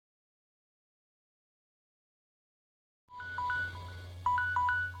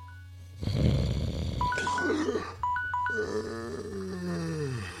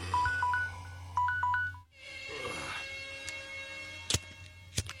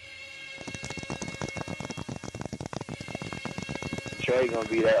Trey gonna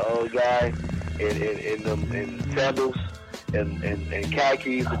be that old guy in sandals and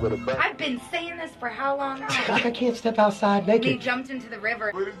khakis with a button. I've been saying this for how long? I can't step outside naked. He jumped into the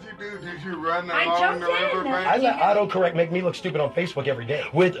river. What did you do? Did you run along the jumped river in. bank? I let autocorrect make me look stupid on Facebook every day.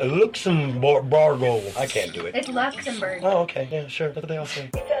 With Luxembourg. I can't do it. It's Luxembourg. Oh, okay. Yeah, sure. That's what they all say.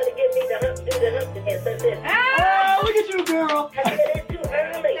 You trying to get me to hump, do the hump again, something. Ah! Oh, look at you, girl. I said it's too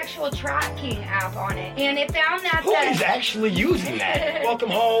early. Sexual tracking app on it. And it found that Who is actually using that? Welcome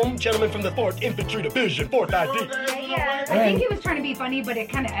home, gentlemen from the 4th Infantry Division, 4th ID. Yeah, I think he was trying to be funny, but it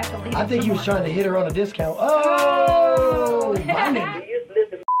kind of escalated. I think he was trying to hit her on a discount. Oh, my nigga. We used to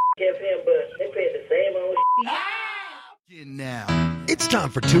listen to FM, but they played the same old Yeah. Now, it's time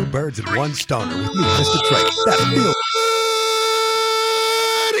for Two Birds and One Stoner with me, Mr. Trey. That feels.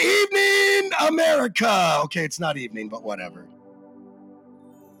 Good evening, America. Okay, it's not evening, but whatever.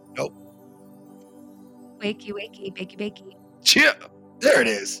 Nope. Wakey, wakey, bakey, bakey. Chip. There it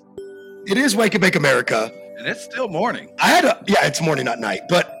is. It is Wake and Bake America. And it's still morning. It's morning, not night.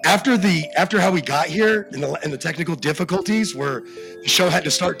 But after how we got here and the technical difficulties where the show had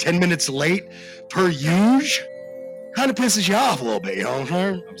to start 10 minutes late per usual, kind of pisses you off a little bit, you know what I'm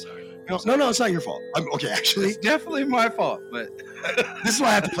saying? I'm sorry. No, it's not your fault. Okay, actually. It's definitely my fault, but This is why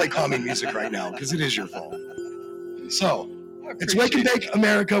I have to play calming music right now, because it is your fault. So, it's Wake and Bake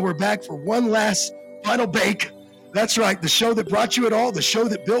America. We're back for one last final bake. That's right, the show that brought you it all, the show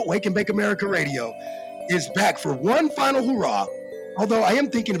that built Wake and Bake America Radio is back for one final hurrah. Although I am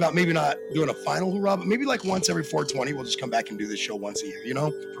thinking about maybe not doing a final hurrah, but maybe like once every 420, we'll just come back and do this show once a year, you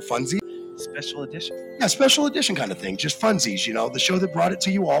know, for funsies. special edition. Yeah, special edition kind of thing, just funsies, you know. The show that brought it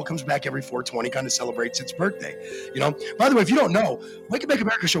to you all comes back every 420, kind of celebrates its birthday, you know. By the way, if you don't know, Wake and Bake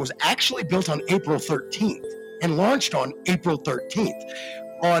America show was actually built on April 13th and launched on April 13th.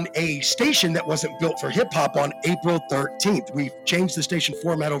 On a station that wasn't built for hip-hop on April 13th. We changed the station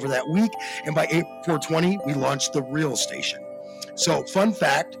format over that week, and by April 420, we launched the real station. So, fun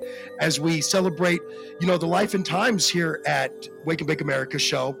fact, as we celebrate, you know, the life and times here at Wake and Bake America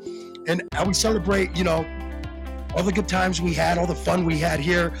show, and how we celebrate, you know, all the good times we had, all the fun we had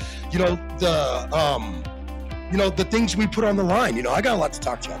here, you know, the things we put on the line. You know, I got a lot to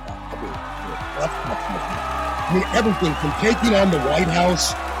talk to you about. I mean, everything from taking on the White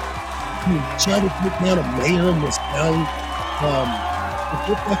House to trying to put down a mayor in this town. If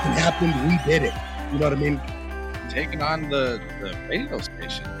it fucking happened, we did it. You know what I mean? Taking on the radio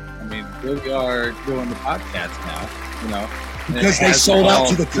station. I mean, here we are doing the podcast now, you know. Because they sold out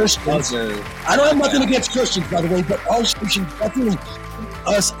to the Christians. I don't have nothing against Christians, by the way, but our station definitely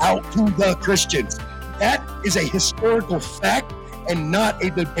sold us out to the Christians. That is a historical fact and not a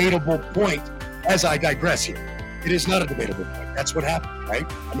debatable point, as I digress here. It is not a debatable point. That's what happened,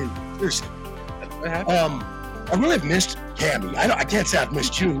 right? I mean, seriously. That's what happened. I really have missed Cammy. I can't say I've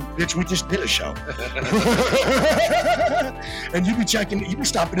missed you, bitch. We just did a show. And you be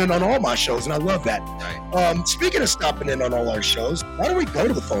stopping in on all my shows, and I love that. Right. Speaking of stopping in on all our shows, why don't we go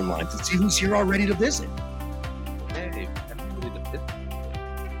to the phone lines and see who's here already to visit? Hey, everybody to visit.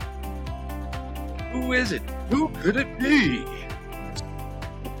 Who is it? Who could it be?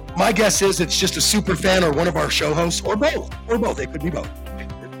 My guess is it's just a super fan or one of our show hosts, or both. Or both. It could be both.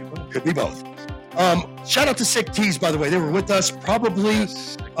 Could be both. Shout out to Sick Teas, by the way. They were with us probably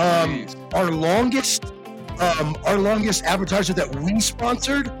our longest advertiser that we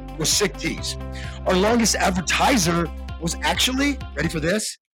sponsored was Sick Teas. Our longest advertiser was actually, ready for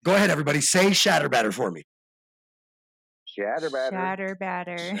this? Go ahead, everybody. Say Shatter Batter for me. Shatter batter. Shatter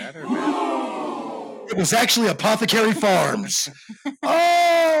batter. Shatter batter. It was actually Apothecary Farms.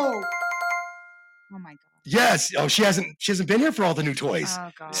 Oh my god. Yes. Oh, she hasn't been here for all the new toys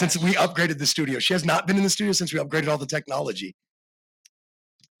since we upgraded the studio. She has not been in the studio since we upgraded all the technology.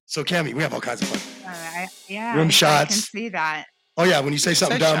 So, Cammy, we have all kinds of fun. Room shots. I can see that. Oh yeah, when you say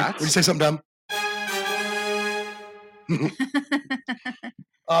something dumb. Shots. When you say something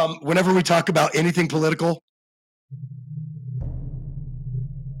dumb. Whenever we talk about anything political.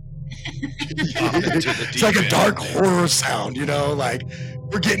 It's like a dark horror sound, you know, like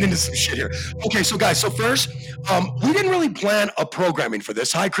we're getting into some shit here. Okay, so guys, first, we didn't really plan a programming for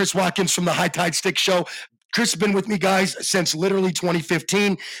this. Hi, Chris Watkins from the High Tide Stick Show. Chris has been with me, guys, since literally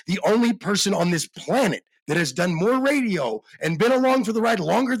 2015. The only person on this planet that has done more radio and been along for the ride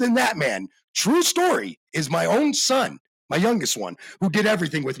longer than that man, true story, is my own son. My youngest one, who did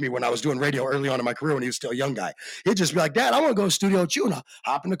everything with me when I was doing radio early on in my career when he was still a young guy. He'd just be like, Dad, I want to go to the studio with you. And I'll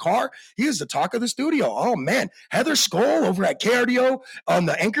hop in the car. He is the talk of the studio. Oh, man. Heather Skoll over at KRDO on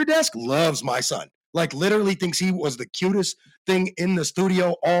the anchor desk loves my son. Like, literally thinks he was the cutest thing in the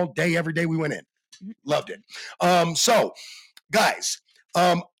studio all day, every day we went in. Loved it. So, guys,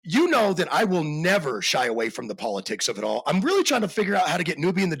 you know that I will never shy away from the politics of it all. I'm really trying to figure out how to get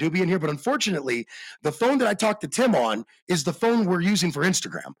Newbie and the Doobie in here, but unfortunately, the phone that I talked to Tim on is the phone we're using for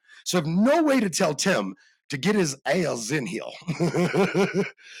Instagram. So I have no way to tell Tim to get his ass in here.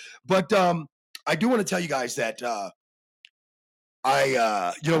 But I do want to tell you guys that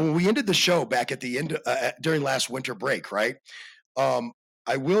when we ended the show back at the end during last winter break, right?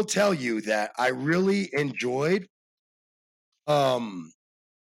 I will tell you that I really enjoyed the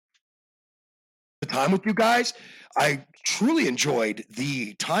time with you guys. I truly enjoyed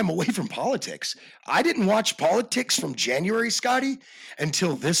the time away from politics. I didn't watch politics from January, Scotty,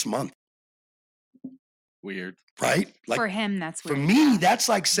 until this month. Weird. Right? Like, For him, that's for weird. me, that's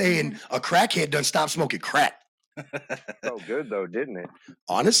like saying a crackhead done stop smoking crack. Felt good though, didn't it?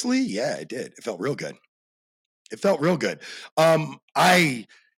 Honestly, yeah, it did. It felt real good. It felt real good. I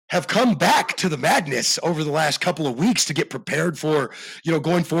have come back to the madness over the last couple of weeks to get prepared for,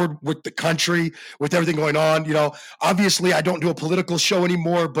 going forward with the country, with everything going on. Obviously I don't do a political show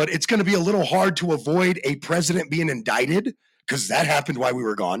anymore, but it's going to be a little hard to avoid a president being indicted because that happened while we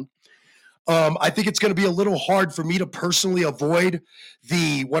were gone. I think it's going to be a little hard for me to personally avoid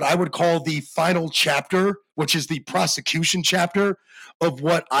what I would call the final chapter, which is the prosecution chapter of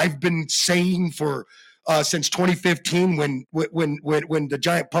what I've been saying for since 2015 when the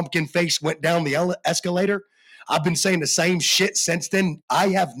giant pumpkin face went down the escalator. I've been saying the same shit since then. I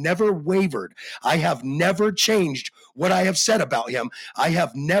have never wavered. I have never changed what I have said about him. I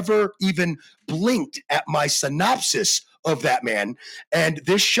have never even blinked at my synopsis of that man. And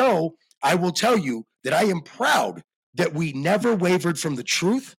this show, I will tell you that I am proud that we never wavered from the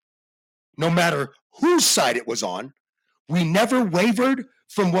truth, no matter whose side it was on. We never wavered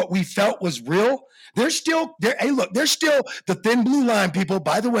from what we felt was real. There's still the thin blue line, people.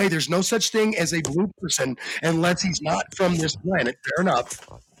 By the way, there's no such thing as a blue person unless he's not from this planet. Fair enough.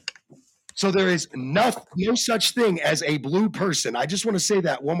 So there is no such thing as a blue person. I just want to say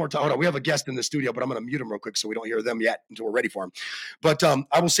that one more time. Hold on, we have a guest in the studio, but I'm going to mute him real quick so we don't hear them yet until we're ready for him. But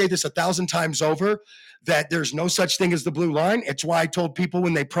I will say this 1,000 times over, that there's no such thing as the blue line. It's why I told people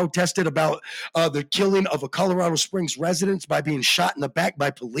when they protested about the killing of a Colorado Springs resident by being shot in the back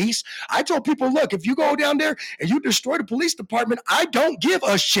by police. I told people, look, if you go down there and you destroy the police department, I don't give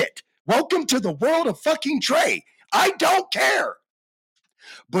a shit. Welcome to the world of fucking Trey. I don't care.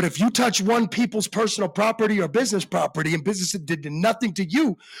 But if you touch one people's personal property or business property and business did nothing to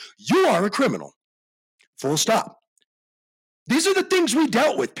you, you are a criminal. Full stop. These are the things we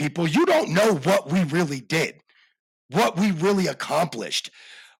dealt with, people. You don't know what we really did, what we really accomplished.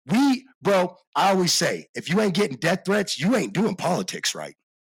 Bro, I always say, if you ain't getting death threats, you ain't doing politics right.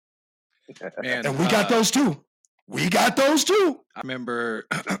 And we got those too. We got those too. I remember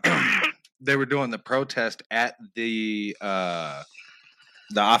they were doing the protest at the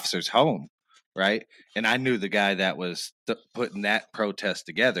officer's home, right? And I knew the guy that was putting that protest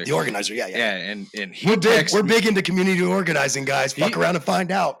together. The organizer, yeah. And we're big into community organizing, guys. Fuck around and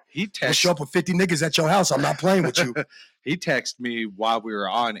find out. We'll show up with 50 niggas at your house. I'm not playing with you. He texted me while we were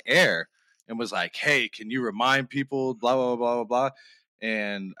on air and was like, "Hey, can you remind people, blah, blah, blah, blah, blah."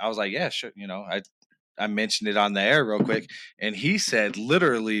 And I was like, "Yeah, sure." I mentioned it on the air real quick. And he said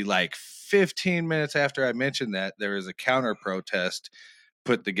literally like 15 minutes after I mentioned that, there was a counter protest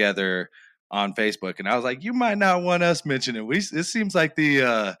put together on Facebook. And I was like, you might not want us mentioning it. It seems like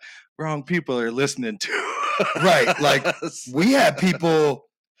the wrong people are listening to. Right. Like we had people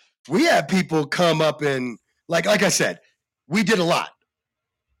come up and like I said, we did a lot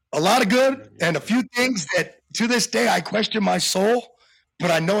of good and a few things that to this day I question my soul, but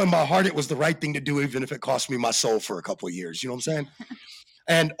I know in my heart it was the right thing to do, even if it cost me my soul for a couple of years. You know what I'm saying?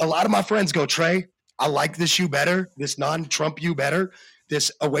 And a lot of my friends go, Trey, I like this you better, this non-Trump you better,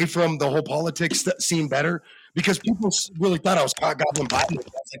 this away from the whole politics scene better, because people really thought I was gobbling Biden. I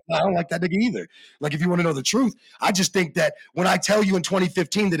was like, no, I don't like that nigga either. Like, if you want to know the truth, I just think that when I tell you in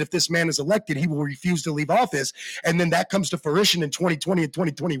 2015 that if this man is elected, he will refuse to leave office, and then that comes to fruition in 2020 and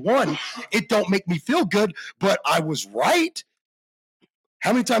 2021, it don't make me feel good, but I was right.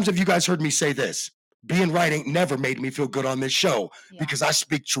 How many times have you guys heard me say this? Being right ain't never made me feel good on this show because I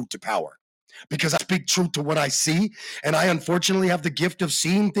speak truth to power. Because I speak truth to what I see, and I unfortunately have the gift of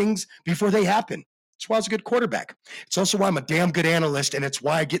seeing things before they happen. That's why I was a good quarterback. It's also why I'm a damn good analyst, and it's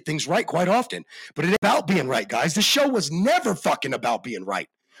why I get things right quite often. But it ain't about being right, guys. The show was never fucking about being right.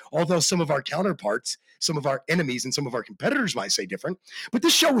 Although some of our counterparts, some of our enemies, and some of our competitors might say different, but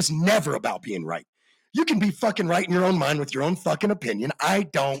this show was never about being right. You can be fucking right in your own mind with your own fucking opinion. I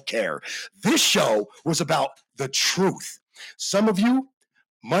don't care. This show was about the truth. Some of you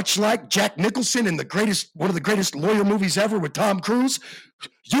much like Jack Nicholson in one of the greatest lawyer movies ever with Tom Cruise,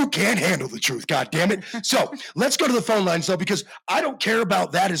 you can't handle the truth, God damn it. So let's go to the phone lines though, because I don't care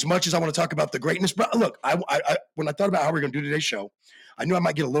about that as much as I want to talk about the greatness. But look, I when I thought about how we're going to do today's show, I knew I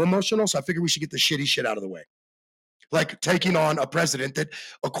might get a little emotional, so I figured we should get the shitty shit out of the way. Like taking on a president that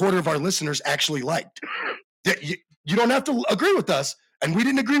a quarter of our listeners actually liked. You don't have to agree with us, and we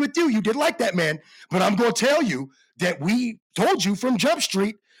didn't agree with you. You did like that man, but I'm going to tell you that we told you from Jump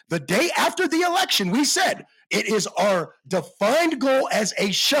Street the day after the election, we said it is our defined goal as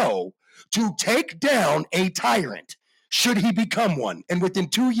a show to take down a tyrant should he become one. And within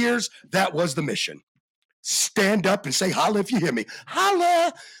 2 years, that was the mission. Stand up and say holla if you hear me.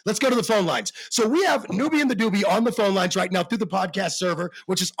 Holla. Let's go to the phone lines. So we have Newbie and the Doobie on the phone lines right now through the podcast server,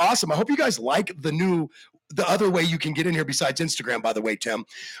 which is awesome. I hope you guys like the other way you can get in here besides Instagram, by the way, Tim.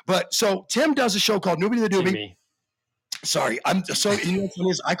 But so Tim does a show called Newbie and the Doobie. Timmy. Sorry, I'm so you know what funny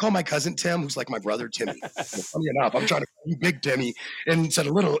is I call my cousin Tim, who's like my brother Timmy. Well, funny enough, I'm trying to call him Big Timmy instead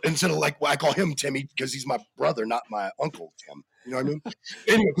of like I call him Timmy because he's my brother, not my uncle Tim. You know what I mean?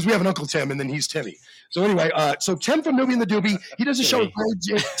 Anyway, because we have an Uncle Tim and then he's Timmy. So anyway, so Tim from Newbie and the Doobie, he does a show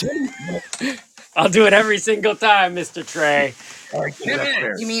with Timmy. I'll do it every single time, Mr. Trey. All right, that's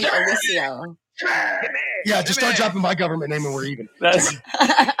fair. You mean Alicio? Yeah, just start dropping my government name and we're even.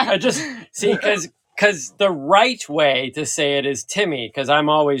 I just see because the right way to say it is Timmy, because I'm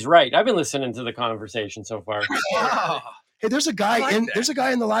always right. I've been listening to the conversation so far. Hey, there's a guy in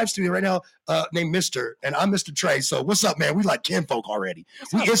the live studio right now named Mr. and I'm Mr. Trey. So what's up, man? We like kinfolk already.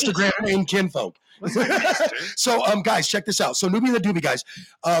 We Instagram named kinfolk. So guys, check this out. So Newbie and the Doobie guys,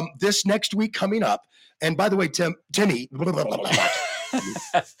 this next week coming up. And by the way, Timmy.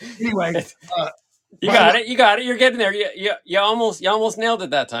 Anyway, you got it. You're getting there. You almost nailed it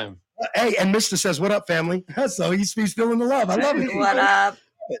that time. Hey, and Mr. says, "What up, family?" So he's feeling the love. I love it. What up?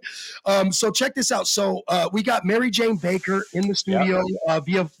 So check this out. So we got Mary Jane Baker in the studio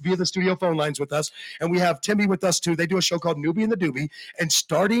via the studio phone lines with us, and we have Timmy with us too. They do a show called Newbie and the Doobie, and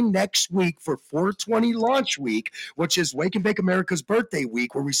starting next week for 420 launch week, which is Wake and Bake America's birthday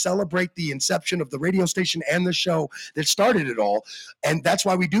week, where we celebrate the inception of the radio station and the show that started it all, and that's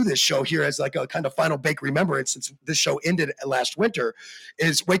why we do this show here as like a kind of final bake remembrance. Since this show ended last winter,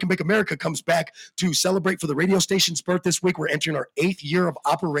 is Wake and Bake America comes back to celebrate for the radio station's birth this week. We're entering our 8th year of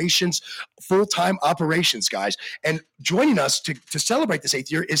operations, full-time operations, guys. And joining us to celebrate this 8th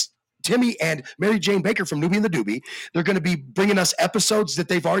year is Timmy and Mary Jane Baker from Newbie and the Doobie. They're going to be bringing us episodes that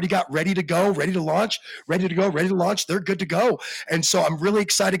they've already got ready to go, ready to launch. They're good to go. And so I'm really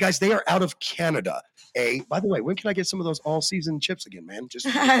excited, guys. They are out of Canada. By the way, when can I get some of those all-season chips again, man? Just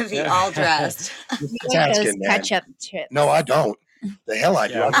the all dressed. Just asking, man. Ketchup chips. No, I don't. The hell I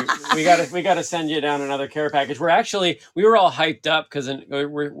do. Yeah, we got to send you down another care package. We were all hyped up because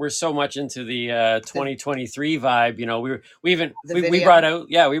we're so much into the 2023 vibe. You know, we brought out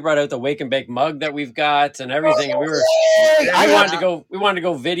the Wake and Bake mug that we've got and everything. And we wanted to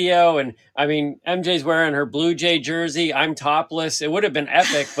go video, and I mean MJ's wearing her Blue Jay jersey. I'm topless. It would have been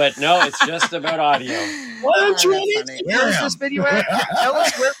epic, but no, it's just about audio. Where's this video at? Tell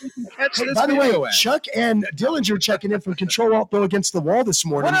us where we can catch this By the way, video at. Chuck and Dillinger checking in from Control Alt Go Against the Wall this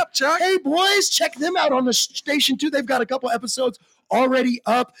morning. What up, Chuck? Hey, boys, check them out on the station, too. They've got a couple episodes already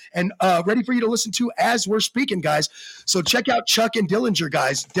up and ready for you to listen to as we're speaking, guys. So check out Chuck and Dillinger,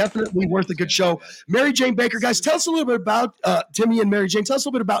 guys. Definitely worth a good show. Mary Jane Baker, guys, tell us a little bit about Timmy and Mary Jane. Tell us a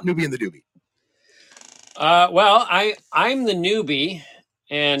little bit about Newbie and the Doobie. Well, I'm the newbie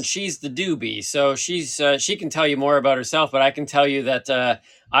and she's the doobie. So she can tell you more about herself, but I can tell you that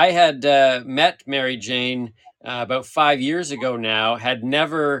I had met Mary Jane about 5 years ago now, had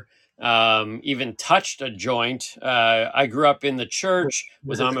never even touched a joint. I grew up in the church,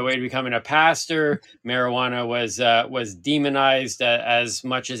 was on my way to becoming a pastor. Marijuana was demonized as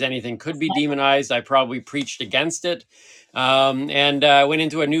much as anything could be demonized. I probably preached against it and went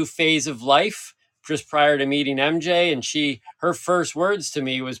into a new phase of life just prior to meeting MJ. And her first words to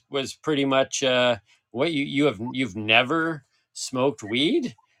me was pretty much, what you've never smoked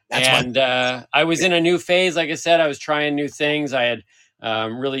weed? I was in a new phase. Like I said, I was trying new things. I had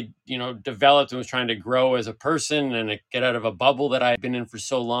really, developed and was trying to grow as a person and get out of a bubble that I'd been in for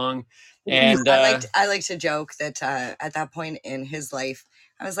so long. And I like to joke that at that point in his life,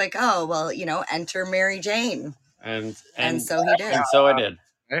 I was like, oh, well, enter Mary Jane. And so he did. And so I did.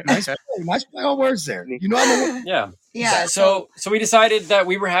 Nice play on words there. Yeah. So we decided that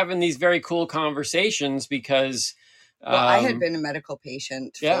we were having these very cool conversations because I had been a medical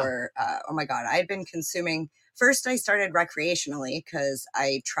patient for, oh my God, I had been consuming. First, I started recreationally because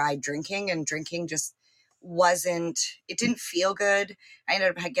I tried drinking, and drinking just it didn't feel good. I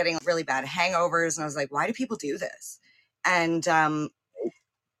ended up getting really bad hangovers, and I was like, why do people do this? And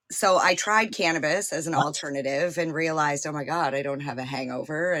so I tried cannabis as an alternative and realized, oh my God, I don't have a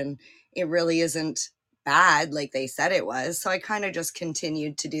hangover, and it really isn't bad like they said it was. So I kind of just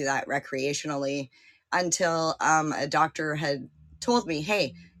continued to do that recreationally until a doctor had told me,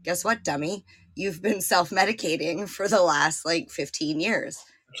 hey, guess what, dummy? You've been self-medicating for the last like 15 years.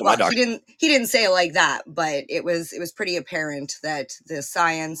 Well, he didn't say it like that, but it was pretty apparent that the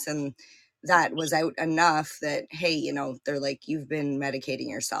science and that was out enough that, hey, you know, they're like, you've been medicating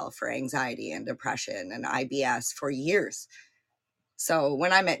yourself for anxiety and depression and IBS for years. So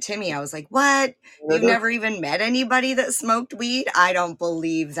when I met Timmy, I was like, what? You've never even met anybody that smoked weed? I don't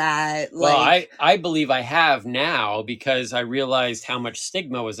believe that. Well, I believe I have now, because I realized how much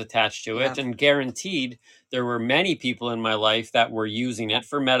stigma was attached to it, and guaranteed there were many people in my life that were using it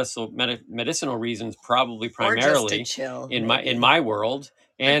for medicinal reasons, probably primarily, or just to chill, in my world.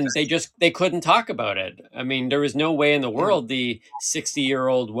 And they couldn't talk about it. I mean, there was no way in the world the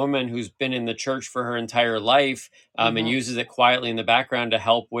 60-year-old woman who's been in the church for her entire life and uses it quietly in the background to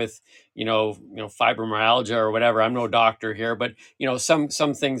help with, you know, fibromyalgia or whatever. I'm no doctor here, but you know, some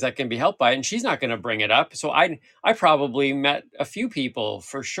things that can be helped by it, and she's not going to bring it up. So I probably met a few people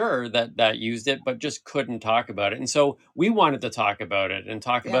for sure that used it, but just couldn't talk about it. And so we wanted to talk about it and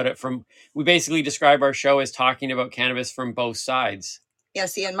talk about it we basically describe our show as talking about cannabis from both sides. Yeah,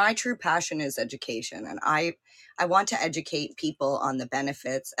 see, and my true passion is education, and I want to educate people on the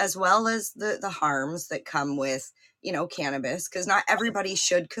benefits as well as the harms that come with, you know, cannabis, because not everybody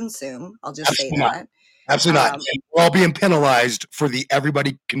should consume. I'll just say that. Absolutely not. We're all being penalized for the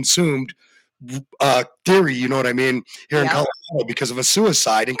everybody consumed theory, you know what I mean, here in Colorado because of a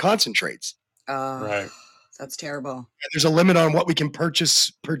suicide in concentrates. Right. That's terrible. And there's a limit on what we can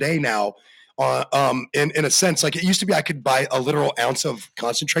purchase per day now. In a sense, like it used to be, I could buy a literal ounce of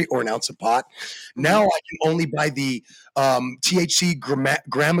concentrate or an ounce of pot. Now I can only buy the THC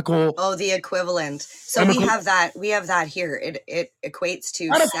grammatical. Oh, the equivalent. So we have that here. It equates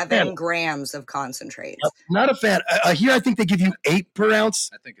to 7 grams of concentrate. Not a fan. Here, I think they give you 8 per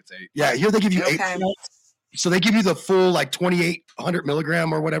ounce. I think it's 8. Yeah, here they give you 8 per ounce. So they give you the full like 2,800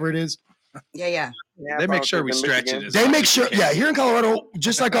 milligram or whatever it is. Yeah. They make sure we stretch it. They make sure, here in Colorado,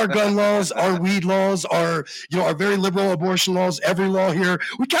 just like our gun laws, our weed laws, our very liberal abortion laws, every law here,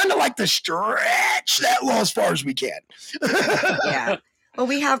 we kind of like to stretch that law as far as we can. Yeah. Well,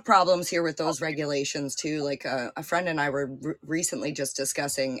 we have problems here with those regulations too. Like a friend and I were recently just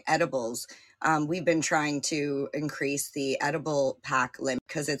discussing edibles. We've been trying to increase the edible pack limit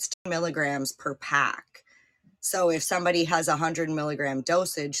because it's 10 milligrams per pack. So if somebody has 100 milligram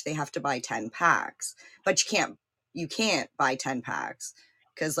dosage, they have to buy 10 packs. But you can't buy 10 packs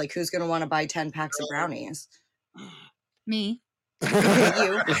because, like, who's going to want to buy 10 packs of brownies? Me. You.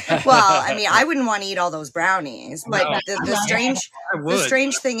 Well, I mean, I wouldn't want to eat all those brownies. But the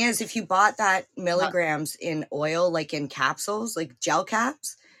strange thing is, if you bought that milligrams in oil, like in capsules, like gel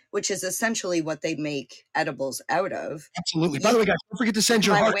caps, which is essentially what they make edibles out of. Absolutely. By the way, guys, don't forget to send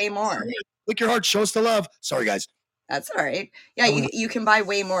your heart. Way more. Lick your heart, show us the love. Sorry, guys. That's all right. Yeah, you can buy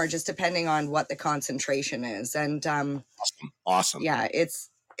way more just depending on what the concentration is. And awesome. Yeah, it's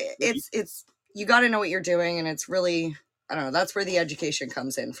you got to know what you're doing, and it's really, I don't know, that's where the education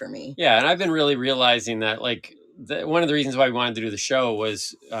comes in for me. Yeah, and I've been really realizing that, like, one of the reasons why we wanted to do the show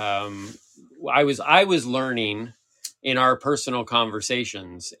was I was learning in our personal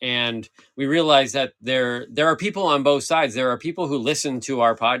conversations, and we realized that there are people on both sides. There are people who listen to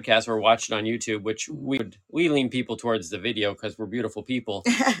our podcast or watch it on YouTube, which we lean people towards the video because we're beautiful people.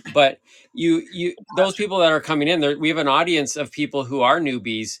 But you those people that are coming in, we have an audience of people who are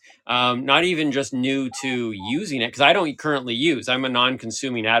newbies, not even just new to using it, because I don't currently use. I'm a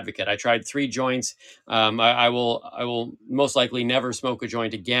non-consuming advocate. I tried 3 joints. I will most likely never smoke a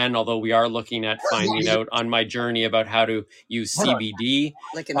joint again, although we are looking at finding out on my journey about how to use CBD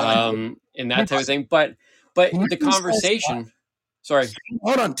and that type of thing. But the conversation. Sorry.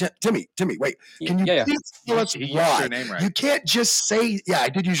 Hold on, Timmy, wait. Can you please tell us why? Right. You can't just say, I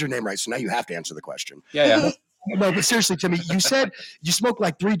did use your name right, so now you have to answer the question. Yeah. No, but seriously, Timmy, you said you smoked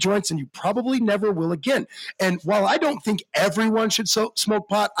like 3 joints and you probably never will again. And while I don't think everyone should smoke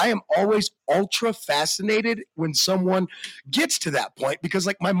pot, I am always ultra fascinated when someone gets to that point, because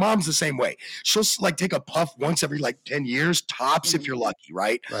like my mom's the same way. She'll like take a puff once every like 10 years, tops if you're lucky,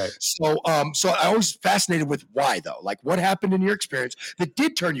 right? Right. So I was fascinated with why though. Like what happened in your experience that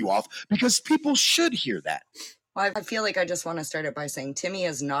did turn you off, because people should hear that. Well, I feel like I just want to start it by saying Timmy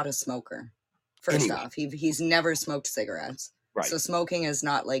is not a smoker. First off, he's never smoked cigarettes. Right. So smoking is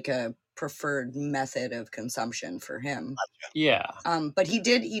not like a preferred method of consumption for him. Yeah. But he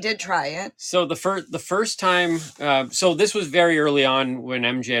did try it. So the first time, so this was very early on when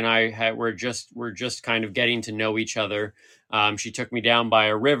MJ and I were just kind of getting to know each other. She took me down by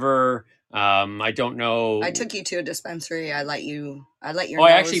a river. I don't know. I took you to a dispensary. I let your I nose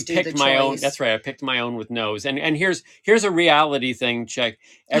actually do picked the my own. choice. That's right. I picked my own with nose. And here's a reality thing. Check.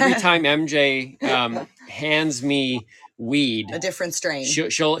 Every time MJ hands me weed, A different strain.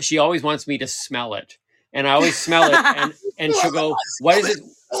 she always wants me to smell it, and I always smell it, and she'll go, "What is it?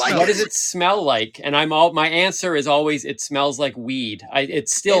 What does it smell like?" And my answer is always, "It smells like weed." It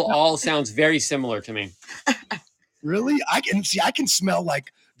still all sounds very similar to me. Really? I can smell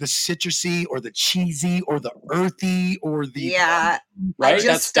like the citrusy or the cheesy or the earthy or the Yeah. Right? I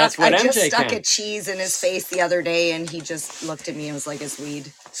just That's what I just MJ stuck can. a cheese in his face the other day, and he just looked at me and was like, "It's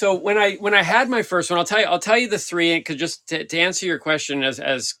weed." So when I had my first one, I'll tell you the three, because just to answer your question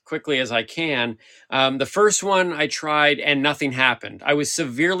as quickly as I can. The first one I tried and nothing happened. I was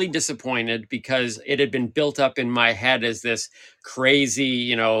severely disappointed because it had been built up in my head as this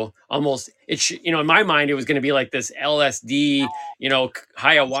crazy, almost in my mind it was going to be like this LSD,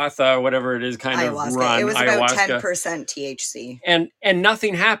 ayahuasca or whatever it is kind Ayahuasca. of run. It was about ayahuasca. 10% THC. And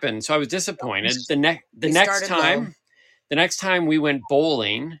nothing happened, so I was disappointed. The next time we went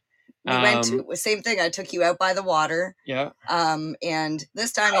bowling. We went to same thing. I took you out by the water. Yeah. And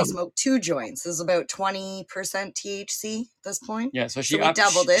this time I smoked 2 joints. This is about 20% THC at this point. Yeah. So we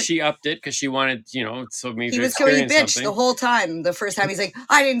doubled it. She upped it because she wanted, so maybe he was going, he bitched the whole time. The first time he's like,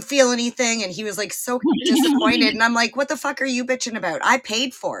 I didn't feel anything, and he was like so disappointed. And I'm like, what the fuck are you bitching about? I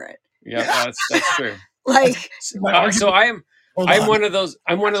paid for it. Yeah, that's true. Like, so I'm one of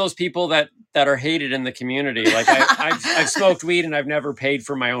those people that are hated in the community. Like I've smoked weed and I've never paid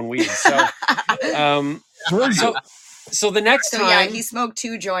for my own weed. So the next time, yeah, he smoked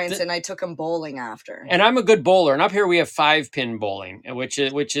 2 joints and I took him bowling after. And I'm a good bowler. And up here we have 5-pin bowling, which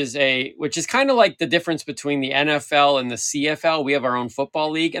is kind of like the difference between the NFL and the CFL. We have our own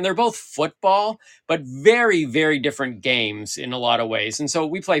football league, and they're both football, but very, very different games in a lot of ways. And so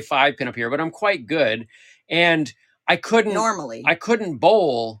we play 5-pin up here, but I'm quite good. And I couldn't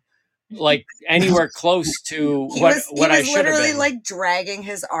bowl like anywhere close to what I should have been. He was literally like dragging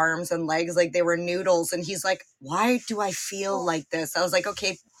his arms and legs like they were noodles, and he's like, "Why do I feel like this?" I was like,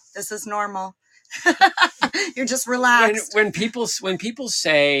 "Okay, this is normal. You're just relaxed." When people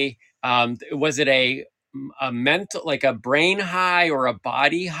say, was it a mental, like a brain high or a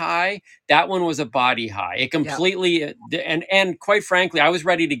body high? That one was a body high. It completely, and quite frankly, I was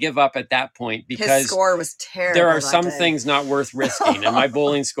ready to give up at that point because his score was terrible. There are some things not worth risking, and my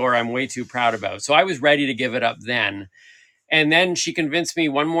bowling score I'm way too proud about. So I was ready to give it up then. And then she convinced me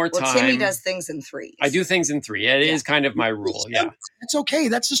one more time. Timmy does things in 3s. I do things in 3. It is kind of my rule. Yeah, it's okay.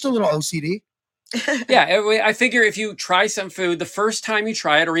 That's just a little OCD. Yeah, I figure if you try some food, the first time you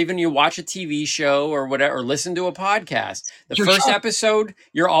try it, or even you watch a TV show or whatever, or listen to a podcast, the first episode,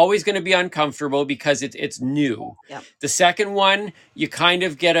 you're always going to be uncomfortable because it's new. Yep. The second one, you kind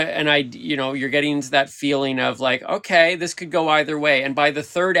of get an idea, you're getting into that feeling of like, okay, this could go either way. And by the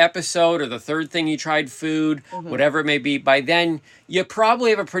 3rd episode or the 3rd thing you tried food, whatever it may be, by then you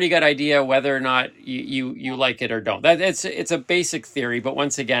probably have a pretty good idea whether or not you like it or don't. It's a basic theory, but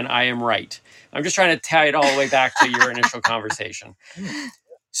once again, I am right. I'm just trying to tie it all the way back to your initial conversation.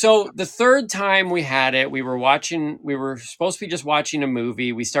 So the 3rd time we had it, we were supposed to be just watching a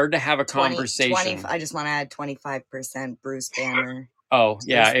movie. We started to have a conversation. I just want to add 25% Bruce Banner. Oh,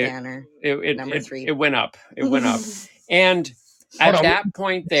 yeah. Number 3. It went up. It went up. And at that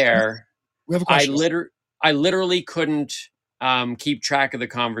point there, I literally couldn't keep track of the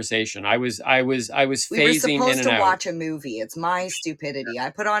conversation. I was phasing in and out. We were supposed to watch a movie. It's my stupidity. I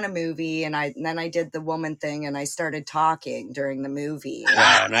put on a movie and then I did the woman thing and I started talking during the movie.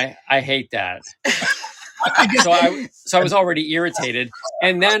 Yeah, and I hate that. So I was already irritated.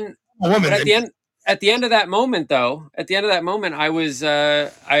 And then at the end of that moment I was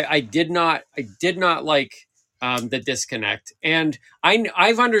I did not like the disconnect. And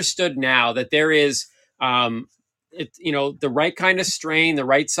I've understood now that there is the right kind of strain, the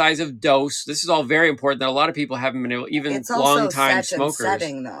right size of dose. This is all very important that a lot of people haven't been able, even long-time smokers.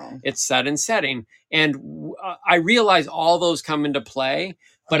 Setting, though. It's set and setting. And I realize all those come into play.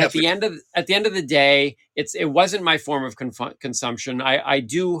 But at the end of the day, it wasn't my form of consumption. I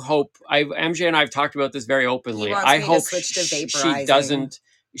do hope, MJ and I have talked about this very openly. I hope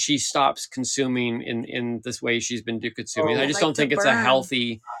she stops consuming in this way she's been consuming. I just don't think it's a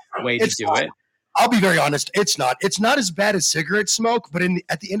healthy way to do it. I'll be very honest. It's not. It's not as bad as cigarette smoke, but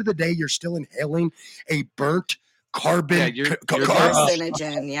at the end of the day, you're still inhaling a burnt carbon. Yeah, your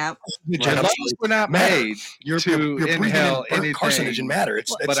Carcinogen. Yep. Your lungs were not made to inhale anything. Carcinogen matter.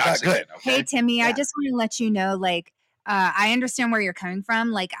 It's but not oxygen, good. Okay? Hey, Timmy, I just want to let you know, like, I understand where you're coming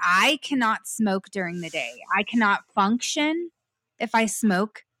from. Like, I cannot smoke during the day. I cannot function if I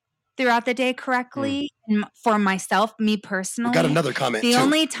smoke throughout the day correctly. And for myself, me personally, We got another comment. the too.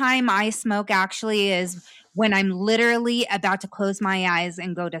 only time I smoke actually is when I'm literally about to close my eyes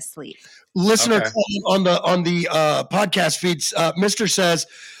and go to sleep. Listener Okay. on the podcast feeds, Mister says,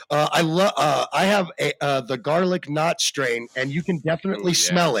 I have the garlic knot strain, and you can definitely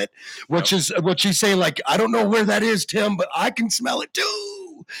smell it, which is what she's saying. Like, I don't know where that is, Tim, but I can smell it too.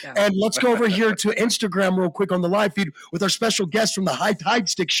 Yeah. And let's go over here to Instagram real quick on the live feed with our special guest from the High Tide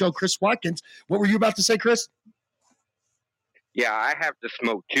Stick Show, Chris Watkins. What were you about to say, Chris? Yeah, I have to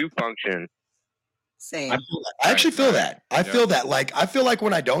smoke to function. Same. I actually feel that. I feel that. Like, I feel like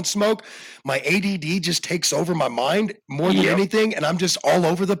when I don't smoke, my ADD just takes over my mind more than anything, and I'm just all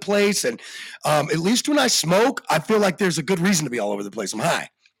over the place. And at least when I smoke, I feel like there's a good reason to be all over the place. I'm high.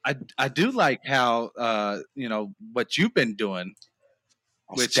 I do like how what you've been doing.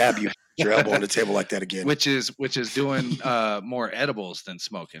 I'll stab you your elbow on the table like that again. Which is doing more edibles than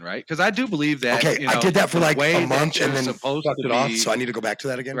smoking, right? Because I do believe that. Okay, I did that for like a month and then supposed fucked to it off. be, So I need to go back to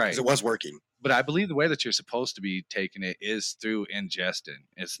that again, right? Because it was working. But I believe the way that you're supposed to be taking it is through ingesting.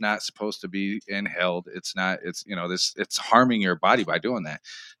 It's not supposed to be inhaled. It's not. It's It's harming your body by doing that.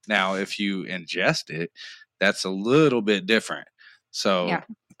 Now, if you ingest it, that's a little bit different. So, yeah.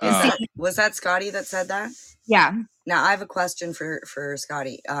 Was that Scotty that said that? Yeah. Now I have a question for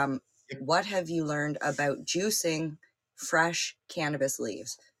Scotty. What have you learned about juicing fresh cannabis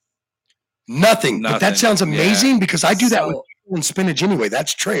leaves? Nothing. But that sounds amazing because I do that with spinach anyway.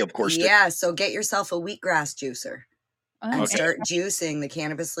 That's Trey, of course. Yeah. So get yourself a wheatgrass juicer and start juicing the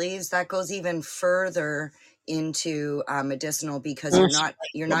cannabis leaves. That goes even further into medicinal because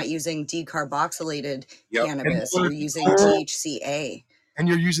you're not using decarboxylated cannabis. You're using THCA. And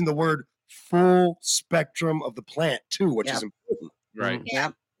you're using the word full spectrum of the plant too, which is important. Right.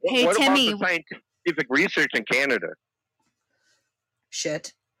 Yep. Hey, what Timmy. about the scientific research in Canada?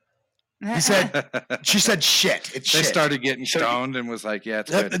 Shit. She said shit. It's they shit. started getting stoned and was like, yeah, it's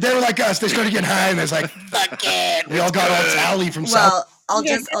good. They were like us. They started getting high and it's like, fuck it. We all got all tally from Well,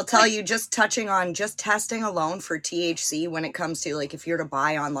 South. I'll tell you, just touching on just testing alone for THC when it comes to like if you're to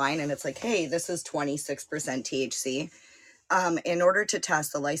buy online and it's like, hey, this is 26% THC. In order to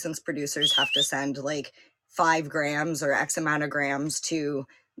test, the licensed producers have to send like 5 grams or X amount of grams to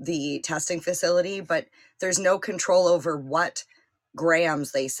the testing facility, but there's no control over what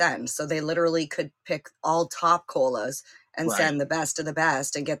grams they send. So they literally could pick all top colas and send the best of the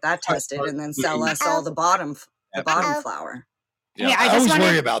best and get that tested and then sell us all the bottom flour. Yeah, I just always wanted,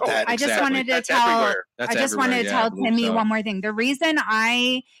 worry about that. I just wanted to That's tell. everywhere. I just wanted to tell Timmy one more thing. The reason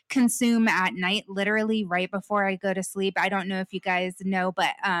I consume at night, literally right before I go to sleep, I don't know if you guys know,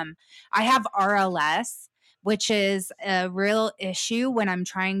 but I have RLS, which is a real issue when I'm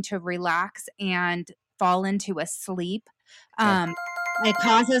trying to relax and fall into a sleep. It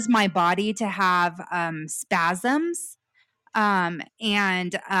causes my body to have spasms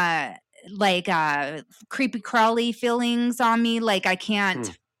and like creepy crawly feelings on me, like I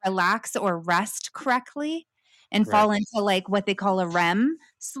can't relax or rest correctly and fall into like what they call a REM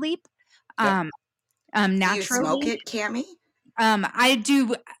sleep. Naturally. Do you smoke it, Cammie? I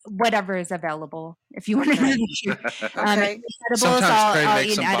do whatever is available. If you want to know the truth. Okay. Edibles, I'll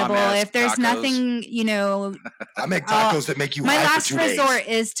eat an edible. If there's nothing, I make tacos that make you my high last for 2 days. resort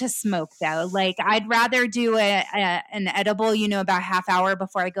is to smoke though. Like I'd rather do an edible, about a half hour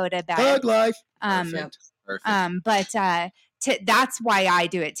before I go to bed. Thug life. Perfect. But that's why I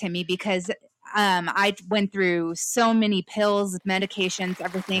do it, Timmy, because I went through so many pills, medications,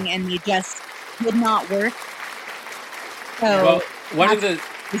 everything, and they just did not work. So well, one of the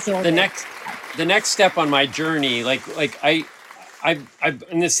next step on my journey, like I've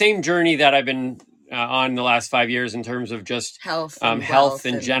in the same journey that I've been on the last 5 years in terms of just health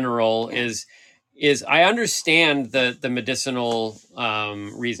in general is I understand the medicinal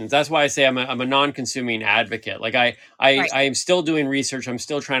reasons. That's why I say I'm a non-consuming advocate. Like I am still doing research. I'm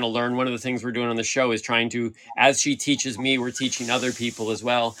still trying to learn. One of the things we're doing on the show is trying to, as she teaches me, we're teaching other people as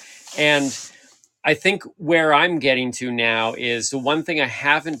well. And I think where I'm getting to now is the one thing I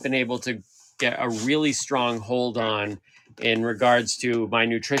haven't been able to get a really strong hold on in regards to my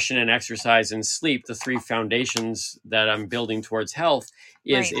nutrition and exercise and sleep, the 3 foundations that I'm building towards health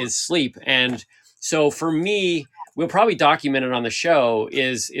is sleep. And so for me, we'll probably document it on the show,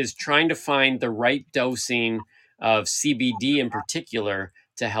 is trying to find the right dosing of CBD in particular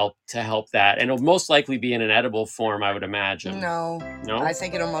to help that, and it'll most likely be in an edible form, I would imagine. No, No? I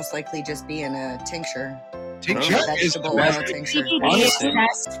think it'll most likely just be in a tincture. Tincture is Vegetable the oil best. tincture. CBD is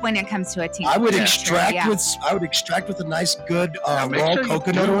best when it comes to a tincture. I would Yeah. extract Yeah. with a nice good Now, make raw sure you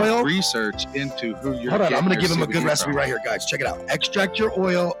coconut do oil. Research into who you're. Hold on, I'm going to getting give him your a good CBD recipe from. right here, guys. Check it out. Extract your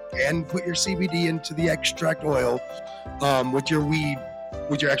oil and put your CBD into the extract oil with your weed,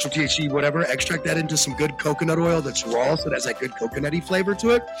 with your actual THC, whatever. Extract that into some good coconut oil that's raw, so it has that good coconutty flavor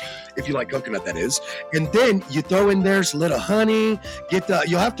to it. If you like coconut, that is. And then you throw in there a little honey.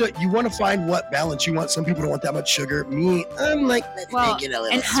 You want to find what balance you want. Some people don't want that much sugar. Me, I'm like, Well, get a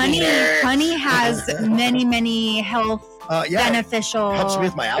little and honey has many health beneficial. Helps me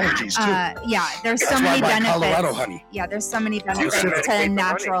with my allergies too. Yeah, there's That's so why I many buy benefits. Colorado honey. Yeah, there's so many can benefits medicate to the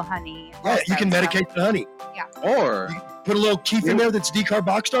natural honey. Yeah, you can Also. medicate the honey. Yeah. Or You put a little keef in there that's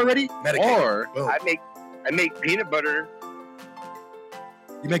decarboxed already. Medicate. or Boom. I make peanut butter.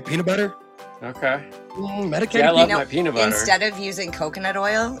 You make peanut butter. Okay. Medicate. Yeah, I love You know, my peanut butter. Instead of using coconut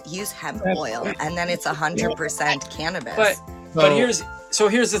oil, use hemp oil, and then it's 100% cannabis. But here's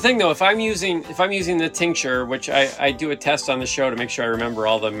the thing though. If I'm using the tincture, which I do a test on the show to make sure I remember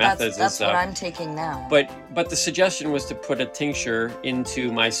all the methods and that's stuff. what I'm taking now. But the suggestion was to put a tincture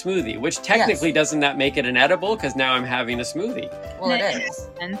into my smoothie, which technically doesn't that make it an edible? Because now I'm having a smoothie. Well, it is.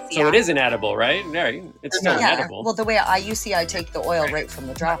 So it is an edible, right? Right. It's still an edible. Well, the way I take the oil right from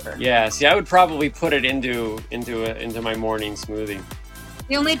the dropper. Yeah. See, I would probably put it into my morning smoothie.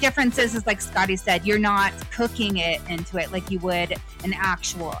 The only difference is like Scotty said, you're not cooking it into it like you would an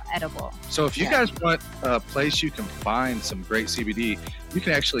actual edible. So if you guys want a place you can find some great CBD, you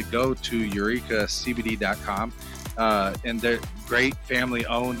can actually go to eurekacbd.com. And they're great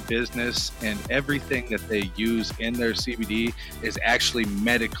family-owned business, and everything that they use in their CBD is actually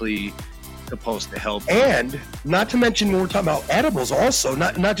medically supposed to help. And not to mention when we're talking about edibles also,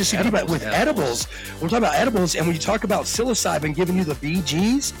 not just CBD, but with edibles. We're talking about edibles, and when you talk about psilocybin giving you the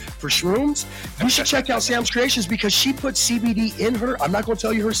BGs for shrooms, you should check out Sam's Creations because she puts CBD in her. I'm not going to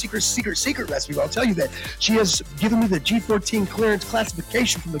tell you her secret recipe, but I'll tell you that she has given me the G14 clearance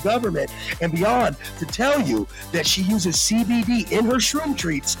classification from the government and beyond to tell you that she uses CBD in her shroom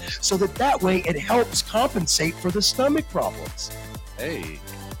treats so that way it helps compensate for the stomach problems. Hey.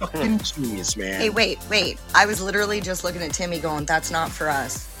 Fucking genius, man. Hey, wait. I was literally just looking at Timmy going, that's not for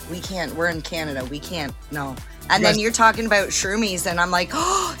us. We can't. We're in Canada. We can't. No. And then you're talking about shroomies, and I'm like,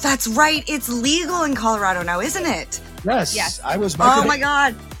 oh, that's right. It's legal in Colorado now, isn't it? Yes. I was. Oh, my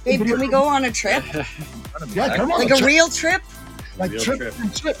God. Babe, can we go on a trip? Yeah, come on. Like a real trip? Like trip.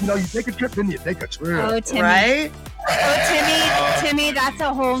 You know, you take a trip, then you take a trip. Oh, Timmy. Right? Oh, Timmy, that's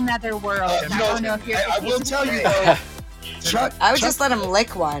a whole nother world. I don't know if you're. I will tell you though, Chuck. I would just let him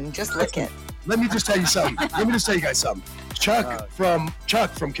lick one. Just lick it. Let me just tell you something. Let me just tell you guys something. Chuck from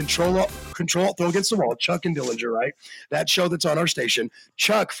Control Throw Against the Wall, Chuck and Dillinger, right? That show that's on our station.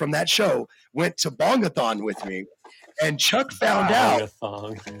 Chuck from that show went to Bongathon with me. And Chuck found out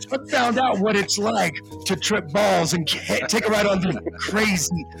what it's like to trip balls and take a ride on the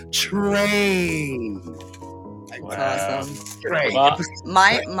crazy train. Awesome. Great.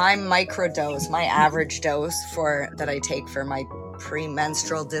 My microdose, my average dose that I take for my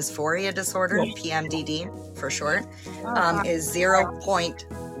premenstrual dysphoria disorder, PMDD for short, is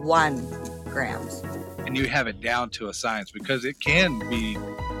 0.1 grams. And you have it down to a science because it can be.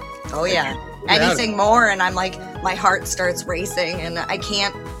 Oh yeah. Anything more and I'm like, my heart starts racing and I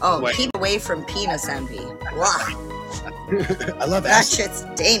can't. Keep away from penis envy. Blah. I love that shit's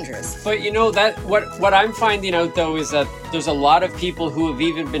dangerous. But you know that what I'm finding out though is that there's a lot of people who have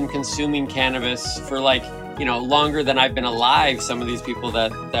even been consuming cannabis for longer than I've been alive. Some of these people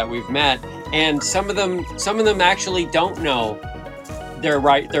that we've met, and some of them actually don't know their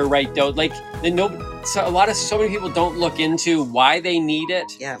right dose. So many people don't look into why they need it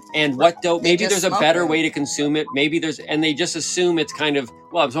and what dose. Maybe there's a better way to consume it. And they just assume it's kind of,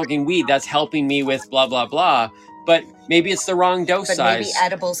 well, I'm smoking weed, that's helping me with blah blah blah. But maybe it's the wrong dose size. Maybe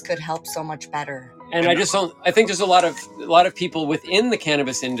edibles could help so much better. And I think there's a lot of people within the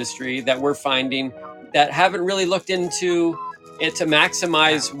cannabis industry that we're finding that haven't really looked into it to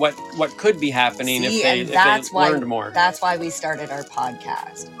maximize what could be happening if they learned more. That's why we started our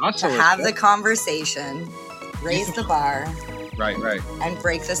podcast. Also, to have the conversation, raise the bar, right, and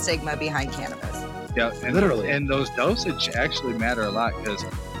break the stigma behind cannabis. Yeah, and literally. And those dosage actually matter a lot because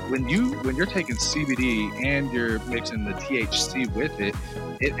when you're taking CBD and you're mixing the THC with it,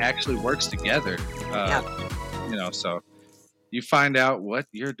 it actually works together. So you find out what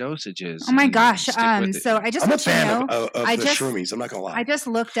your dosage is. Oh my and gosh. stick with it. So I just I'm a want you to fan know, of I the just shroomies. I'm not gonna lie. I just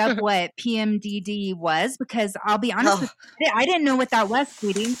looked up what PMDD was because I'll be honest with you, I didn't know what that was,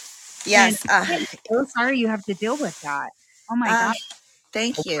 sweetie. Yes. And I'm so sorry you have to deal with that. Oh my God.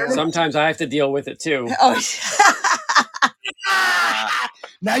 Thank you. Sometimes I have to deal with it too. Oh,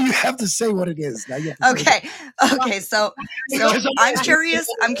 Now you have to say what it is. Now you have to say okay. So I'm curious.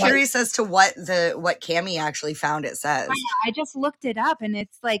 I'm curious as to what Cammie actually found. It says. I just looked it up, and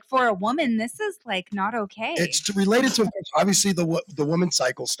it's like for a woman, this is like not okay. it's related to obviously the woman's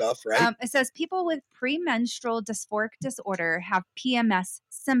cycle stuff, right? It says people with premenstrual dysphoric disorder have PMS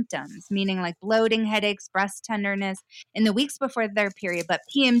symptoms, meaning like bloating, headaches, breast tenderness in the weeks before their period. But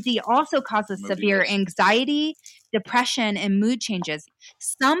PMD also causes severe anxiety, depression, and mood changes.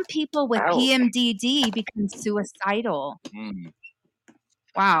 Some people with PMDD become suicidal.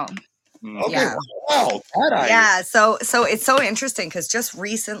 Wow. Okay. Yeah. Wow. Yeah. So it's so interesting because just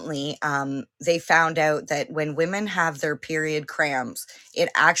recently, they found out that when women have their period cramps, it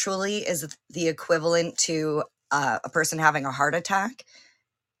actually is the equivalent to a person having a heart attack.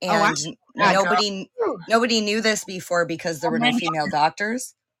 And nobody knew this before because there were no female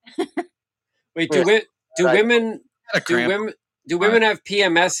doctors. Wait, do women have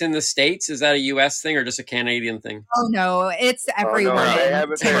PMS in the States? Is that a U.S. thing or just a Canadian thing? Oh no, it's everyone. I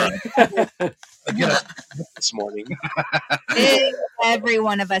get up this morning. It's every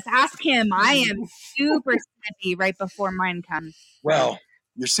one of us. Ask him. I am super snippy right before mine comes. Well,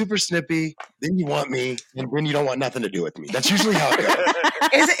 you're super snippy, then you want me, and then you don't want nothing to do with me. That's usually how it goes.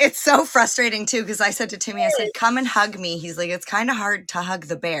 It's so frustrating too because I said to Timmy, I said, "Come and hug me." He's like, "It's kind of hard to hug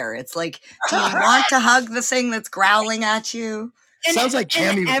the bear." It's like, do you want to hug the thing that's growling at you? Sounds like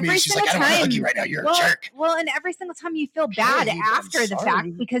Cammie with me. She's like, "I don't want to hug you right now. You're a jerk." Well, and every single time you feel bad after the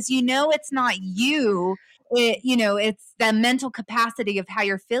fact because you know it's not you. It's the mental capacity of how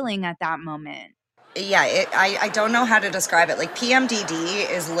you're feeling at that moment. Yeah, I don't know how to describe it. Like PMDD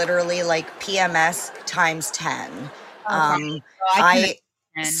is literally like PMS times 10. I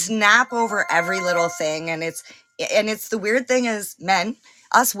snap over every little thing, and it's the weird thing is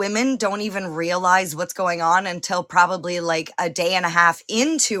us women don't even realize what's going on until probably like a day and a half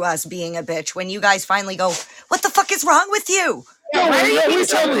into us being a bitch when you guys finally go, "What the fuck is wrong with you?" Why are you being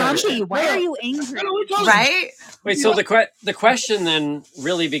so grumpy? Why are you angry? Right? Wait, so the question then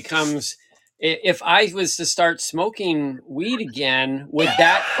really becomes, if I was to start smoking weed again, would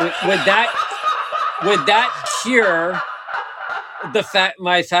that cure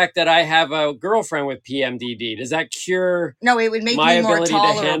my fact that I have a girlfriend with PMDD? Does that cure? No, it would make my you more ability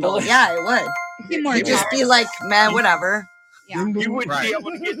tolerable. to handle it? Yeah, it would. You'd just be like, "Man, whatever." Yeah. You would be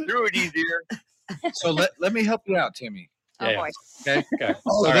able to get through it easier. So let me help you out, Timmy. Yeah. Okay.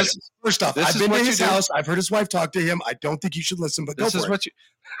 Oh, All right. First off, I've been to his house. I've heard his wife talk to him. I don't think you should listen, but This is what you.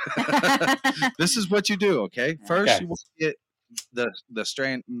 This is what you do. Okay. First, you will get the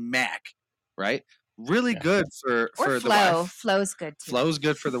strain Mac, right? Really good for or the wife. Flow's good too. Flow's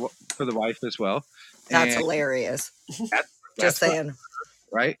good for the wife as well. That's hilarious. Just saying.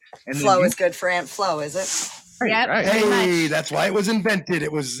 Right. And Flow is good for Aunt Flo, is it? Yep. Right. Hey, that's why it was invented.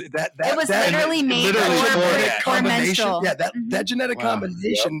 It was that it was literally made for menstrual. Yeah, that genetic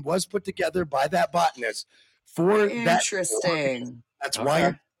combination was put together by that botanist for that. Interesting. That's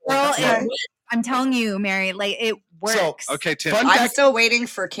why. Well, I'm telling you, Mary, like it works. So, okay, Tim. I'm still waiting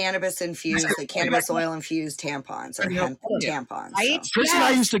for cannabis infused, like cannabis oil infused tampons or hemp tampons. Right? So. Chris and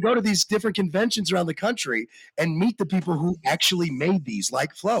I used to go to these different conventions around the country and meet the people who actually made these,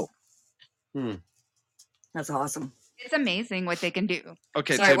 like Flo. That's awesome. It's amazing what they can do.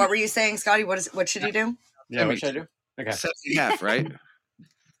 Okay. Sorry, Tim, what were you saying, Scotty? What should he do? Yeah, what should I do? Okay. Second half, right?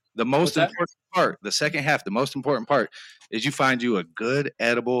 The most important part, the second half, the most important part is you find you a good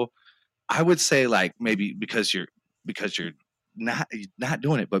edible. I would say like maybe because you're not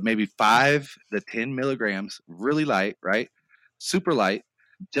doing it, but maybe 5 to 10 milligrams, really light, right? Super light,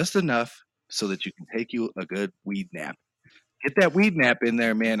 just enough so that you can take you a good weed nap. Get that weed nap in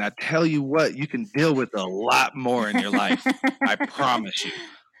there, man. I tell you what, you can deal with a lot more in your life. I promise you.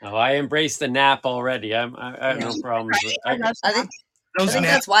 Oh, I embrace the nap already. I have no problems with it. I think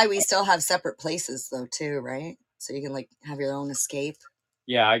that's why we still have separate places, though, too, right? So you can like have your own escape.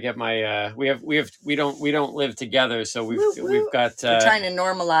 Yeah, I get my. We don't live together, so we've got. We're trying to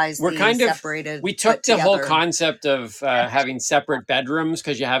normalize. We're kind of separated. We took the together. whole concept of having separate bedrooms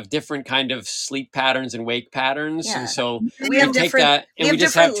because you have different kind of sleep patterns and wake patterns, and so we have take different. that and we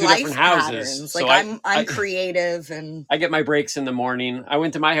just have two different houses. Patterns. So like I'm creative, and I get my breaks in the morning. I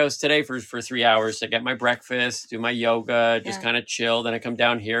went to my house today for 3 hours to get my breakfast, do my yoga, just kind of chill. Then I come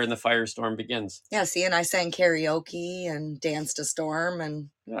down here and the firestorm begins. Yeah, see, and I sang karaoke and danced a storm, and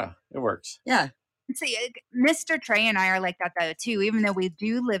yeah, it works. Yeah. See, Mr. Trey and I are like that though too. Even though we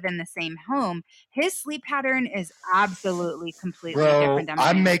do live in the same home, his sleep pattern is absolutely completely different than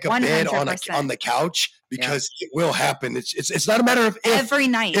I mine. make a 100%. bed on the couch because it will happen. It's not a matter of if, every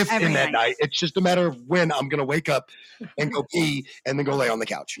night. Every in that night. It's just a matter of when I'm gonna wake up and go pee and then go lay on the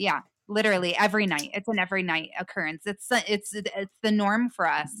couch. Yeah, literally every night. It's an every night occurrence. It's the norm for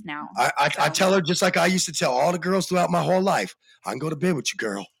us now. I tell her just like I used to tell all the girls throughout my whole life. I can go to bed with you,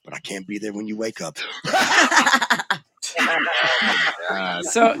 girl, but I can't be there when you wake up.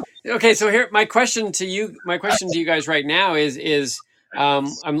 So here my question to you guys right now is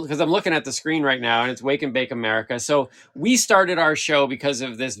because I'm looking at the screen right now and it's Wake and Bake America. So we started our show because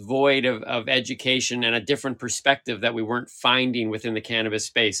of this void of education and a different perspective that we weren't finding within the cannabis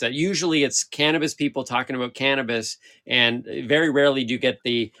space. That usually it's cannabis people talking about cannabis, and very rarely do you get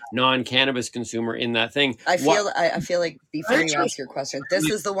the non-cannabis consumer in that thing. I feel like before you ask your question, this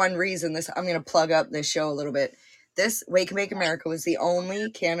is the one reason I'm going to plug up this show a little bit. This Wake and Bake America was the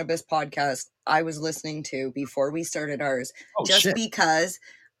only cannabis podcast I was listening to before we started ours, because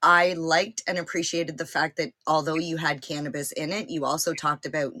I liked and appreciated the fact that although you had cannabis in it, you also talked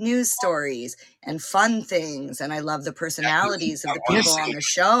about news stories and fun things. And I love the personalities of the people on the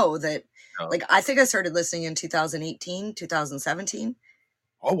show that, like, I think I started listening in 2018, 2017.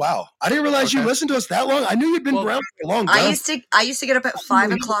 Oh, wow. I didn't realize you listened to us that long. I knew you'd been around for a long time. I used to get up at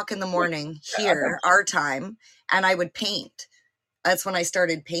 5 o'clock in the morning here, our time, and I would paint. That's when I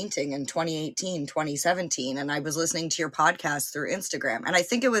started painting in 2018, 2017. And I was listening to your podcast through Instagram. And I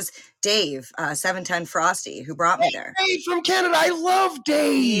think it was Dave, 710 Frosty, who brought me there. Dave from Canada. I love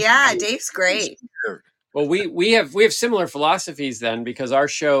Dave. Yeah, Dave's great. Well, we have similar philosophies then, because our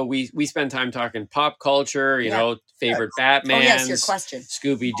show we spend time talking pop culture, you know, favorite Batman, oh, yes, your question.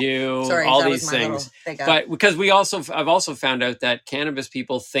 Scooby-Doo, Sorry, all these things. But because I've also found out that cannabis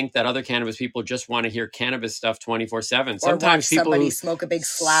people think that other cannabis people just want to hear cannabis stuff 24/7. Sometimes people smoke a big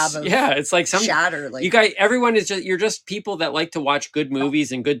slab of it's like some shatter. Like, you guys, everyone is you're just people that like to watch good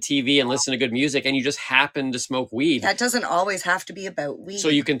movies and good TV and listen to good music, and you just happen to smoke weed. That doesn't always have to be about weed. So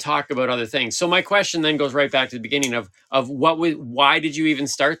you can talk about other things. So my question then goes right back to the beginning of why did you even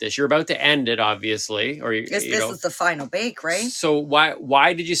start this? You're about to end it, obviously, or this is the final bake, right? So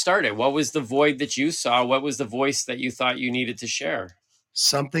why did you start it? What was the void that you saw? What was the voice that you thought you needed to share?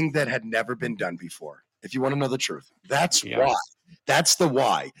 Something that had never been done before. If you want to know the truth, that's why. That's the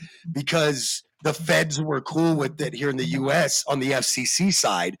why. Because the feds were cool with it here in the U.S. on the FCC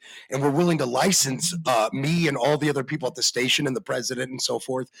side, and were willing to license me and all the other people at the station and the president and so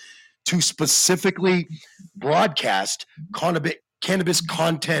forth to specifically broadcast cannabis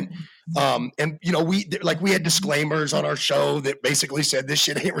content. And you know, we had disclaimers on our show that basically said this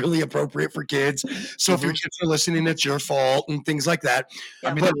shit ain't really appropriate for kids. So if your kids are listening, it's your fault and things like that.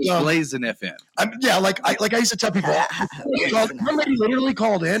 I mean, it was Blazing FM. I used to tell people, somebody literally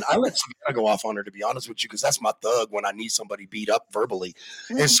called in. I let Savannah go off on her, to be honest with you, because that's my thug when I need somebody beat up verbally.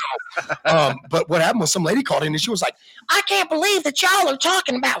 And so, but what happened was some lady called in and she was like, I can't believe that y'all are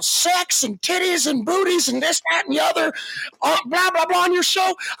talking about sex and titties and booties and this, that, and the other, blah, blah, blah on your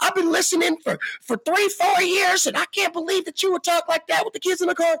show. I've been listening for 3-4 years, and I can't believe that you would talk like that with the kids in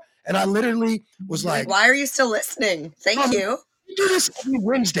the car. And I literally was like, why are you still listening? Thank you. We do this every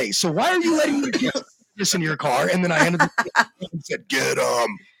Wednesday, so why are you letting me this in your car? And then I ended up and said, get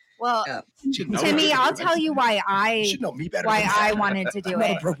Well, Timmy, I'll tell you why I wanted to do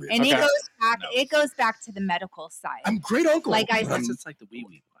it, and it goes back to the medical side. I'm great uncle. Like I said, it's like the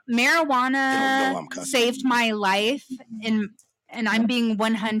wee. Marijuana saved my life, and I'm being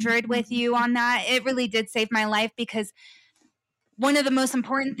 100 with you on that. It really did save my life, because one of the most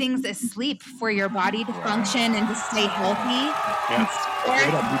important things is sleep for your body to function and to stay healthy.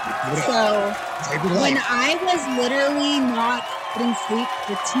 So when I was literally not getting sleep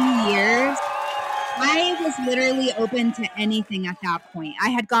for 2 years, I was literally open to anything at that point. I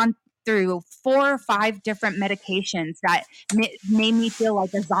had gone through 4 or 5 different medications that made me feel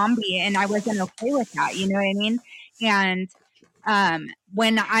like a zombie, and I wasn't okay with that. You know what I mean? And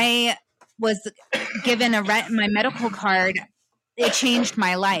when I was given my medical card, it changed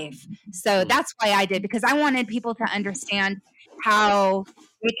my life. So that's why I did, because I wanted people to understand how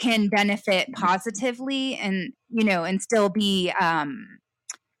it can benefit positively and, and still be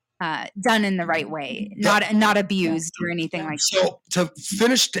done in the right way, not abused or anything like that. So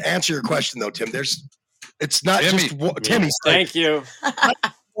to answer your question though, Tim, it's not Timmy. Just Timmy. Thank you.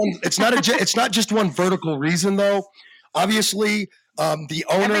 It's not just one vertical reason though. Obviously, the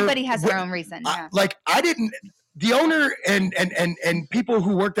owner. Everybody has their own reason. Yeah. The owner and people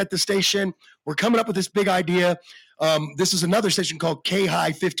who worked at the station were coming up with this big idea. This is another station called K-High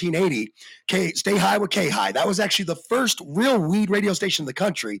 1580. Stay High with K-High. That was actually the first real weed radio station in the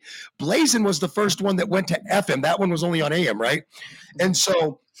country. Blazin' was the first one that went to FM. That one was only on AM, right? And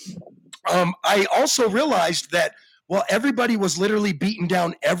so I also realized that everybody was literally beating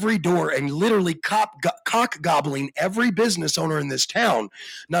down every door and literally cock gobbling every business owner in this town.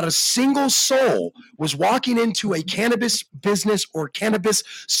 Not a single soul was walking into a cannabis business or cannabis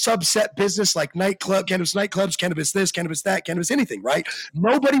subset business like cannabis nightclubs, cannabis this, cannabis that, cannabis anything, right?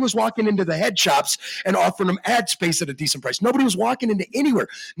 Nobody was walking into the head shops and offering them ad space at a decent price. Nobody was walking into anywhere,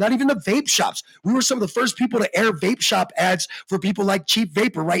 not even the vape shops. We were some of the first people to air vape shop ads for people like Cheap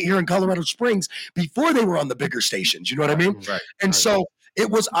Vapor right here in Colorado Springs before they were on the bigger stations. You know what I mean? Right. And so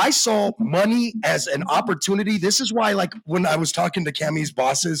I saw money as an opportunity. This is why, like, when I was talking to Cammy's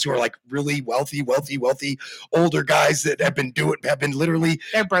bosses who are like really wealthy, older guys that have been literally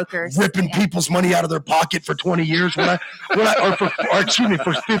they're brokers ripping people's money out of their pocket for 20 years for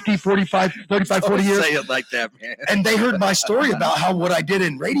 50, 45, 35, 40 years. Say it like that, man. And they heard my story about what I did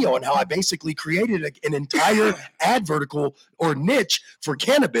in radio and how I basically created an entire ad vertical or niche for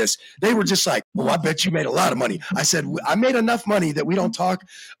cannabis. They were just like, I bet you made a lot of money. I said, I made enough money that we don't talk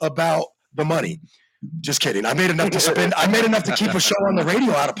about the money. Just kidding. I made enough to spend. I made enough to keep a show on the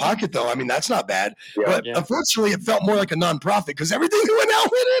radio out of pocket, though. I mean, that's not bad. Yeah, but unfortunately, it felt more like a nonprofit because everything that went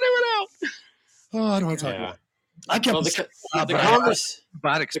out. Oh, I don't want to talk about it. I kept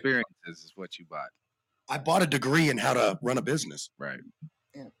bought experiences is what you bought. I bought a degree in how to run a business. Right.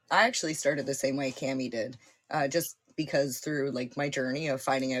 Yeah. I actually started the same way Cammy did, just because through like my journey of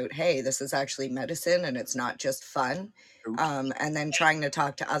finding out, hey, this is actually medicine and it's not just fun. And then trying to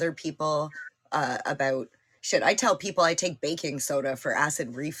talk to other people about shit. I tell people I take baking soda for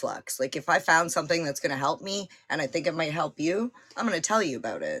acid reflux. Like if I found something that's going to help me and I think it might help you, I'm going to tell you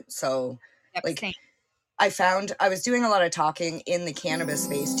about it. So I was doing a lot of talking in the cannabis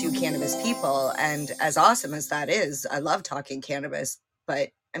space to cannabis people. And as awesome as that is, I love talking cannabis, but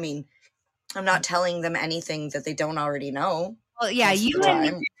I mean, I'm not telling them anything that they don't already know. Well, yeah,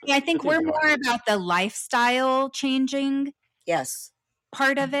 I think we're more about the lifestyle changing. Yes.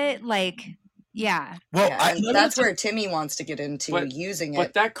 Part of it, like, yeah. Well, that's where Timmy wants to get into using it.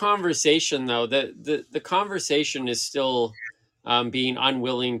 But that conversation, though, the conversation is still being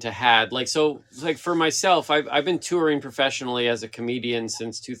unwilling to had. Like, so, like for myself, I've been touring professionally as a comedian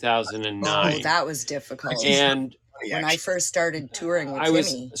since 2009. Oh, that was difficult. And when I first started touring with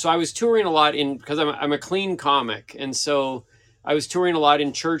Timmy. I was touring a lot because I'm a clean comic. And so I was touring a lot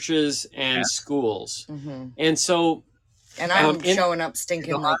in churches and schools. Mm-hmm. And so... And I'm showing up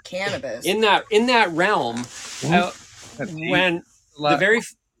stinking like cannabis. In that realm, when the very...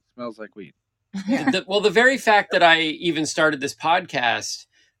 Smells like weed. Yeah. The very fact that I even started this podcast,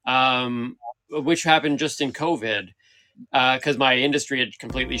 which happened just in COVID, because my industry had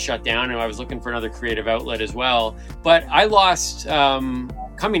completely shut down and I was looking for another creative outlet as well. But I lost,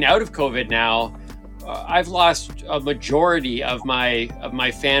 coming out of COVID now, I've lost a majority of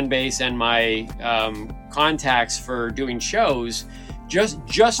my fan base and my contacts for doing shows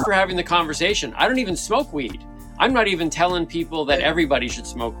just for having the conversation. I don't even smoke weed. I'm not even telling people that everybody should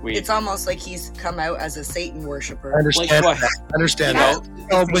smoke weed. It's almost like he's come out as a Satan worshiper. I understand. Like, I understand that.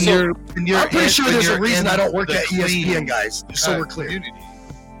 I'm pretty sure there's a reason I don't work at ESPN, guys. Just so we're clear. Community.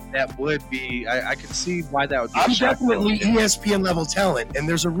 That would be. I could see why that would be. I'm definitely ESPN level talent, and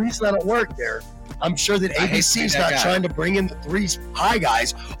there's a reason I don't work there. I'm sure that ABC's not trying to bring in the three high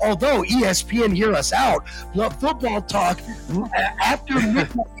guys, although ESPN hear us out. Football talk after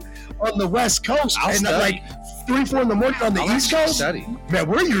midnight on the West Coast, and like 3, 4 in the morning on the East Coast. Man,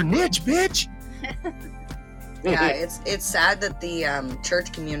 we're your niche, bitch. Yeah, it's sad that the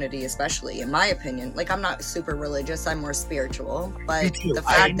church community, especially in my opinion, like I'm not super religious, I'm more spiritual, but the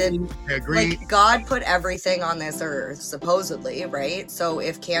fact that like God put everything on this earth, supposedly, right? So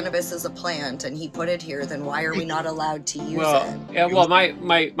if cannabis is a plant and he put it here, then why are we not allowed to use it? Yeah, well, my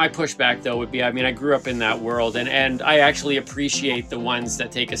pushback though would be, I mean, I grew up in that world and I actually appreciate the ones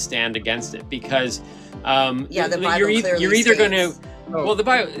that take a stand against it because the Bible you're either going to Well, the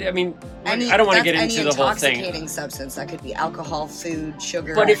bio. I mean, I don't want to get into the whole thing. Intoxicating substance that could be alcohol, food,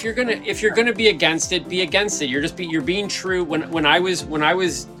 sugar. But if you're gonna be against it, be against it. You're being true. When I was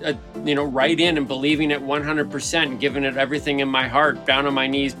right in and believing it 100% and giving it everything in my heart, down on my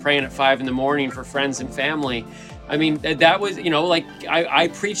knees praying at 5 a.m. for friends and family. I mean, that was, I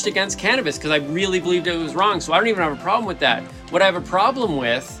preached against cannabis because I really believed it was wrong. So I don't even have a problem with that. What I have a problem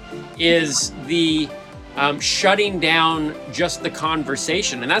with is the shutting down just the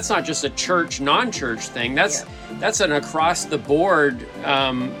conversation. And that's not just a church, non-church thing. That's an across the board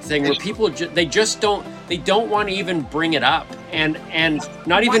thing where people, they don't want to even bring it up. And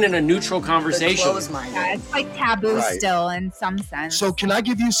not even in a neutral conversation. Yeah, it's like taboo still in some sense. So can I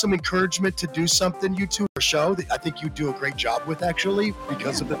give you some encouragement to do something, you two, a show that I think you do a great job with, actually,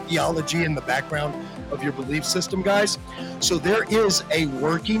 because of the theology and the background of your belief system, guys. So there is a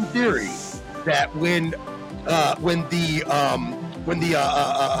working theory that when I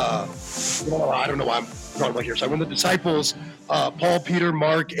don't know why I'm talking about here. So when the disciples, Paul, Peter,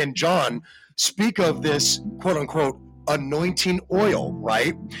 Mark, and John speak of this quote unquote anointing oil,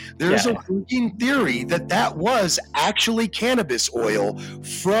 right? There's a working theory that was actually cannabis oil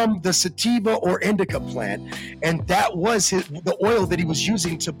from the sativa or indica plant, and that was the oil that he was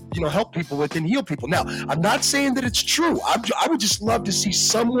using to help people with and heal people. Now, I'm not saying that it's true. I would just love to see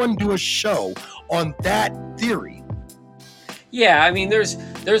someone do a show on that theory. Yeah, I mean, there's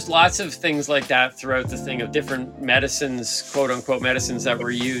lots of things like that throughout the thing of different medicines, quote unquote medicines that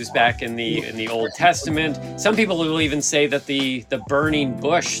were used back in the Old Testament. Some people will even say that the burning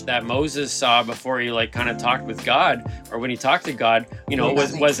bush that Moses saw before he kind of talked with God, or when he talked to God,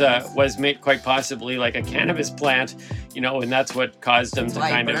 was made quite possibly like a cannabis plant, and that's what caused him to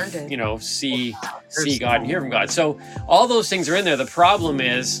kind of see God and hear from God. So all those things are in there. The problem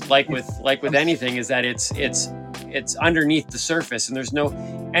is, like with anything, is that it's underneath the surface,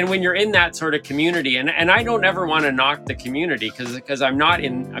 and when you're in that sort of community, and I don't ever want to knock the community because I'm not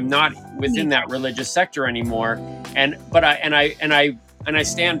within that religious sector anymore, but I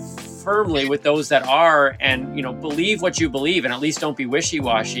stand firmly with those that are, and believe what you believe, and at least don't be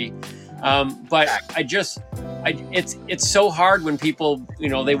wishy-washy. But it's so hard when people,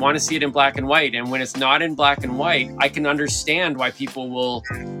 they want to see it in black and white. And when it's not in black and white, I can understand why people will,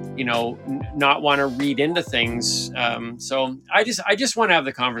 not want to read into things. So I just want to have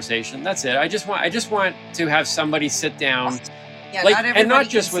the conversation. That's it. I just want to have somebody sit down. Yeah, not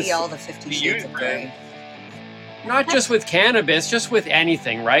just with all the 50 Shades of Grey. Not just with cannabis, just with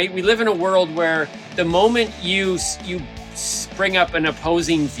anything, right? We live in a world where the moment you bring up an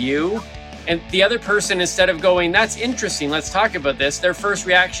opposing view, and the other person, instead of going, that's interesting, let's talk about this, their first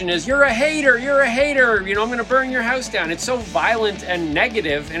reaction is, you're a hater, I'm going to burn your house down. It's so violent and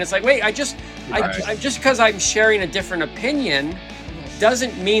negative. And it's like, wait, I just because I'm sharing a different opinion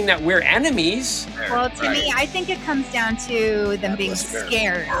doesn't mean that we're enemies. Well, to me, I think it comes down to them being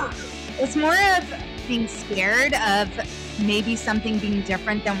scared. It's more of being scared of maybe something being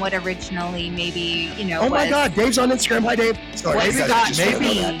different than what originally Oh my God, Dave's on Instagram. Hi, Dave. Sorry,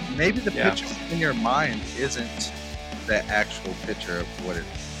 maybe the picture in your mind isn't the actual picture of what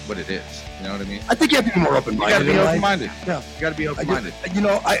it is. You know what I mean? I think you have to be more open-minded. You got to be open-minded. Yeah, you got to be open-minded.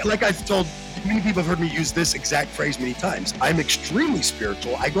 I've told many people have heard me use this exact phrase many times. I'm extremely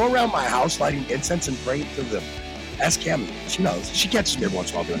spiritual. I go around my house lighting incense and praying to them. Ask Cami. She knows. She catches me every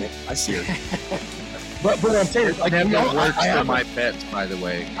once in a while doing it. I see her. But what I'm saying is, works for my pets, by the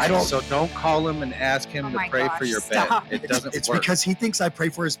way. So don't call him and ask him to pray for your pet. It doesn't It's work. because he thinks I pray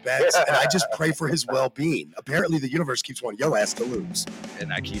for his pets, and I just pray for his well-being. Apparently, the universe keeps wanting your ass to lose.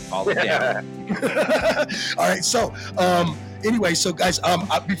 And I keep falling down. All right, so anyway, so guys,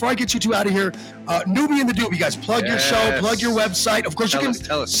 before I get you two out of here, Newbie and the Doobie, guys, plug your show, plug your website. Of course,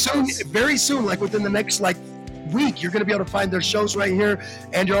 very soon, like within the next week, you're going to be able to find their shows right here,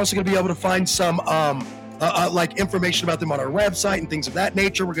 and you're also going to be able to find some information about them on our website and things of that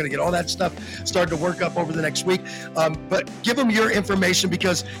nature. We're going to get all that stuff started to work up over the next week, but give them your information,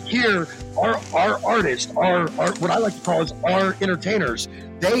 because here our artists, our what I like to call is our entertainers,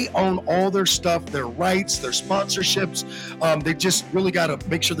 they own all their stuff, their rights, their sponsorships. They just really got to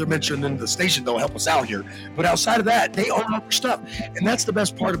make sure they're mentioned in the station. They'll help us out here. But outside of that, they own all their stuff. And that's the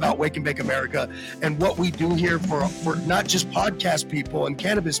best part about Wake and Bake America and what we do here for not just podcast people and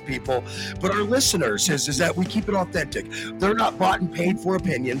cannabis people, but our listeners is that we keep it authentic. They're not bought and paid for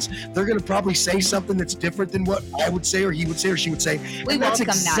opinions. They're going to probably say something that's different than what I would say or he would say or she would say. And that's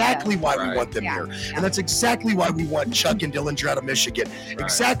exactly why we want them here. And that's exactly why we want Chuck and Dillinger out of Michigan.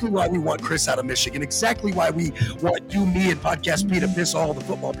 exactly why we want Chris out of Michigan, exactly why we want you, me, and Podcast P to piss all the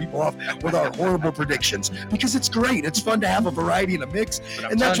football people off with our horrible predictions, because it's great. It's fun to have a variety and a mix,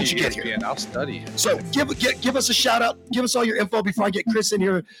 and that's what you get here. I'll study it. So give us a shout out. Give us all your info before I get Chris in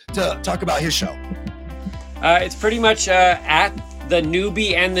here to talk about his show. It's pretty much at the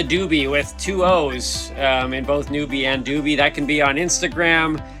Newbie and the Doobie with 2 O's in both Newbie and Doobie. That can be on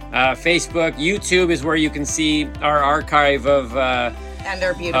Instagram, Facebook. YouTube is where you can see our archive of and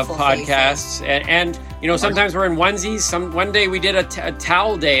our beautiful podcasts. And you know, sometimes we're in onesies. One day we did a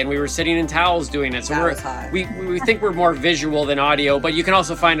towel day, and we were sitting in towels doing it. So we think we're more visual than audio, but you can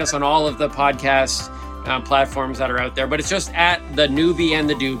also find us on all of the podcast platforms that are out there. But it's just at the Newbie and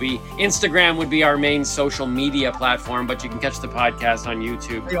the Doobie. Instagram would be our main social media platform, but you can catch the podcast on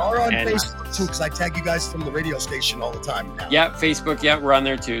YouTube. They are on Facebook too, because I tag you guys from the radio station all the time now. Yeah, Facebook. Yeah, we're on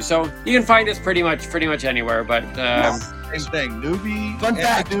there too. So you can find us pretty much anywhere. But same thing, Newbie. Fun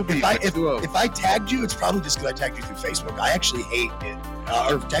fact: if I tagged you, it's probably just because I tagged you through Facebook. I actually hate it,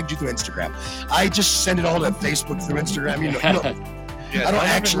 or tagged you through Instagram. I just send it all to Facebook through Instagram. You know, yeah, I don't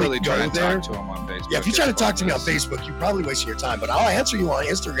actually really go there. Talk to him on Facebook. Yeah, if you try to talk to me on Facebook, you're probably wasting your time. But I'll answer you on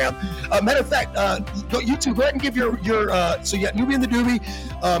Instagram. Matter of fact, you two go ahead and give your so yeah, Newbie and the Doobie.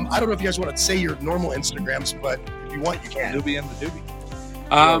 I don't know if you guys want to say your normal Instagrams, but if you want, you can. Newbie and the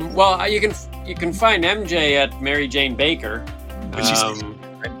Doobie. Well, you can find MJ at Mary Jane Baker. I'm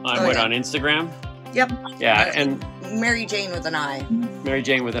on Instagram. Yep. Yeah, and Mary Jane with an I. Mary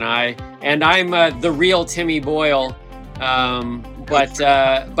Jane with an I, and I'm the real Timmy Boyle. But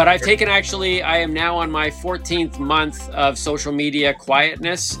I've taken I am now on my 14th month of social media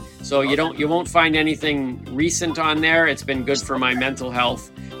quietness. So you won't find anything recent on there. It's been good for my mental health.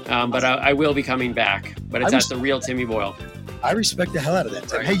 But I will be coming back. But it's at the real Timmy Boyle. I respect the hell out of that,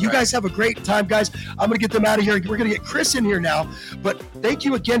 Tim. Hey, you guys have a great time, guys. I'm going to get them out of here. We're going to get Chris in here now. But thank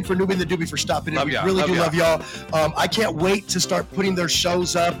you again for Newbie and the Doobie for stopping in. We really do love y'all. I can't wait to start putting their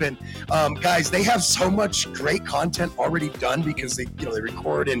shows up. And guys, they have so much great content already done because they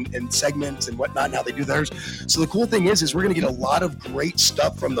record in segments and whatnot. Now they do theirs. So the cool thing is we're going to get a lot of great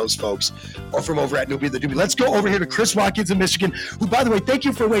stuff from those folks from over at Newbie and the Doobie. Let's go over here to Chris Watkins in Michigan, who, by the way, thank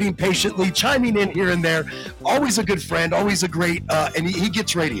you for waiting patiently, chiming in here and there. Always a good friend, always a great, and he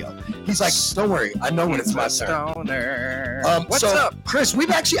gets radio. He's like, don't worry, I know when it's my turn. What's up, Chris?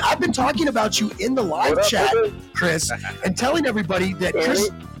 I've been talking about you in the live chat, Chris, and telling everybody that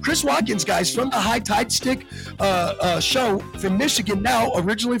Chris Watkins, guys, from the High Tide Stick show from Michigan, now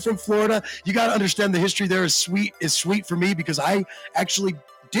originally from Florida. You got to understand the history there is sweet for me because I actually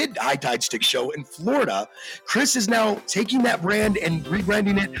did High Tide Stick show in Florida. Chris is now taking that brand and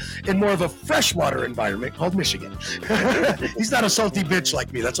rebranding it in more of a freshwater environment called Michigan. He's not a salty bitch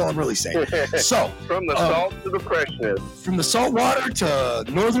like me. That's all I'm really saying. So from the salt to the freshness, from the salt water to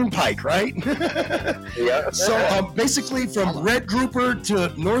Northern Pike, right? Yeah. So basically from red grouper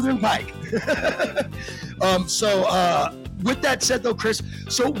to Northern Pike. With that said, though, Chris,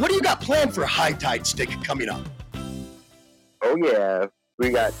 so what do you got planned for High Tide Stick coming up? Oh yeah. We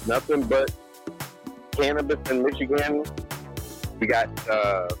got nothing but cannabis in Michigan. We got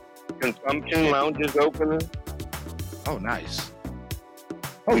consumption lounges opening. Oh, nice.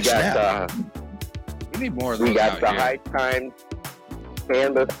 We we need more of those. We got the High Times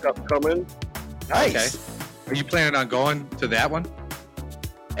cannabis stuff coming. Nice. Okay. Are you planning on going to that one?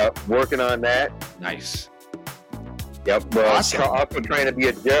 Working on that. Nice. Yep. Well, awesome. Also trying to be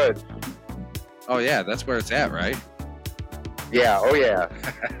a judge. Oh yeah, that's where it's at, right? Yeah, oh yeah.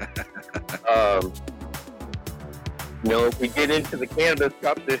 If we get into the Cannabis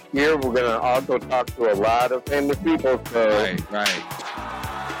Cup this year, we're going to also talk to a lot of famous people. So. Right.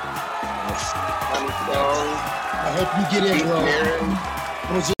 I hope you get in, bro.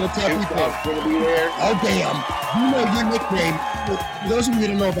 Those are the top people. Be there. Oh, damn. You know your nickname. For those of you who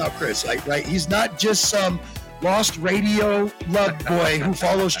don't know about Chris, right? He's not just some lost radio love boy who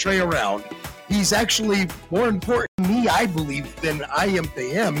follows Trey around. He's actually more important to me, I believe, than I am to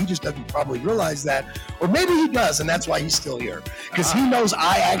him. He just doesn't probably realize that. Or maybe he does, and that's why he's still here. Because he knows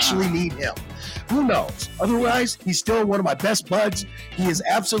I actually need him. Who knows? Otherwise, he's still one of my best buds. He has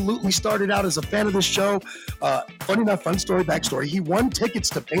absolutely started out as a fan of the show. Funny enough, fun story, backstory. He won tickets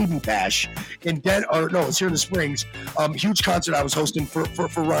to Baby Bash it's here in the Springs. Huge concert I was hosting for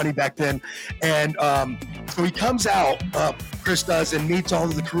Ronnie back then. And so he comes out, Chris does, and meets all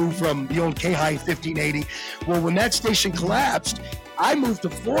of the crew from the old K-High 1580. Well, when that station collapsed, I moved to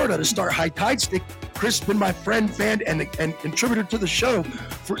Florida to start High Tide Stick. Chris has been my friend, fan, and contributor to the show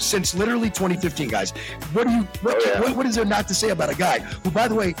since literally 2015, guys. What is there not to say about a guy who, by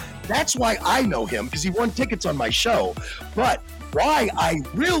the way, that's why I know him, because he won tickets on my show. But why I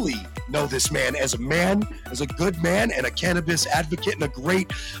really know this man, as a good man, and a cannabis advocate, and a great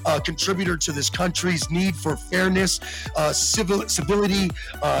contributor to this country's need for fairness, civility,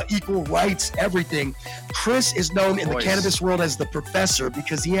 equal rights, everything. Chris is known in the cannabis world as the professor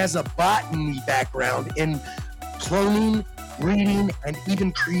because he has a botany background in cloning, breeding, and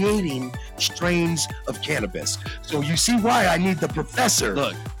even creating strains of cannabis. So you see why I need the professor.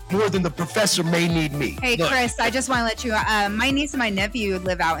 Look, more than the professor may need me. Hey, Look. Chris, I just want to let you, my niece and my nephew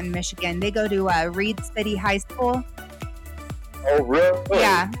live out in Michigan. They go to Reed City High School. Oh, really?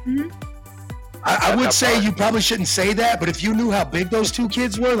 Yeah. Mm-hmm. I would say you probably shouldn't say that, but if you knew how big those two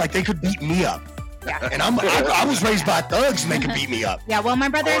kids were, like they could beat me up. Yeah. And I was raised by thugs and they could beat me up. Yeah, well, my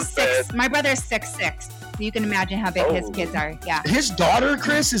brother's 6'6". So you can imagine how big his kids are. Yeah. His daughter,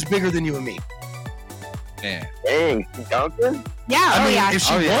 Chris, is bigger than you and me. man. Dang, dunking? Yeah, I mean, yeah. if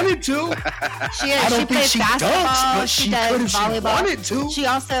she wanted to. She I don't think plays she basketball. dunks, but she she does could if she volleyball. wanted to. She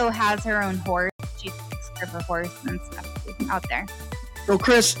also has her own horse. She takes care of her horse and stuff out there. So,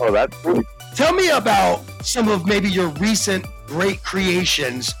 Chris, Oh, that's cool. tell me about some of maybe your recent great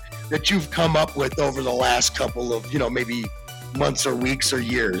creations that you've come up with over the last couple of, maybe months or weeks or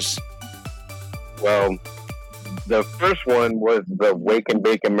years. Well, the first one was the Wake and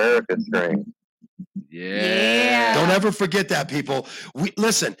Bake America strain. Yeah. Don't ever forget that, people.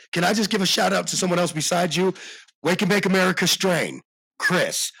 Listen, can I just give a shout out to someone else besides you? Wake and Bake America strain,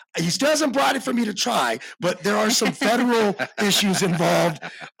 Chris. He still hasn't brought it for me to try, but there are some federal issues involved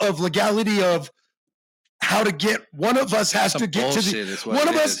of legality of how to get, one of us has to get to the, one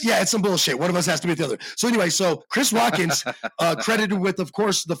of us, yeah, it's some bullshit. One of us has to be the other. So anyway, so Chris Watkins, credited with, of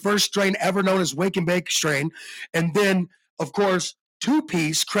course, the first strain ever known as Wake and Bake strain. And then, of course, Two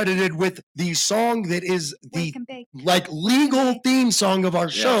Piece credited with the song that is the legal theme song of our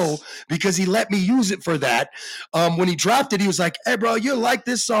show, because he let me use it for that. When he dropped it, he was like, "Hey, bro, you like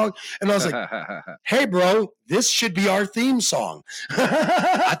this song?" And I was like, "Hey, bro, this should be our theme song."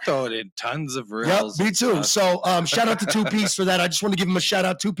 I throw it in tons of reels. Yep, me too. So shout out to Two Piece for that. I just want to give him a shout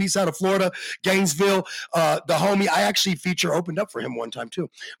out. Two Piece out of Florida, Gainesville. The homie, I actually opened up for him one time too.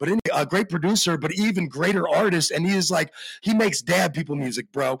 But anyway, a great producer, but even greater artist. And he is like, he makes dab people music,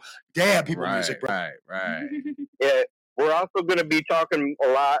 bro. Dab people music, bro. Right. Yeah, we're also going to be talking a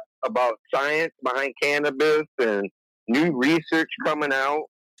lot about science behind cannabis and new research coming out.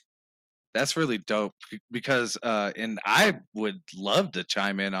 That's really dope, because and I would love to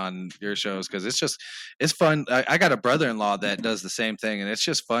chime in on your shows, because it's fun. I got a brother-in-law that does the same thing, and it's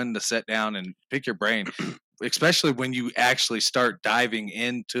just fun to sit down and pick your brain, especially when you actually start diving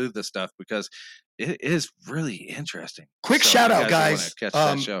into the stuff, because it is really interesting. Quick So shout you out, guys. Catch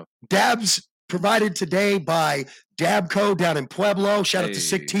that show. Dabs provided today by Dabco down in Pueblo. Shout out to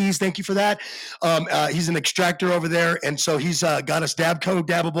Sick Teas. Thank you for that. He's an extractor over there. And so he's got us Dabco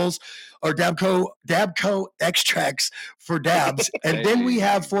dabbables, or Dabco extracts for dabs. And then we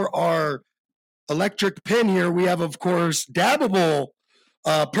have, for our electric pen here, we have, of course, dabbable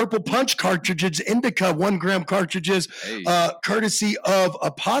Purple Punch cartridges, Indica 1 gram cartridges, courtesy of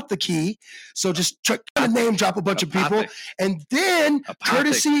Apothecary. So just kind of name drop a bunch of people. And then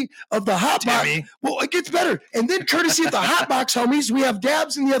courtesy of the Hotbox. Well, it gets better. And then courtesy of the Hotbox homies, we have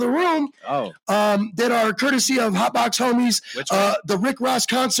dabs in the other room that are courtesy of Hotbox homies. The Rick Ross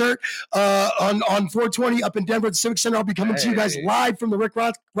concert on 420 up in Denver at the Civic Center. I'll be coming to you guys live from the Rick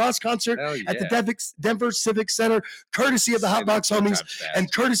Ross concert at the Denver Civic Center, courtesy of the Hotbox homies. And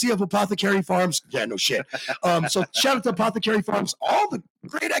courtesy of Apothecary Farms. Yeah, no shit. So shout out to Apothecary Farms. All the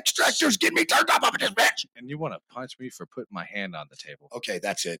great extractors get me turned up in this bitch. And you want to punch me for putting my hand on the table. Okay,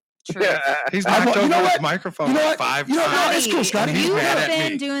 that's it. He's knocked over his microphone 5 times. It's cool, Scotty. You have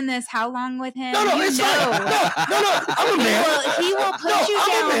been doing this how long with him? No, it's fine. No. I'm a man. He will put you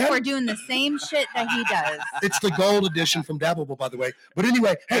down for doing the same shit that he does. It's the gold edition from Dabbable, by the way. But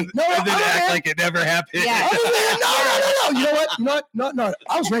anyway, hey, and then act like it never happened. Yeah. No. You know what? No.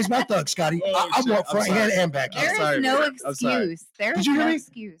 I was raised by thugs, Scotty. I want front hand and back hand. There is no excuse. There is no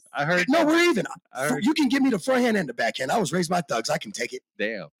excuse. I heard. No, we're even. You can give me the front hand and the back hand. I was raised by thugs. I can take it.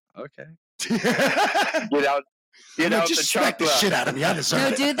 Damn. Okay. Get out just smack the shit out of me. I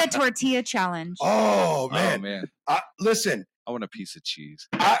deserve it. Do the tortilla challenge. Oh man. Listen. I want a piece of cheese.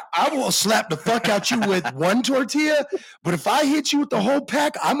 I will slap the fuck out you with one tortilla, but if I hit you with the whole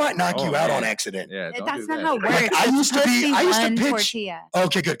pack, I might knock you out on accident. Yeah, that's not how it works. Like, I used to pitch. Tortilla.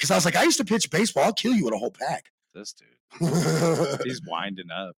 Okay, good, because I was like, I used to pitch baseball. I'll kill you with a whole pack. This dude. He's winding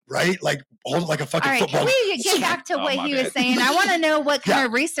up. Right? Like, hold it like a fucking football. Can we get back to what he was saying? I want to know what kind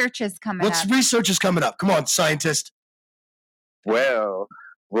of research is coming up. What's research is coming up? Come on, scientist. Well,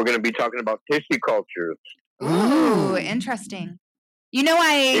 we're going to be talking about tissue cultures. Ooh, interesting. You know,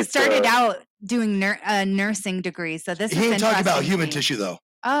 I started out doing nursing degree, so this is He ain't interesting. talking about human tissue, though.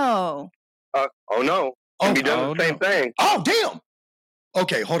 Oh. Oh no. He does the same thing. Oh, damn.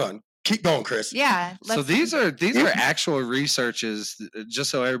 Okay, hold on. Keep going, Chris. Yeah. So these are actual researches, just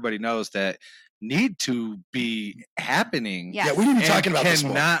so everybody knows, that need to be happening. Yes. Yeah, we need to be talking about this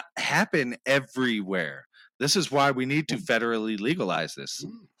more. Cannot happen everywhere. This is why we need to federally legalize this.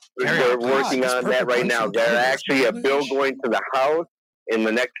 They're working on that right now. There's actually a bill going to the House in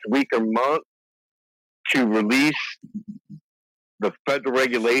the next week or month to release the federal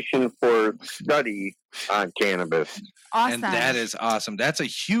regulation for study on cannabis. Awesome. And that is awesome. That's a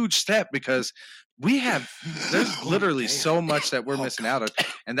huge step because there's literally so much that we're missing out on.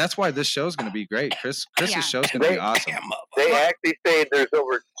 And that's why this show is going to be great. Chris's show is going to be awesome. They actually say there's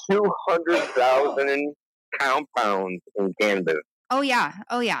over 200,000 compounds in cannabis. Oh, yeah.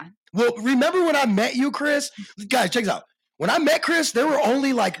 Oh, yeah. Well, remember when I met you, Chris? Guys, check this out. When I met Chris, there were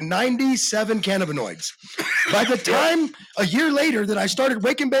only like 97 cannabinoids. By the time a year later that I started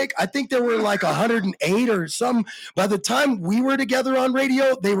Wake and Bake, I think there were like 108 or some. By the time we were together on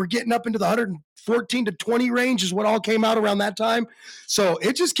radio, they were getting up into the 114 to 20 range is what all came out around that time. So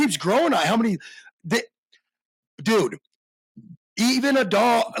it just keeps growing. How many, dude, even a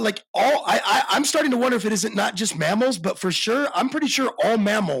dog, like I'm starting to wonder if it isn't not just mammals, but for sure, I'm pretty sure all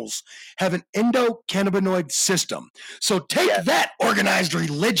mammals have an endocannabinoid system. So take that, organized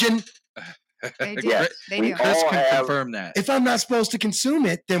religion. They do. They do. Chris can confirm that. If I'm not supposed to consume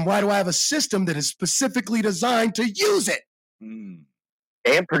it, then why do I have a system that is specifically designed to use it?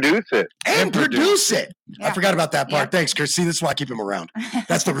 And produce it. And produce it. Yeah. I forgot about that part. Yeah. Thanks, Chris. See, this is why I keep him around.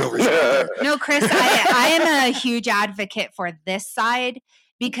 That's the real reason. No, Chris, I am a huge advocate for this side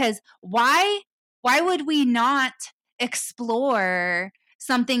because why would we not explore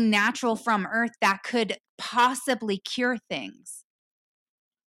something natural from Earth that could possibly cure things?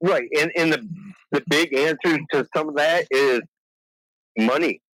 Right. And the big answer to some of that is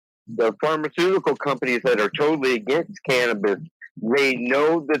money. The pharmaceutical companies that are totally against cannabis, they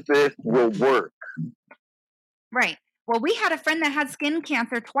know that this will work. Right. Well, we had a friend that had skin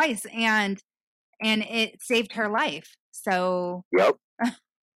cancer twice and it saved her life. So. Yep.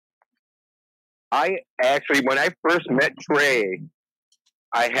 I actually, when I first met Trey,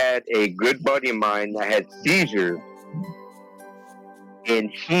 I had a good buddy of mine that had seizures.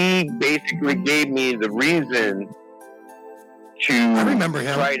 And he basically gave me the reason to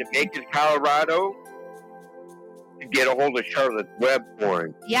try to make it Colorado to get a hold of Charlotte's Web for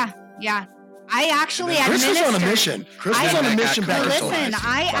him. Yeah, yeah. I actually Chris was on a mission. Chris was on a mission back listen,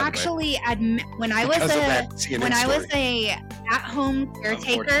 I actually when I was a at-home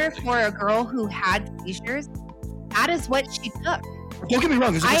caretaker for a girl who had seizures, that is what she took. Don't get me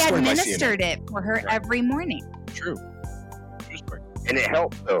wrong. I administered it for her every morning. True. And it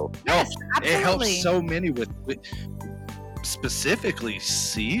helps, though. Yes, absolutely. It helps so many with specifically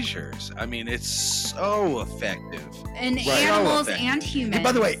seizures. I mean, it's so effective. In animals and humans. Hey,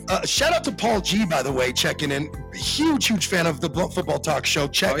 by the way, shout out to Paul G, by the way, checking in. Huge fan of the Football Talk Show.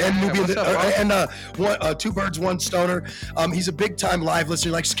 Two Birds, One Stoner. He's a big time live listener.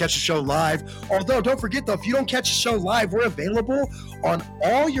 He likes to catch the show live. Although, don't forget though, if you don't catch the show live, we're available on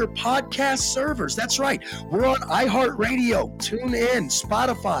all your podcast servers. That's right. We're on iHeartRadio, TuneIn,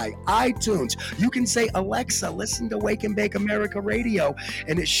 Spotify, iTunes. You can say, Alexa, listen to Wake and Bake America Radio,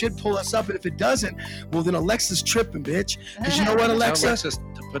 and it should pull us up. And if it doesn't, well, then Alexa's tripping, bitch. Because you know what, Alexa?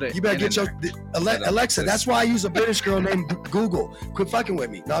 You better get your Alexa. That's why I use a British girl named Google. Quit fucking with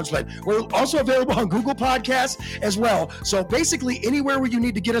me. No, I'm just like, we're also available on Google Podcasts as well. So basically, anywhere where you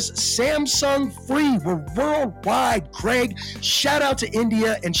need to get us, Samsung free. We're worldwide. Craig, shout out to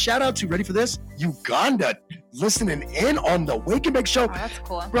India and shout out to, ready for this, Uganda, listening in on the Wake and Bake Show. Oh, that's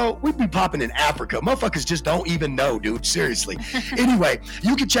cool. Bro, we'd be popping in Africa. Motherfuckers just don't even know, dude. Seriously. Anyway,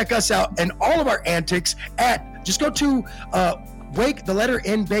 you can check us out and all of our antics just go to Wake, the letter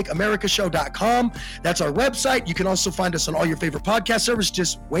N, Bake, AmericaShow.com. That's our website. You can also find us on all your favorite podcast servers.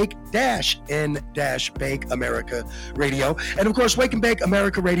 Just Wake-N-Bake America Radio. And of course, Wake and Bake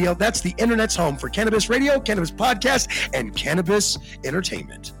America Radio. That's the internet's home for cannabis radio, cannabis podcast, and cannabis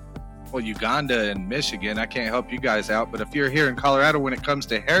entertainment. Well, Uganda and Michigan, I can't help you guys out, but if you're here in Colorado, when it comes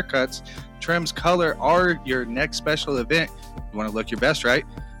to haircuts, trims, color, or your next special event, you want to look your best, right?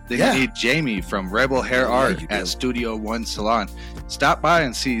 Then you need Jamie from Rebel Hair Art at Studio One Salon. Stop by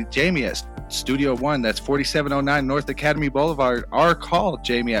and see Jamie at Studio One. That's 4709 North Academy Boulevard. Or call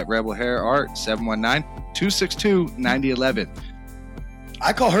Jamie at Rebel Hair Art, 719-262-9011.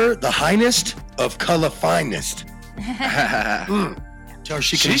 I call her the highnest of color finest. Or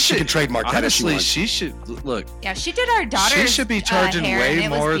she can trademark that. Honestly, she should look. Yeah, she did our daughter's She should be charging way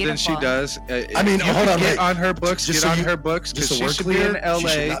more than she does. I mean, hold on. Get on her books. Get on her books because she should be in LA. She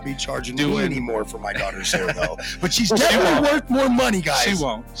should not be charging me anymore for my daughter's hair, though. But she's definitely worth more money, guys. She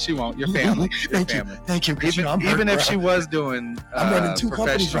won't. She won't. Your family. Thank you. Even if she was doing I'm running 2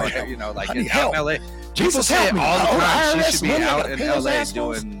 companies right now. You know, like I need out in LA. People say it all the time. She should be out in LA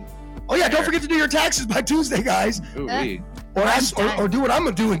doing. Oh yeah, don't forget to do your taxes by Tuesday, guys. Or do what I'm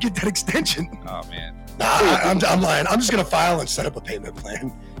gonna do and get that extension. Oh man. Nah, I'm lying. I'm just gonna file and set up a payment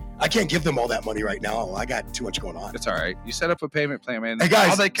plan. I can't give them all that money right now. I got too much going on. It's all right. You set up a payment plan, man. Hey guys,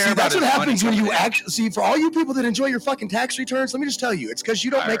 all they care about that's what happens when you in. actually see. For all you people that enjoy your fucking tax returns, let me just tell you, it's because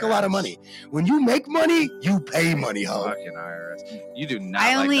you don't make a lot of money. When you make money, you pay money, ho. Fucking IRS. You do not.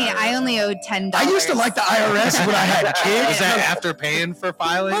 I only owed $10. I used to like the IRS when I had kids. Was that after paying for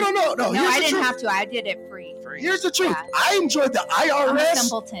filing? No. No, I didn't have to. I did it free. Here's the truth. Yeah. I enjoyed the IRS. I'm a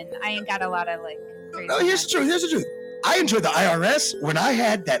simpleton. I ain't got a lot of No, here's the truth. I enjoyed the IRS when I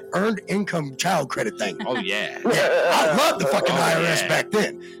had that earned income child credit thing. Oh, yeah. I loved the fucking IRS back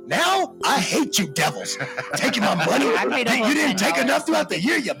then. Now, I hate you devils. Taking my money. You didn't take enough throughout the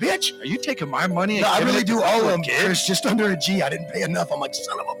year, you bitch. Are you taking my money? No, I really do owe them. It's just under a G. I didn't pay enough. I'm like,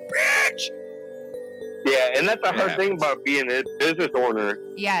 son of a bitch. Yeah, and that's the hard thing about being a business owner.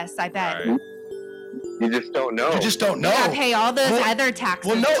 Yes, I bet. Right. You just don't know. You just don't know. You gotta pay all those other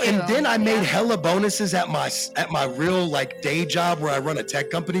taxes. Well, no, too. and then I made hella bonuses at my real day job where I run a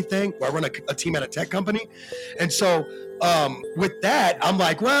tech company thing, where I run a team at a tech company, and so with that, I'm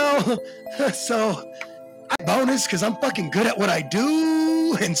like, well, so I bonus because I'm fucking good at what I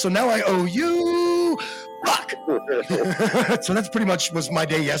do, and so now I owe you. Fuck. So that's pretty much was my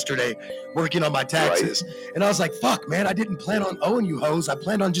day yesterday, working on my taxes, and I was like, fuck, man, I didn't plan on owing you hoes. I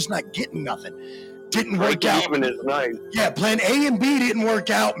planned on just not getting nothing. Didn't work out. Even is nice. Yeah, plan A and B didn't work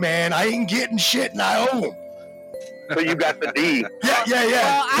out, man. I ain't getting shit, and I owe them. So you got the D.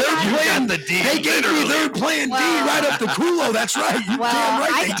 Yeah. They're playing the D. They gave me their plan D right up the culo. That's right. You damn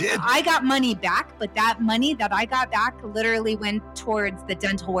right they did. I got money back, but that money that I got back literally went towards the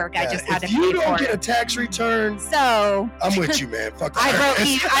dental work I just had to pay for. If you don't get a tax return, so I'm with you, man. Fuck I broke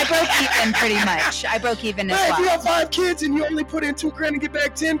even pretty much. I broke even as well. If you have 5 kids and you only put in $2,000 and get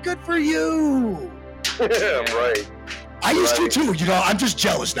back 10, good for you. Right. I used to too, I'm just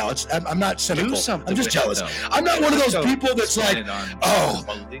jealous now. I'm not cynical. I'm just jealous. I'm not one of those people that's like, oh,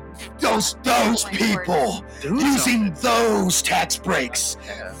 those people using those tax breaks,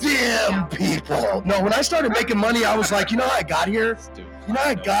 them people. No, when I started making money, I was like, how I got here?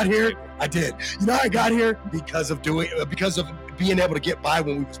 I did. I got here because of being able to get by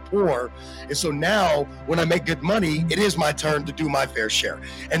when we was poor. And so now when I make good money, it is my turn to do my fair share.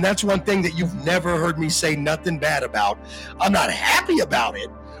 And that's one thing that you've never heard me say nothing bad about. I'm not happy about it,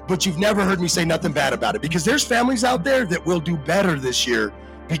 but you've never heard me say nothing bad about it, because there's families out there that will do better this year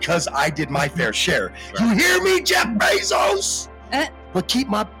because I did my fair share. Right. You hear me, Jeff Bezos? But keep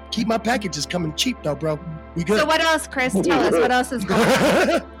my packages coming cheap though, bro. We good. So what else, Chris? Tell us what else is going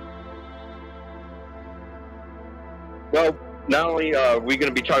on. Well, not only are we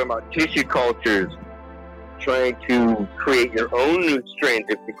going to be talking about tissue cultures, trying to create your own new strains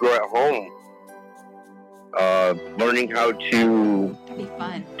if you grow at home, learning how to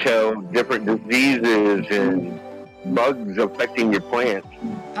tell different diseases and bugs affecting your plants.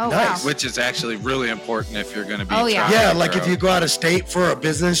 Oh, nice. Wow. Which is actually really important if you're going to be like if you go out of state for a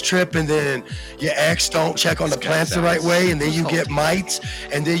business trip and then your ex don't check on the plants the right way, and then you get mites,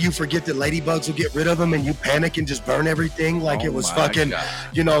 and then you forget that ladybugs will get rid of them, and you panic and just burn everything like it was fucking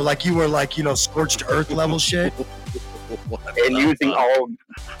God. Like you were scorched earth level shit. And using all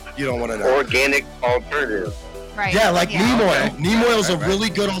you don't want to know organic alternatives. Right. Yeah, like neem oil. Okay. Neem oil is a really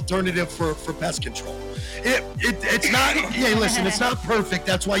good alternative for pest control. It's not. Yeah, listen, it's not perfect.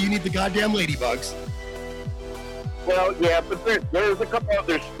 That's why you need the goddamn ladybugs. Well, yeah, but there's a couple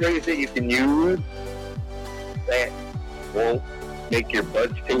other sprays that you can use that won't make your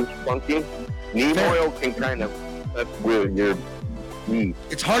buds taste funky. Neem oil can kind of that's with your meat.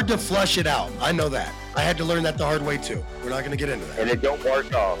 It's hard to flush it out. I know that. I had to learn that the hard way too. We're not going to get into that. And it don't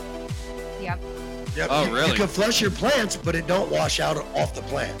wash off. Yep. Oh, really? You can flush your plants, but it don't wash out off the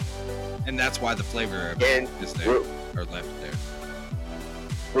plant. And that's why the flavor is there, or left there.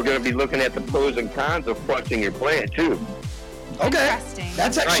 We're going to be looking at the pros and cons of flushing your plant, too. Okay. Interesting.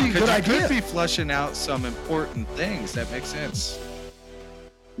 That's actually a good idea. You could be flushing out some important things. That makes sense.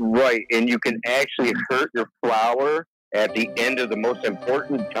 Right, and you can actually hurt your flower at the end of the most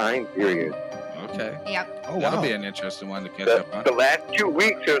important time period. Okay. Yep. Oh, that'll be an interesting one to catch up on. The last 2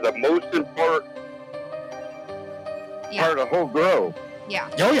 weeks are the most important part of the whole grow. Yeah.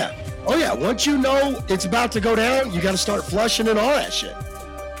 Oh yeah. Oh yeah. Once you know it's about to go down, you got to start flushing and all that shit.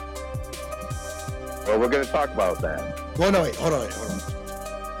 Well, we're going to talk about that. Well, no, wait, hold on.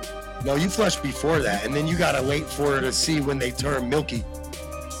 No, you flush before that, and then you got to wait for it to see when they turn milky.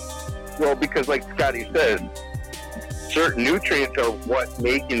 Well, because like Scotty said, certain nutrients are what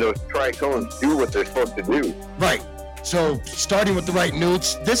making those trichomes do what they're supposed to do. Right. So starting with the right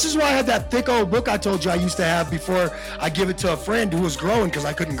newts. This is why I had that thick old book I told you I used to have before I give it to a friend who was growing because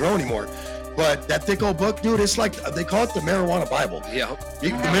I couldn't grow anymore. But that thick old book, dude, it's like they call it the marijuana Bible. Yeah. The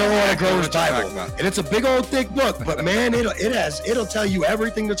marijuana grower's Bible. And it's a big old thick book, but man, it'll tell you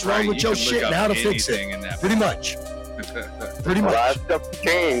everything that's wrong with your shit and how to fix it. Pretty much. Pretty much. A lot of stuff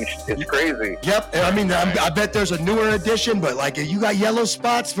changed. It's crazy. Yep. And I mean, I bet there's a newer edition, but like if you got yellow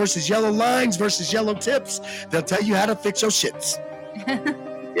spots versus yellow lines versus yellow tips, they'll tell you how to fix your shits.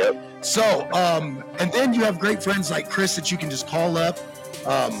 Yep. So, and then you have great friends like Chris that you can just call up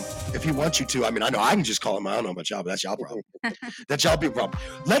if he wants you to. I mean, I know I can just call him. I don't know about y'all, but that's y'all problem. That's y'all big problem.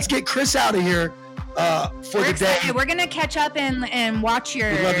 Let's get Chris out of here for the day. We're gonna catch up and watch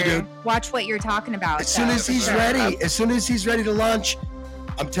watch what you're talking about. As soon as he's ready to launch,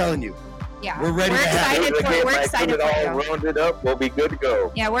 I'm telling you. Yeah, we're ready. We're excited for you. All rounded up, we'll be good to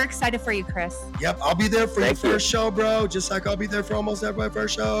go. Yeah, we're excited for you, Chris. Yep, I'll be there for your first show, bro. Just like I'll be there for almost everybody's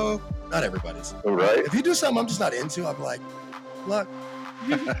first show. Not everybody's. All right. If you do something I'm just not into, I'm like, look.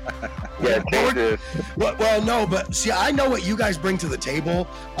 Yeah, well, no, but see, I know what you guys bring to the table.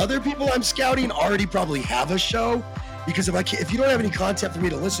 Other people I'm scouting already probably have a show, because if you don't have any content for me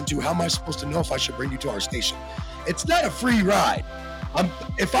to listen to, how am I supposed to know if I should bring you to our station? It's not a free ride.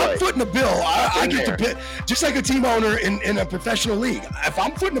 If I'm footing a bill, I get to pick, just like a team owner in a professional league. If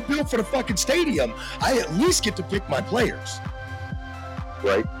I'm footing a bill for the fucking stadium, I at least get to pick my players.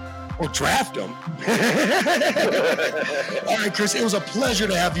 Right. Or draft them. All right, Chris, it was a pleasure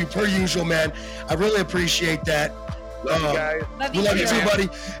to have you per usual, man. I really appreciate that. Love you guys. We love you too, buddy.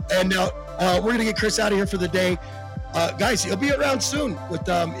 And now we're going to get Chris out of here for the day. Guys, he'll be around soon with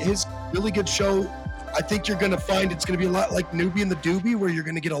his really good show. I think you're going to find it's going to be a lot like Newbie and the Doobie, where you're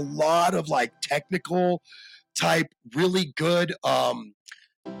going to get a lot of like technical type, really good,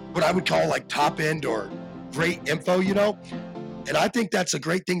 what I would call like top end or great info, you know? And I think that's a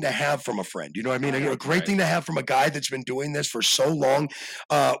great thing to have from a friend. You know what I mean? A great thing to have from a guy that's been doing this for so long.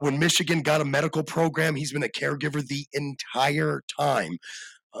 When Michigan got a medical program, he's been a caregiver the entire time.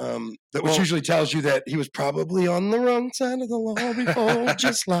 Which usually tells you that he was probably on the wrong side of the law before,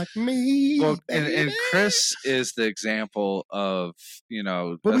 just like me. Well, and Chris is the example of,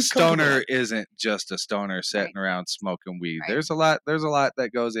 a stoner isn't just a stoner sitting around smoking weed. Right. There's a lot that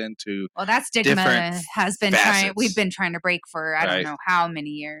goes into. Well, that stigma has been we've been trying to break for I don't know how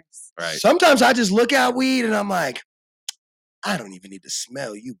many years. Right. Sometimes I just look at weed and I'm like, I don't even need to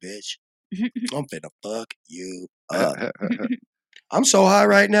smell you, bitch. I'm finna fuck you up. I'm so high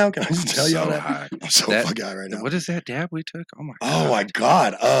right now. Can I just tell y'all that? High. I'm so fucking high right now. What is that dab we took? Oh my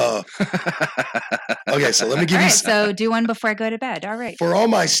God. Okay, so let me give you. So do one before I go to bed. All right. For all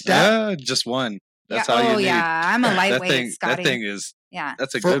my stat, just one. That's all you need. Yeah, I'm a lightweight, Scotty. That thing is. Yeah.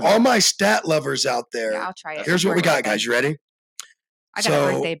 That's a for good all one. my stat lovers out there. Yeah, I'll try it. Here's what we got, guys. You ready? I got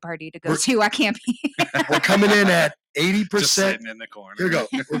a birthday party to go to. I can't be. We're coming in at 80%. Just sitting in the corner. Here we go.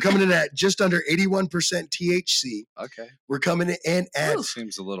 We're coming in at just under 81% THC. Okay. We're coming in at. Ooh.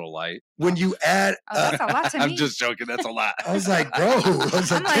 Seems a little light. When you add. That's a lot to me. I'm just joking. That's a lot. I was like, bro.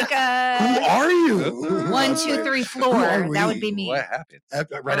 I'm like, who are you? 1, 2, 3 floor. That would be me. What happened?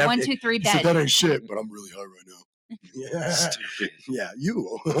 Right 1, 2, 3 bed. That ain't shit, but I'm really high right now. Yeah. Stupid. Yeah,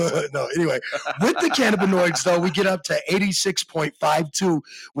 you. No, anyway, with the cannabinoids, though, we get up to 86.52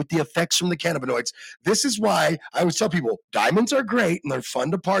 with the effects from the cannabinoids. This is why I always tell people diamonds are great and they're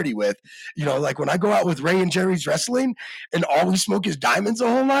fun to party with. Like when I go out with Ray and Jerry's wrestling and all we smoke is diamonds the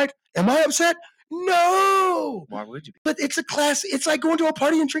whole night, am I upset? No. Why would you be? But it's a class. It's like going to a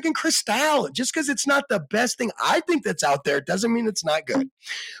party and drinking Cristal. Just because it's not the best thing I think that's out there doesn't mean it's not good.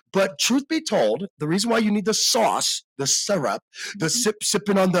 But truth be told, the reason why you need the sauce, the syrup, the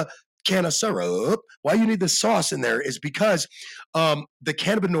sipping on the can of syrup, why you need the sauce in there is because the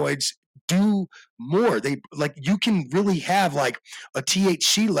cannabinoids do more. You can really have like a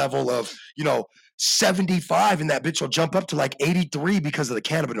THC level of, 75, and that bitch will jump up to like 83 because of the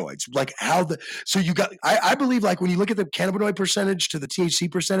cannabinoids. I believe like when you look at the cannabinoid percentage to the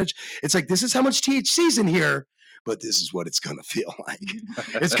THC percentage, it's like, this is how much THC's in here, but this is what it's going to feel like.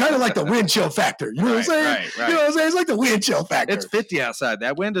 It's kind of like the wind chill factor. You know what I'm saying? Right. You know what I'm saying? It's like the wind chill factor. It's 50 outside.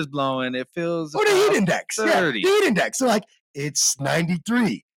 That wind is blowing. It feels. Or the heat index. 30. Yeah, the heat index. So like, it's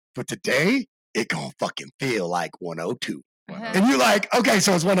 93, but today it going to fucking feel like 102. And you're like, okay,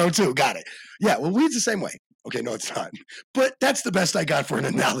 so it's 102. Got it. Yeah, well, weed's the same way. Okay, no, it's not. But that's the best I got for an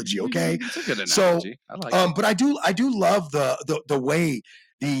analogy, okay? It's a good analogy. I like it. But I do love the way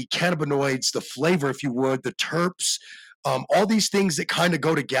the cannabinoids, the flavor, if you would, the terps, all these things that kind of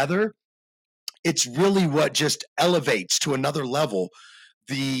go together. It's really what just elevates to another level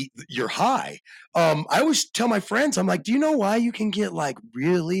your high. I always tell my friends, I'm like, do you know why you can get like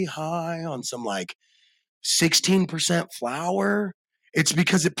really high on some like 16% flower? It's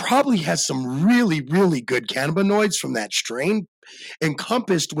because it probably has some really, really good cannabinoids from that strain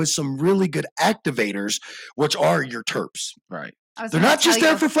encompassed with some really good activators, which are your terps. Right. They're not just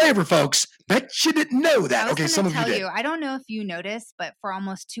there for flavor, folks. Bet you didn't know that. Okay, some of you did. I don't know if you noticed, but for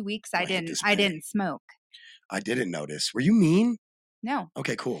almost 2 weeks, I didn't smoke. I didn't notice. Were you mean? No.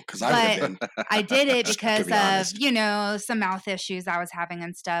 Okay, cool. Because I would have been. I did it because of, some mouth issues I was having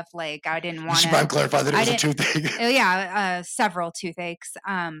and stuff. Like I didn't want to. You should probably clarify that it was a toothache. Yeah, several toothaches,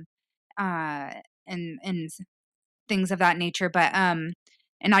 and things of that nature. But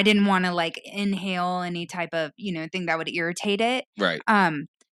and I didn't want to like inhale any type of thing that would irritate it. Right.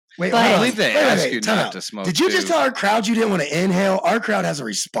 Wait, I believe they ask you not to smoke. Did you just tell our crowd you didn't want to inhale? Our crowd has a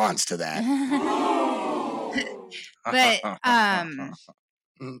response to that. But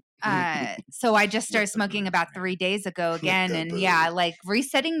so I just started smoking about 3 days ago again, and like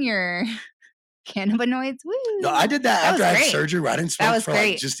resetting your cannabinoids. Woo. No, I did that after I had surgery where I didn't smoke for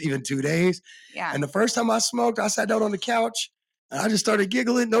like just even 2 days. Yeah. And the first time I smoked, I sat down on the couch and I just started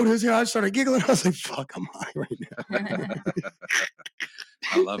giggling. Notice here, I started giggling. I was like, "Fuck, I'm high right now."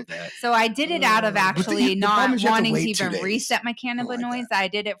 I love that. So I did it out of actually not wanting to even reset my cannabinoids. I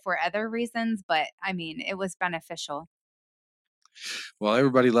did it for other reasons, but I mean, it was beneficial. Well,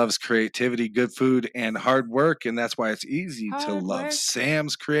 everybody loves creativity, good food, and hard work, and that's why it's easy to love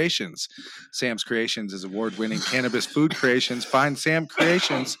Sam's Creations. Sam's Creations is award-winning cannabis food creations. Find Sam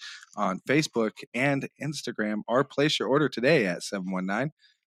Creations on Facebook and Instagram, or place your order today at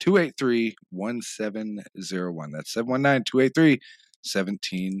 719-283-1701. That's 719-283-1701.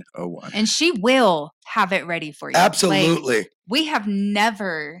 And she will have it ready for you. Absolutely. Like, we have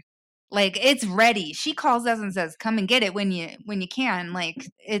never, like, it's ready. She calls us and says, "Come and get it when you can." Like,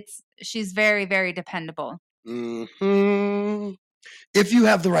 she's very, very dependable. Mm-hmm. If you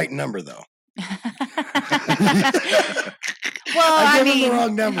have the right number, though. Well, I gave him the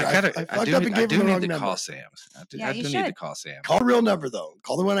wrong number. I fucked up and gave him the wrong number. Call Sam's. I do need to call Sam. Call a real number, though.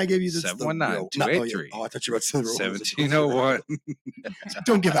 Call the one I gave you. 719-283. Oh, I thought you were about to say the 1701.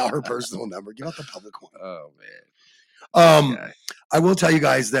 Don't give out her personal number. Give out the public one. Oh, man. I will tell you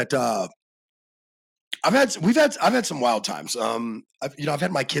guys that I've had some wild times. I've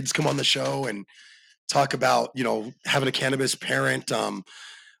had my kids come on the show and talk about having a cannabis parent.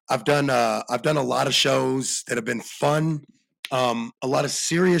 I've done a lot of shows that have been fun. A lot of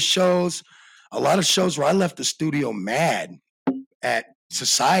serious shows, a lot of shows where I left the studio mad at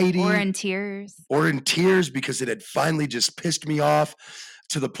society. Or in tears. Because it had finally just pissed me off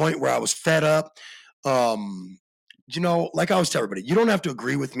to the point where I was fed up. Like I always tell everybody, you don't have to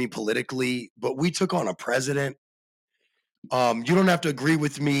agree with me politically, but we took on a president. You don't have to agree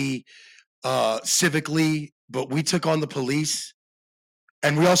with me civically, but we took on the police.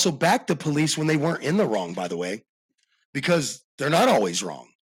 And we also backed the police when they weren't in the wrong, by the way. Because they're not always wrong,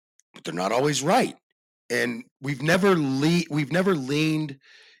 but they're not always right. And we've never leaned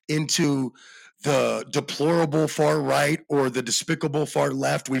into the deplorable far right or the despicable far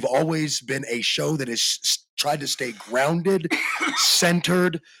left. We've always been a show that has tried to stay grounded,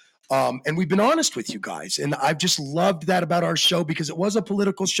 centered, and we've been honest with you guys. And I've just loved that about our show because it was a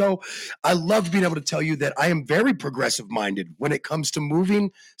political show. I loved being able to tell you that I am very progressive minded when it comes to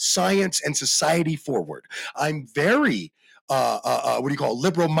moving science and society forward. I'm very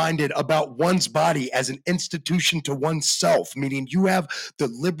liberal minded about one's body as an institution to oneself, meaning you have the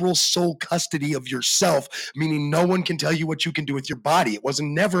liberal sole custody of yourself, meaning no one can tell you what you can do with your body. It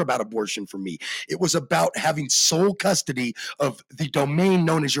wasn't never about abortion for me. It was about having sole custody of the domain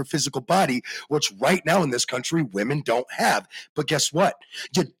known as your physical body, which right now in this country, women don't have. But guess what?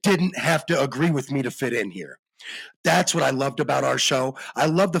 You didn't have to agree with me to fit in here. That's what I loved about our show. I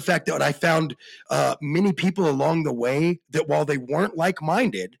love the fact that I found many people along the way that while they weren't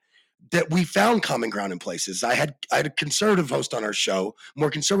like-minded, that we found common ground in places. I had a conservative host on our show,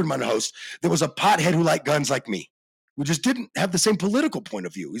 more conservative-minded host. There was a pothead who liked guns like me. We just didn't have the same political point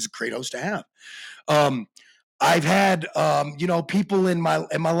of view. He's a great host to have. I've had people in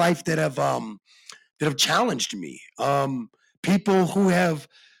my life that have challenged me. People who have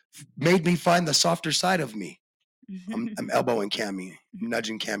made me find the softer side of me. I'm elbowing Cammy,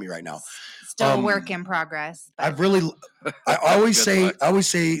 nudging Cammy right now. Still a work in progress. I always say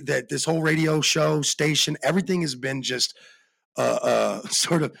that this whole radio show station, everything has been just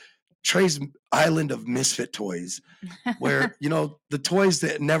sort of Trey's island of misfit toys, where the toys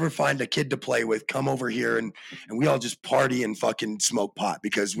that never find a kid to play with come over here and we all just party and fucking smoke pot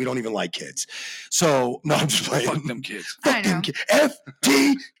because we don't even like kids. So no, I'm just playing. Fuck them kids. Fuck them kids.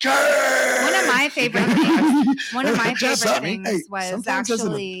 FTK. One of my favorite things was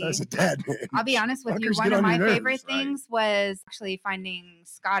actually. As a dad, man. I'll be honest with you. One of my favorite things was actually finding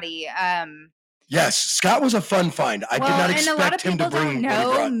Scotty. Yes, Scott was a fun find. I did not expect him to bring.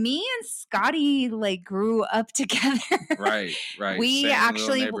 No, me and Scotty grew up together. Right. We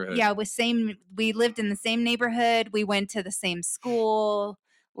we lived in the same neighborhood. We went to the same school.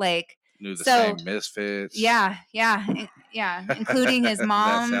 Knew the same misfits. Yeah, including his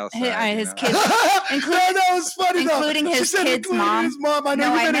mom, his kids. That was funny though. Including his kid's mom. His mom. I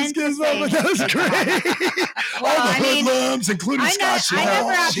never met his kid's mom, but that was great. Well, all the hoodlums, including Scott. I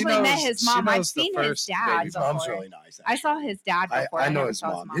never actually met his mom. I've seen his dad. His mom's really nice. I saw his dad before. I know his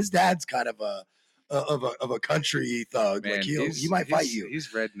mom. His dad's kind of a country thug. Man, he might fight you.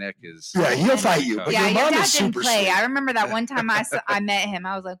 He's redneck as he'll fight you. But your mom dad is didn't super play. sweet. I remember that one time I met him.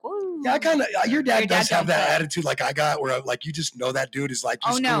 I was like, whoa. Yeah, your dad does have that attitude like I got, where you just know that dude is he's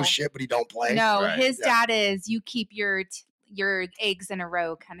cool as shit, but he don't play. No, his dad is you keep your eggs in a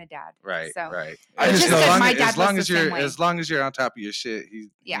row kind of dad. Right. So, right. I just know as long as you're on top of your shit, he's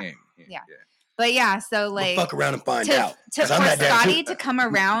yeah. But yeah, so we'll fuck around and find out. For Scotty to come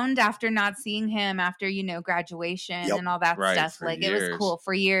around after not seeing him after graduation and all that stuff, it was cool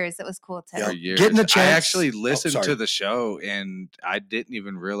for years. It was cool to getting the chance. I actually listened to the show and I didn't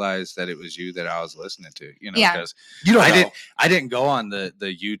even realize that it was you that I was listening to. Because I didn't go on the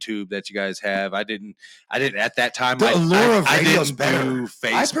YouTube that you guys have. I didn't at that time. The allure of radio is better. Do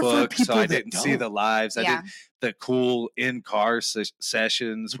Facebook, so I didn't don't. see the lives. I didn't. The cool in-car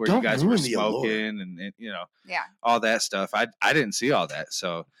sessions where you guys were smoking and all that stuff. I didn't see all that.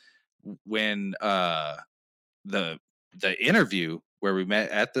 So when the interview where we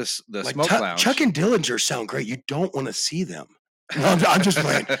met at the smoke lounge, Chuck and Dillinger sound great. You don't want to see them. No, I'm just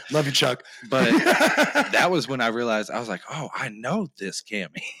playing. Love you, Chuck. But that was when I realized, I was like, oh, I know this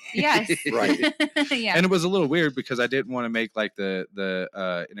Cammy. Yes. Right. Yeah. And it was a little weird because I didn't want to make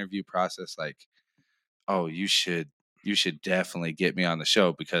the interview process oh, you should definitely get me on the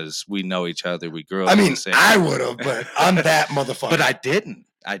show because we know each other. We grew up. I mean, I would have, but I'm that motherfucker. But I didn't.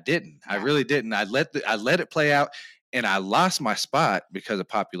 I really didn't. I let it play out, and I lost my spot because of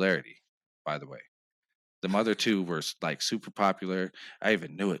popularity. By the way, the other two were super popular. I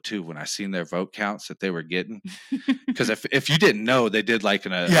even knew it too when I seen their vote counts that they were getting. Because if you didn't know, they did tell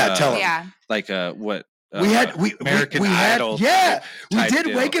them. What. We had American Idol. We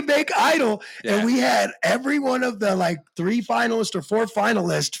did Wake and Bake Idol, and we had every one of the 3 finalists or 4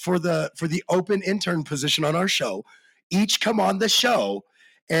 finalists for the open intern position on our show, each come on the show.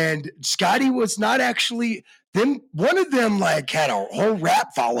 And Scotty was not actually them. One of them had a whole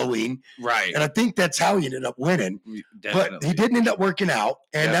rap following, right? And I think that's how he ended up winning. Definitely. But he didn't end up working out,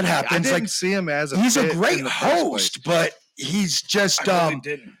 and that happens. I didn't see him as he's a great host, but he's just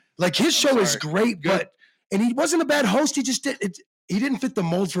his show is great, and he wasn't a bad host. He just he didn't fit the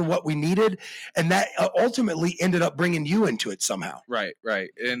mold for what we needed. And that ultimately ended up bringing you into it somehow. Right.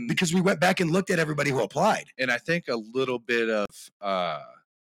 And because we went back and looked at everybody who applied. And I think a little bit of,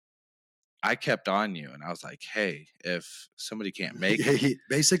 I kept on you and I was like, hey, if somebody can't make it,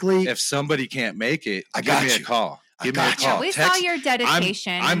 basically, if somebody can't make it, give me a call. Give me a call. We saw your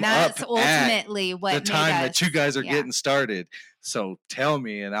dedication, and that's ultimately what the time that you guys are getting started. So tell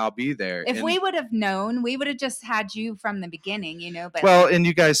me, and I'll be there. If we would have known, we would have just had you from the beginning, But and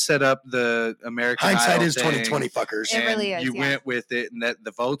you guys set up the American hindsight Idol is 2020, fuckers. It really is. You went with it, and that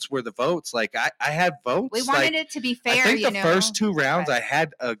the votes were the votes. I had votes. We wanted it to be fair. I think the first 2 rounds, I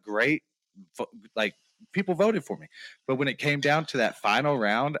had a great people voted for me. But when it came down to that final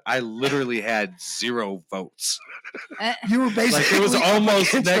round, I literally had 0 votes. You were basically it was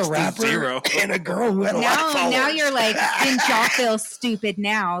almost next to 0. And a girl who had a lot of followers. Now you're didn't y'all feel stupid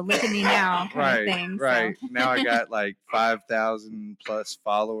now? Look at me now. Right. So. Now I got 5,000 plus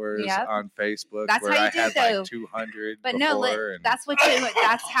followers on Facebook. That's where how you I do had though. 200 But before,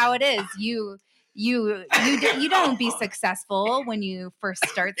 that's how it is. You don't be successful when you first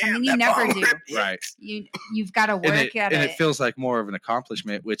start something. You never do. Right. You've got to work at it. And it feels like more of an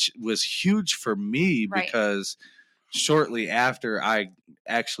accomplishment, which was huge for me because shortly after I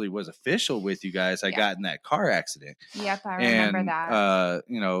actually was official with you guys, I got in that car accident. Yep, I remember that.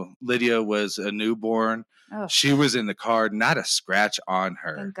 You know, Lydia was a newborn. Oh. She was in the car, not a scratch on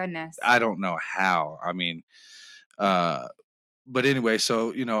her. Thank goodness. I don't know how. I mean, but anyway,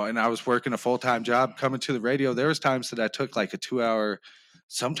 so, you know, and I was working a full-time job coming to the radio. There was times that I took like a 2-hour,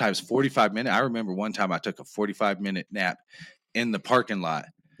 sometimes 45-minute. I remember one time I took a 45-minute nap in the parking lot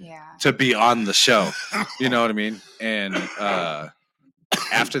to be on the show. You know what I mean? And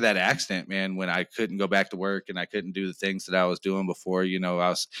after that accident, man, when I couldn't go back to work and I couldn't do the things that I was doing before, you know, I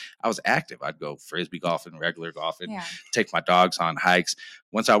was active. I'd go frisbee golfing, regular golfing, take my dogs on hikes.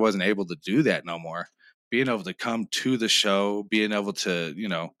 Once I wasn't able to do that no more, being able to come to the show, being able to, you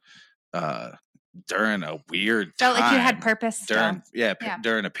know, during a weird felt time, like you had purpose during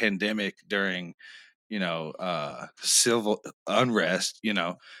during a pandemic, during, you know, civil unrest, you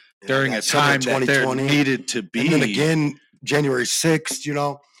know, during a time that there needed to be. And then again, January 6th, you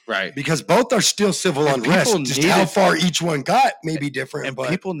know, right? Because both are still civil unrest. Just how far each one got may be different. And but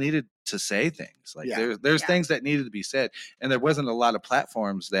people needed to say things like there's things that needed to be said, and there wasn't a lot of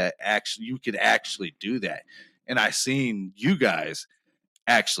platforms that actually you could actually do that. And I seen you guys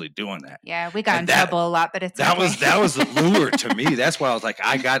actually doing that. Yeah, we got in trouble a lot, but that was the lure to me. That's why I was like,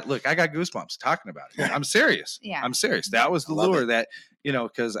 I got goosebumps talking about it. I'm serious. Yeah, I'm serious. That was the lure that, you know,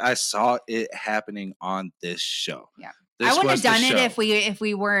 because I saw it happening on this show. Yeah. This I wouldn't have done show. it if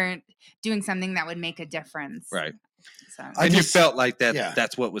we weren't doing something that would make a difference. Right. So And you felt like that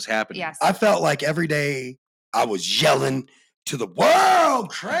that's what was happening. Yes. I felt like every day I was yelling to the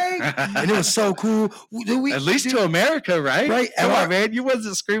world, Craig, and it was so cool. At least to America, right? Right. Come on, man. You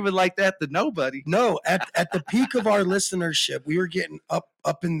wasn't screaming like that to nobody. No, at the peak of our listenership, we were getting up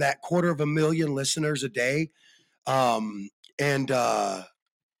in that 250,000 listeners a day, and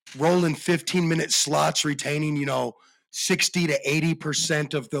rolling 15-minute slots, retaining, you know, 60 to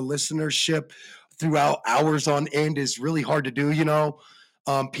 80% of the listenership throughout hours on end is really hard to do, you know.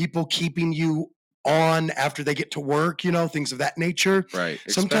 People keeping you on after they get to work, you know, things of that nature. Right.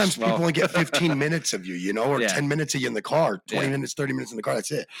 Sometimes people only get 15 minutes of you, you know, or 10 minutes of you in the car, 20 minutes, 30 minutes in the car.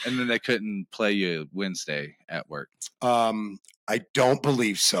 That's it. And then they couldn't play you Wednesday at work. I don't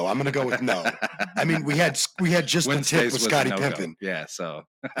believe so. I'm going to go with no. I mean, we had just Wednesdays the tip with Scotty Pimpin. Yeah. So,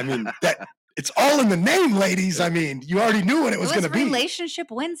 I mean, it's all in the name, ladies. I mean, you already knew what it was going to be. Relationship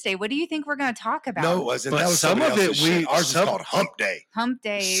Wednesday. What do you think we're going to talk about? No, it wasn't. But that was some of it, ours is called Hump Day. Hump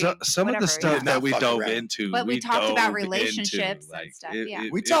Day. Some of the stuff that we dove into. But we talked about relationships and stuff.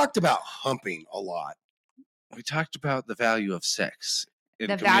 We talked about humping a lot. We talked about the value of sex.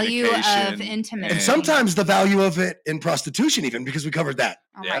 The value of intimacy. And sometimes the value of it in prostitution, even, because we covered that.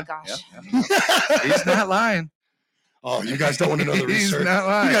 Oh, my gosh. He's not lying. Oh, you guys don't want to know the research. He's not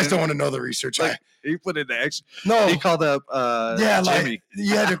lying. You guys don't want to know the research. Like, he put in the extra. No. He called up Jimmy. Like,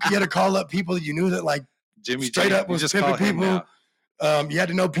 you had to call up people that you knew that, like, Jimmy straight up was pimping people. You had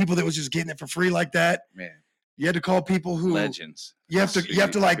to know people that was just getting it for free like that. Man. You had to call people who legends. You have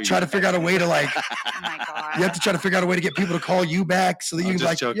to like try to figure out a way to like. Oh my God. You have to try to figure out a way to get people to call you back so that you can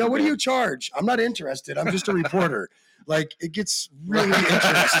like, yo, what do you charge? I'm not interested. I'm just a reporter. Like, it gets really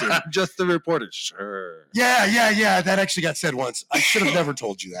interesting. Just the reporter. Sure. Yeah. That actually got said once. I should have never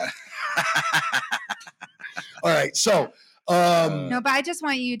told you that. All right. So, no, but I just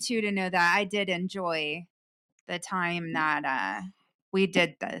want you two to know that I did enjoy the time that we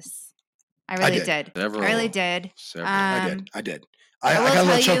did this. I really did. I really did. I did. I got a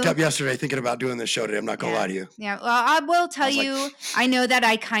little choked up yesterday thinking about doing this show today. I'm not going to lie to you. Yeah. Well, I will tell you, I know that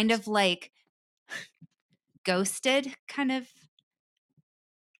I kind of like ghosted kind of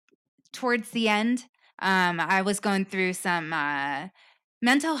towards the end. I was going through some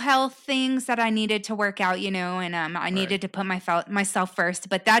mental health things that I needed to work out, you know, and I needed to put myself first,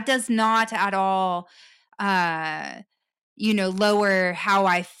 but that does not at all you know, lower how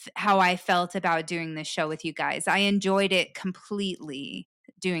I felt about doing this show with you guys. I enjoyed it completely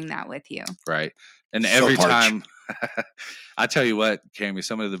doing that with you. Right. And every time I tell you what, Cammy,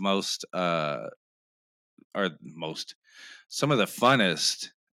 some of the some of the funnest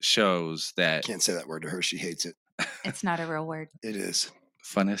shows that can't say that word to her. She hates it. It's not a real word. It is.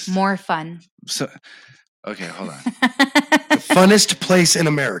 Funnest. More fun. So, okay, hold on. The funnest place in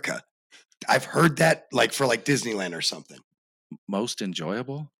America. I've heard that like for like Disneyland or something. Most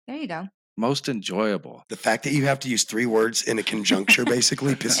enjoyable? There you go. Most enjoyable. The fact that you have to use 3 words in a conjuncture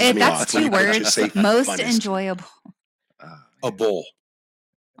basically pisses me off. That's 2 words. Most funnest. Enjoyable. A bowl.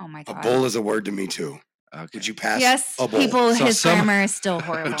 Oh my God. A bowl is a word to me too. Would you pass yes, a bowl? His grammar is still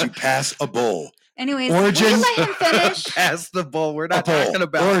horrible. Would you pass a bowl? Anyways, Origin. will you let him finish? Pass the bowl. We're not talking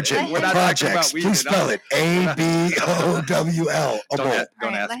about Origin. We're not talking about Projects. weed. Please spell it. ABOWL. A bowl.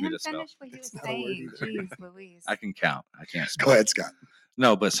 Don't ask let me him to spell. finish what he was saying. Jeez, Louise. I can count. I can't spell. Go ahead, Scott.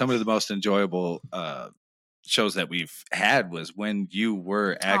 No, but some of the most enjoyable shows that we've had was when you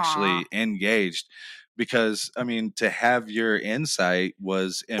were actually engaged. Because, I mean, to have your insight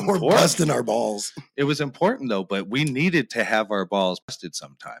was important. We're busting our balls. It was important, though, but we needed to have our balls busted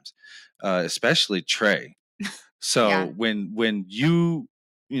sometimes, especially Trey. So when you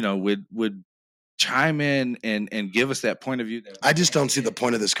would chime in and give us that point of view. I just don't see the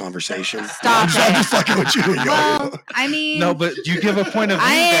point of this conversation. Stop I'm just fucking with you. Well, I mean, no, but you give a point of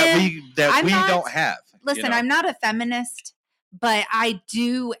view that we don't have. Listen, I'm not a feminist, but I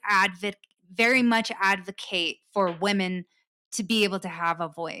do very much advocate for women to be able to have a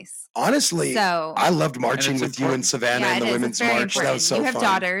voice. Honestly, so I loved marching with you in Savannah and the Women's March. Important. That was so fun. You have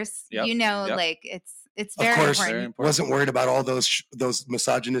daughters. Yep. You know, like it's very of course, important. Very important. Wasn't worried about all those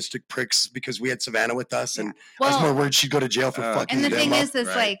misogynistic pricks because we had Savannah with us, and I was more worried she'd go to jail for fucking. And the thing is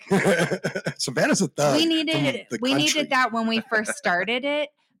like Savannah's a thug. We needed that when we first started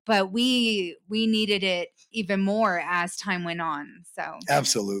it, but we needed it even more as time went on. So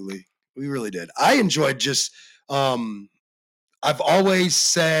absolutely, we really did. I enjoyed just. I've always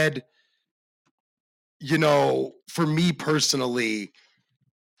said, for me personally,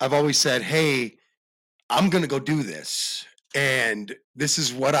 I've always said, hey, I'm going to go do this. And this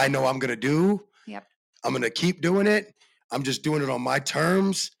is what I know I'm going to do. Yep. I'm going to keep doing it. I'm just doing it on my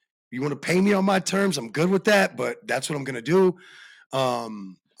terms. You want to pay me on my terms? I'm good with that, but that's what I'm going to do.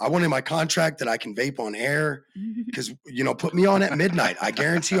 I want in my contract that I can vape on air because, put me on at midnight. I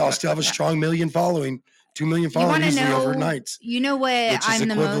guarantee I'll still have a strong 2 million following easily overnight. You know what? Which is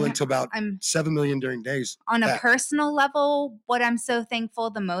equivalent to about 7 million during days. On a personal level, what I'm so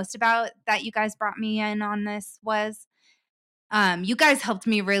thankful the most about that you guys brought me in on this was you guys helped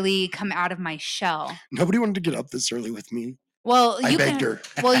me really come out of my shell. Nobody wanted to get up this early with me. Well, I begged her.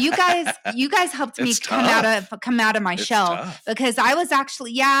 Well, you guys helped me come out of my shell because I was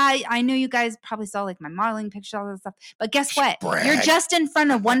actually, I know you guys probably saw like my modeling pictures, all that stuff. But guess what? Brag. You're just in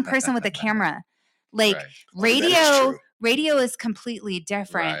front of one person with a camera. Like radio is completely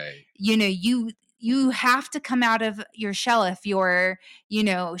different. Right. You have to come out of your shell if you're,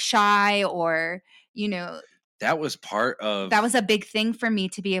 shy or, that was that was a big thing for me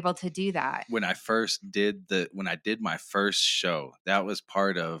to be able to do that. When I did my first show, that was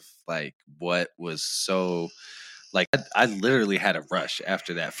part of like what was so like I literally had a rush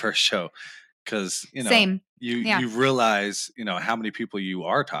after that first show because Same. You realize how many people you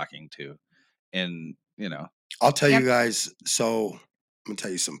are talking to, and I'll tell you guys. So I'm gonna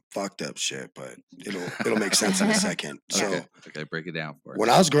tell you some fucked up shit, but it'll make sense in a second. So okay, break it down for us. When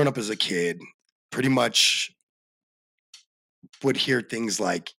I was growing up as a kid, pretty much would hear things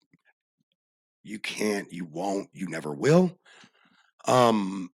like you can't, you won't, you never will.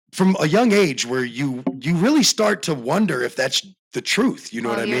 From a young age where you really start to wonder if that's the truth. You know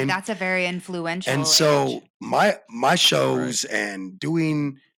what I mean? That's a very influential And so age. my shows and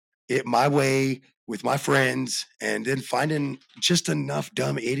doing it my way with my friends and then finding just enough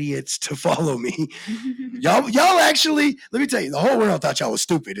dumb idiots to follow me. Y'all actually, let me tell you, the whole world thought y'all was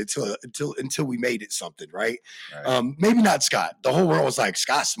stupid until we made it something, right? Maybe not Scott. The whole world was like,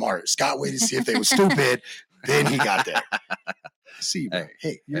 Scott's smart. Scott waited to see if they were stupid. Then he got there. See, bro.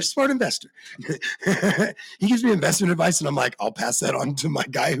 Hey, you're a smart investor. He gives me investment advice, and I'm like, I'll pass that on to my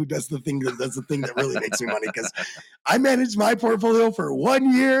guy who does the thing that really makes me money. Because I managed my portfolio for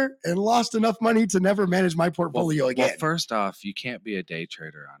 1 year and lost enough money to never manage my portfolio again. Well, first off, you can't be a day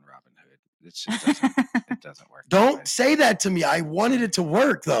trader on Robinhood. It just doesn't work. Don't say that to me. I wanted it to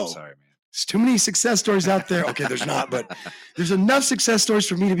work, though. I'm sorry, man. There's too many success stories out there. Okay, there's not, but there's enough success stories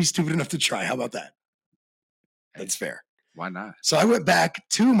for me to be stupid enough to try. How about that? That's fair. Why not? So I went back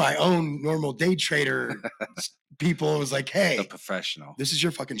to my own normal day trader people and was like, hey, the professional. This is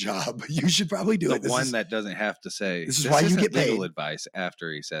your fucking job. You should probably do it. The one that doesn't have to say this is why you get paid. Legal advice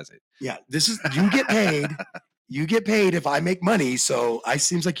after he says it. Yeah, you get paid. You get paid if I make money. So it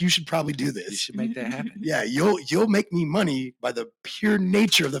seems like you should probably do this. You should make that happen. Yeah, you'll make me money by the pure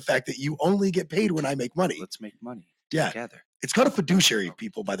nature of the fact that you only get paid when I make money. Let's make money together. It's called a fiduciary,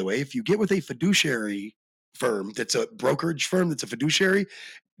 people, by the way. If you get with a fiduciary firm that's a brokerage firm that's a fiduciary,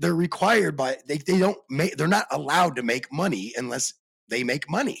 they're required by they're not allowed to make money unless they make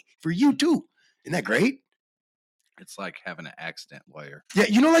money for you too. Isn't that great? It's like having an accident lawyer. Yeah,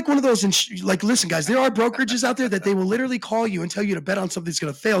 like one of those listen guys, there are brokerages out there that they will literally call you and tell you to bet on something that's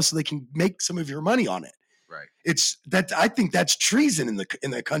going to fail so they can make some of your money on it. Right. It's that I think that's treason in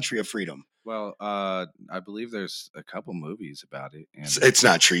the country of freedom. Well, I believe there's a couple movies about it. And it's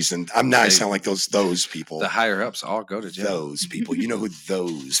not treason. I'm not. I sound like those people. The higher ups all go to jail. Those people. You know who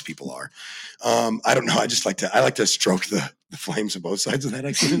those people are. I don't know. I like to stroke the flames on both sides of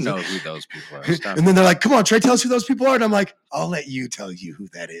that. You know who those people are. Stop and then they're like, "Come on, Trey, tell us who those people are." And I'm like, "I'll let you tell you who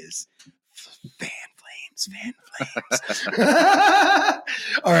that is." Fan flames.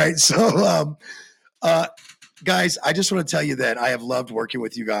 All right, so guys, I just want to tell you that I have loved working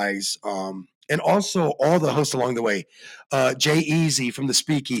with you guys. And also all the hosts along the way. Jay Easy from the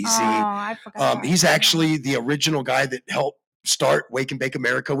Speakeasy. Oh, I forgot. He's actually the original guy that helped start Wake and Bake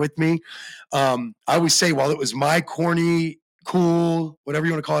America with me. I always say, while it was my corny, cool, whatever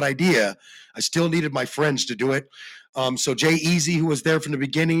you want to call it, idea, I still needed my friends to do it. So Jay Easy, who was there from the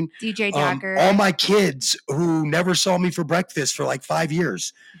beginning. DJ Dagger. All my kids who never saw me for breakfast for like 5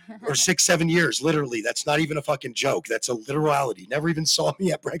 years or 6, 7 years, literally. That's not even a fucking joke. That's a literality. Never even saw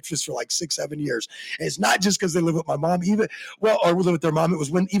me at breakfast for like 6, 7 years. And it's not just because they live with my mom, or live with their mom. It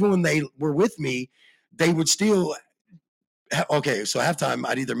was even when they were with me, they would still, okay, so halftime,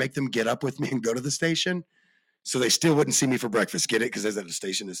 I'd either make them get up with me and go to the station, so they still wouldn't see me for breakfast. Get it? Because at the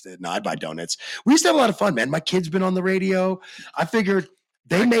station instead. No, I'd buy donuts. We used to have a lot of fun, man. My kid's been on the radio. I figured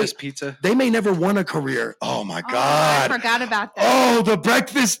they may never want a career. Oh my God. I forgot about that. Oh, the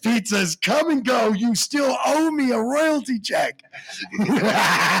breakfast pizzas, come and go. You still owe me a royalty check.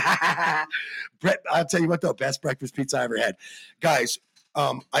 Brett, I'll tell you what, though, best breakfast pizza I ever had. Guys,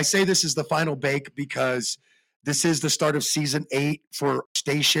 I say this is the final bake because this is the start of season 8 for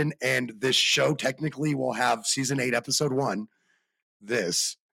station, and this show technically will have season 8, episode 1.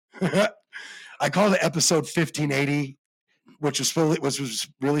 This. I call it episode 1580, which was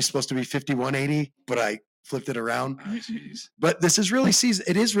really supposed to be 5180, but I flipped it around. Oh, geez. But this is really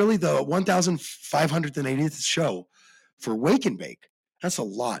it is really the 1580th show for Wake and Bake. That's a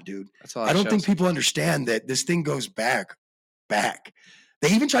lot, dude. That's a lot. I don't think people understand that this thing goes back. They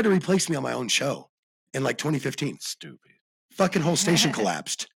even tried to replace me on my own show in like 2015. Stupid. Fucking whole station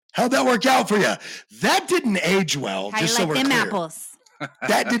collapsed. How'd that work out for you? That didn't age well. How just you so like we're them clear. apples?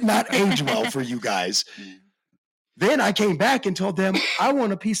 That did not age well for you guys. Then I came back and told them, I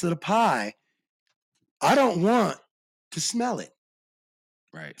want a piece of the pie. I don't want to smell it.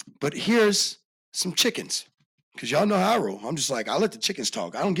 Right. But here's some chickens. Because y'all know how I roll. I'm just like, I let the chickens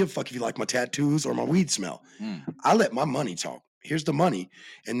talk. I don't give a fuck if you like my tattoos or my weed smell. I let my money talk. Here's the money.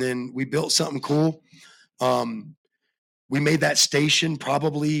 And then we built something cool. We made that station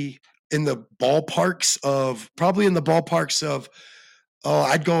probably in the ballparks of,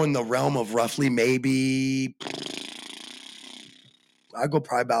 I'd go in the realm of roughly maybe, I'd go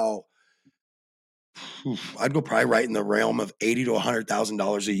probably right in the realm of $80,000 to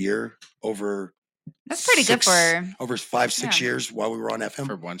 $100,000 a year over. That's pretty good for over 5-6 years while we were on FM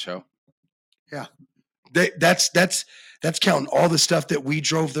for one show. Yeah, that's counting all the stuff that we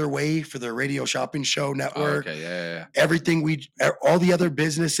drove their way for their radio shopping show network. Oh, okay, yeah. Everything all the other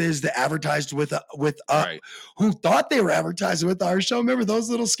businesses that advertised with right. Who thought they were advertising with our show. Remember those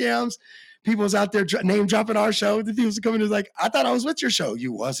little scams? People was out there name dropping our show. The people was coming and like, I thought I was with your show.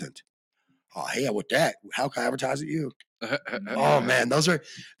 You wasn't. Oh, hey, with that, how can I advertise with you? Oh man,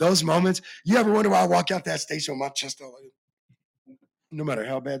 those moments. You ever wonder why I walk out that station with my chest out like, no matter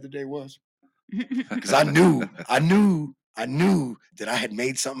how bad the day was? Because I knew that I had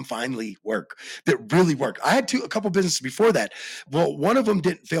made something finally work, that really worked. I had a couple businesses before that. Well, one of them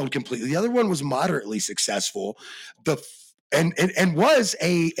didn't fail completely. The other one was moderately successful. And was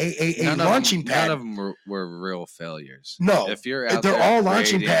a launching pad. None of them were real failures. No, if you're out they're there all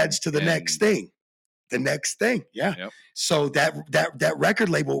launching pads to the next thing. The next thing, yeah. Yep. So that record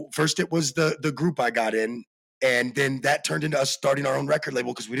label, first it was the group I got in, and then that turned into us starting our own record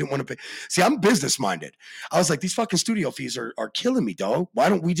label because we didn't want to pay. See, I'm business minded. I was like, these fucking studio fees are killing me, dog. Why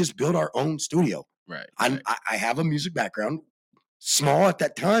don't we just build our own studio? Right. I have a music background, small at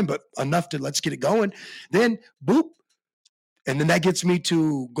that time, but enough to let's get it going. Then boop. And then that gets me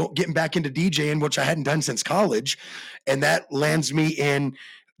to getting back into DJing, which I hadn't done since college. And that lands me in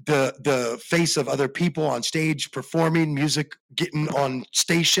the face of other people on stage performing music, getting on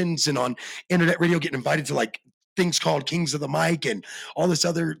stations and on internet radio, getting invited to like things called Kings of the Mic and all this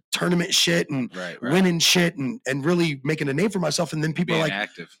other tournament shit and winning shit and really making a name for myself. And then people being are like,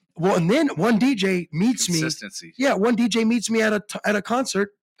 active. Well, and then one DJ meets Consistency. me. Yeah, one DJ meets me at a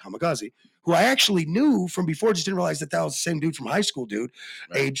concert, Kamikaze, who I actually knew from before, just didn't realize that was the same dude from high school,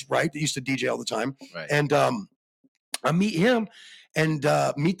 age, right? That used to DJ all the time. Right. And I meet him and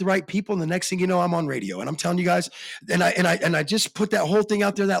meet the right people. And the next thing you know, I'm on radio. And I'm telling you guys, and I just put that whole thing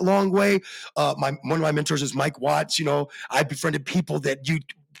out there that long way. One of my mentors is Mike Watts. You know, I befriended people that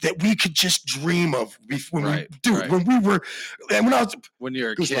that we could just dream of when Right, we, right. when we were, and when I was, When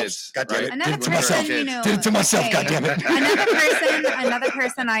you're kids, God damn it, right? Another did it to myself. person, you know, Did it to myself, okay. God damn it. Another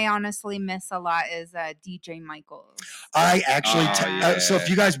person I honestly miss a lot is DJ Michaels. I actually, so if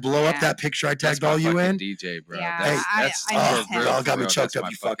you guys blow up Yeah. that picture I That's tagged my all you fucking in, DJ, bro. Yeah, That's I miss for him. real, y'all got for me real, choked that's up, my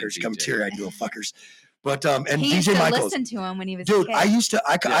you fucking fuckers. Come DJ. teary-eyed little fuckers. But and He used DJ to Michaels, listen to him when he was dude, a kid. I used to.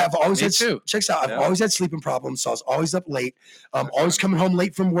 I've always me had. too. Checks out. I've Yeah. always had sleeping problems, so I was always up late. That's Always funny. coming home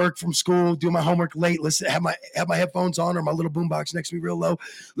late from work, from school, doing my homework late. Listen, have my headphones on or my little boombox next to me, real low.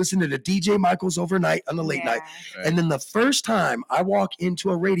 Listen to the DJ Michaels overnight on the late night. Right. And then the first time I walk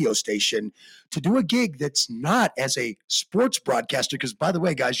into a radio station to do a gig that's not as a sports broadcaster, because by the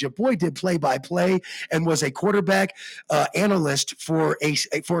way, guys, your boy did play-by-play and was a quarterback analyst for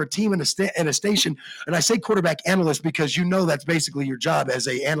a team in a station. And I say quarterback analyst because you know that's basically your job as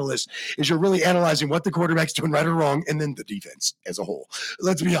a analyst, is you're really analyzing what the quarterback's doing right or wrong, and then the defense as a whole.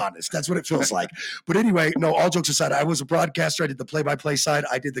 Let's be honest, that's what it feels like. But anyway, no, all jokes aside, I was a broadcaster. I did the play-by-play side,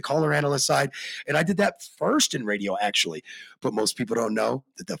 I did the caller analyst side, and I did that first in radio, actually. But most people don't know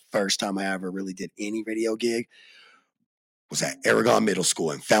that the first time I ever really did any radio gig was at Aragon Middle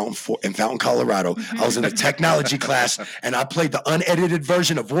School in Fountain, Colorado. I was in a technology class, and I played the unedited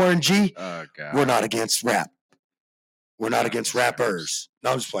version of Warren G. Oh, God. We're not against rap. We're not against rappers.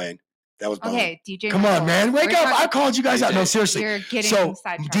 No, I'm just playing. That was Okay, DJ Come Michaels. on, man. Wake We're up. talking- I called you guys out. No, seriously. You're getting So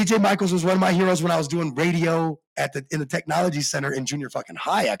sidetracked. DJ Michaels was one of my heroes when I was doing radio in the technology center in junior fucking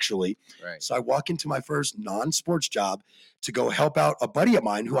high, actually. Right. So I walk into my first non-sports job to go help out a buddy of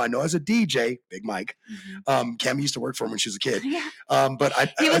mine who I know as a DJ, Big Mike. Cam used to work for him when she was a kid. Yeah. But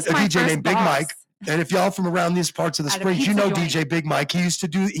He was a my DJ first named Big boss. Mike. And if y'all from around these parts of the At a Springs, you pizza know joint. DJ Big Mike. He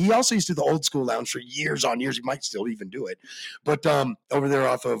also used to do the old school lounge for years on years. He might still even do it. But over there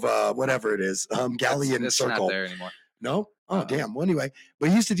off of whatever it is, Galleon It's Circle. not there anymore. No? Oh, damn. Well, anyway, but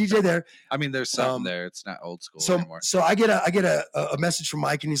he used to DJ there. I mean, there's something there. It's not old school So anymore. I get a message from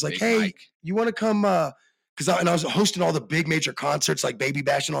Mike, and he's like, Big "Hey, Mike. you want to come?" Because I was hosting all the big major concerts like Baby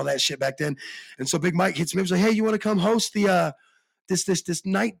Bash and all that shit back then. And so Big Mike hits me. He's like, "Hey, you want to come host the this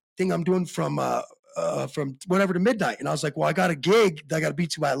night thing I'm doing from whatever to midnight?" And I was like, "Well, I got a gig that I got to be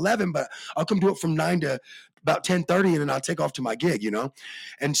to by 11, but I'll come do it from 9 to about 10:30, and then I'll take off to my gig, you know?"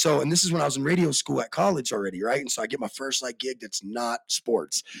 And this is when I was in radio school at college already, right? And so I get my first gig that's not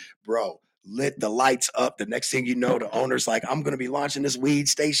sports, bro. Lit the lights up. The next thing you know, the owner's like, "I'm going to be launching this weed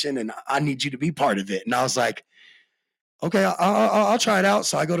station, and I need you to be part of it." And I was like, "Okay, I'll try it out."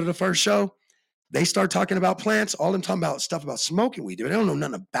 So I go to the first show. They start talking about plants. All them talking about stuff about smoking weed. They don't know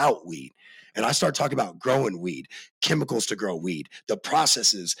nothing about weed. And I start talking about growing weed, chemicals to grow weed, the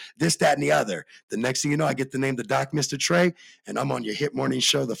processes, this, that, and the other. The next thing you know, I get the name the Doc Mr. Trey, and I'm on your hit morning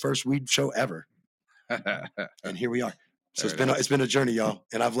show, the first weed show ever. And here we are. So it's been a journey, y'all.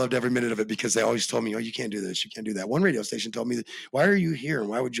 And I've loved every minute of it because they always told me, "Oh, you can't do this, you can't do that." One radio station told me, "Why are you here and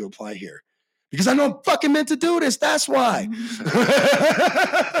why would you apply here?" Because I know I'm fucking meant to do this. That's why.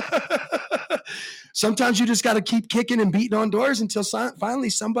 Sometimes you just got to keep kicking and beating on doors until finally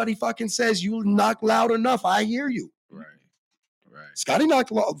somebody fucking says, "You knock loud enough. I hear you." Right. Scotty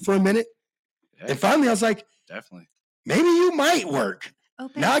knocked for a minute. Yeah, and finally I was like, definitely. Maybe you might work.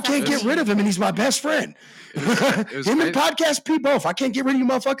 Now I can't get rid of him, and he's my best friend. Him and Podcast P both. I can't get rid of you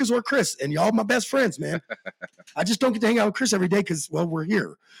motherfuckers or Chris, and y'all my best friends, man. I just don't get to hang out with Chris every day because, well, we're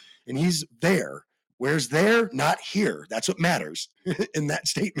here, and he's there. Where's there? Not here. That's what matters in that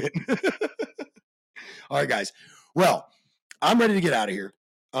statement. All right, guys. Well, I'm ready to get out of here.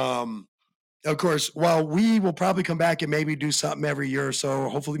 Of course, while we will probably come back and maybe do something every year or so,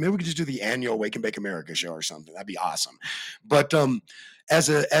 hopefully, maybe we could just do the annual Wake and Bake America show or something. That'd be awesome. But as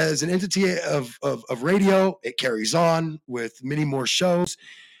an entity of radio, it carries on with many more shows.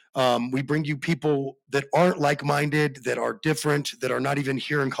 We bring you people that aren't like-minded, that are different, that are not even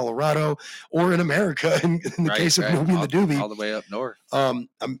here in Colorado or in America. In the case of Movie and the Doobie, all the way up north. I'm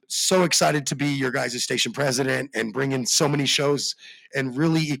so excited to be your guys' station president and bring in so many shows and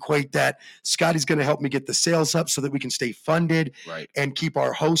really equate that. Scotty's going to help me get the sales up so that we can stay funded and keep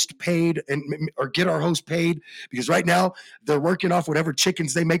our host paid or get our host paid, because right now they're working off whatever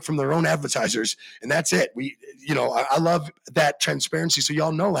chickens they make from their own advertisers, and that's it. I love that transparency, so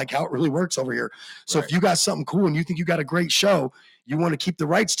y'all know like how it really works over here. So if you got something cool and you think you got a great show, you want to keep the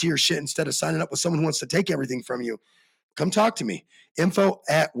rights to your shit instead of signing up with someone who wants to take everything from you, come talk to me.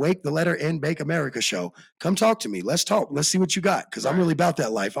 Info@Wake the Letter N Bake America Show. Come talk to me. Let's talk. Let's see what you got. Because I'm really about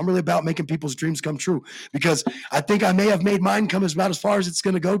that life. I'm really about making people's dreams come true. Because I think I may have made mine come about as far as it's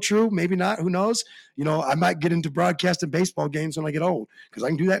going to go true. Maybe not. Who knows? I might get into broadcasting baseball games when I get old, because I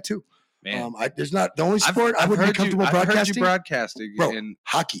can do that too. Man, There's not the only sport I would be comfortable broadcasting. I've heard you broadcasting, bro. In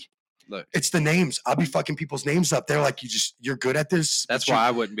hockey. Look, it's the names. I'll be fucking people's names up. They're like, you're good at this. That's why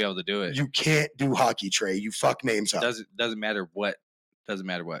I wouldn't be able to do it. You can't do hockey, Trey. You fuck names up. Doesn't matter what. Doesn't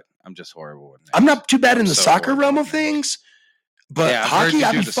matter what. I'm just horrible with names. I'm not too bad in the soccer realm of things, but hockey,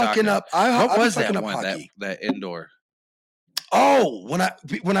 I'd be fucking up. What was that one? That indoor. Oh, when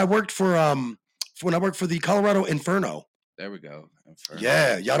I worked for the Colorado Inferno. There we go. Inferno.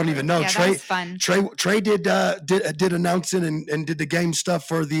 Yeah, y'all don't even know. Yeah, Trey, that was fun. Trey did announcing and did the game stuff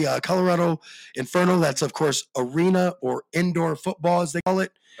for the Colorado Inferno. That's of course arena or indoor football as they call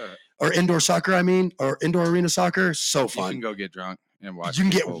it, or indoor soccer. I mean, or indoor arena soccer. So fun. You can go get drunk and watch. You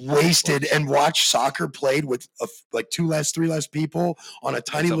can get wasted and watch soccer played with like 3 less people on a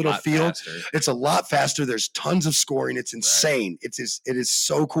tiny little field. Faster. It's a lot faster. There's tons of scoring. It's insane. Right. It is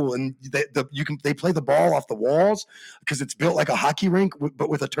so cool. And they play the ball off the walls because it's built like a hockey rink, but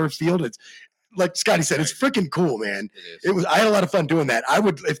with a turf field. It's like Scotty said, it's freaking cool, man. I had a lot of fun doing that. I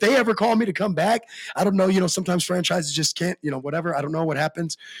would, if they ever call me to come back, I don't know, sometimes franchises just can't, whatever. I don't know what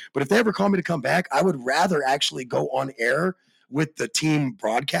happens. But if they ever call me to come back, I would rather actually go on air with the team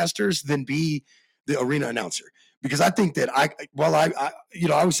broadcasters than be the arena announcer, because I think that I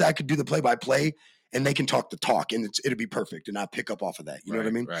would say I could do the play-by-play and they can talk the talk and it'd be perfect and I pick up off of that. You know what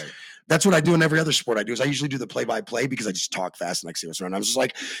I mean? Right. That's what I do in every other sport I do. Is I usually do the play-by-play because I just talk fast and I can see what's around. I was just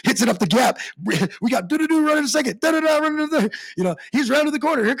like, hits it up the gap. We got do-do-do running a second. Da-da-da running to the, he's round to the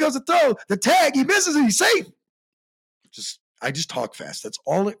corner. Here comes the throw. The tag. He misses and he's safe. I just talk fast. That's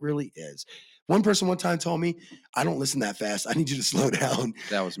all it really is. One person one time told me, I don't listen that fast. I need you to slow down.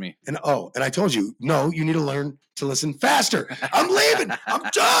 That was me. And I told you, no, you need to learn to listen faster. I'm leaving. I'm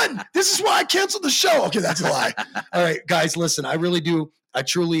done. This is why I canceled the show. Okay, that's a lie. All right, guys, listen, I really do. I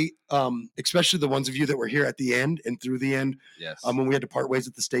truly, especially the ones of you that were here at the end and through the end. Yes. When we had to part ways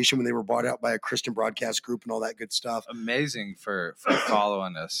at the station, when they were bought out by a Christian broadcast group and all that good stuff. Amazing for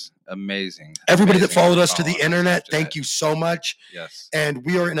following us. Amazing. Everybody that followed us to the internet, thank you so much. Yes. And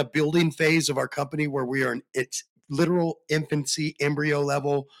we are in a building phase of our company where we are in its literal infancy, embryo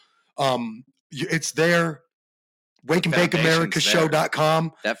level. It's there.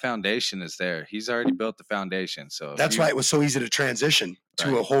 WakeandBakeAmericashow.com. That foundation is there. He's already built the foundation. So that's why it was so easy to transition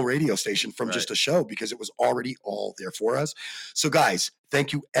to a whole radio station from just a show, because it was already all there for us. So guys,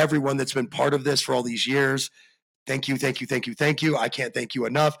 thank you everyone that's been part of this for all these years. Thank you, thank you, thank you, thank you. I can't thank you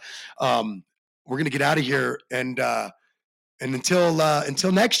enough. We're gonna get out of here and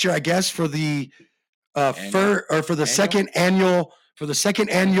until next year, I guess, for the second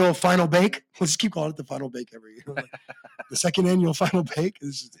annual final bake. We'll just keep calling it the final bake every year. The second annual final bake.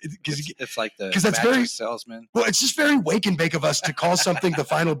 It's like because that's very salesman. Well, it's just very wake and bake of us to call something the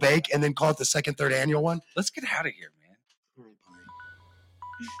final bake and then call it the second, third annual one. Let's get out of here, man.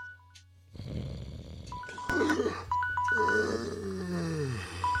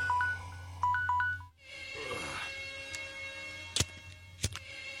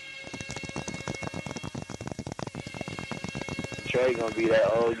 Trey gonna be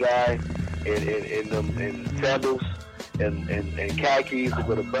that old guy in sandals and khakis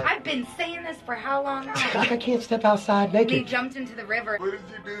with a button. I've been saying this for how long now? Like I can't step outside naked. We jumped into the river. What did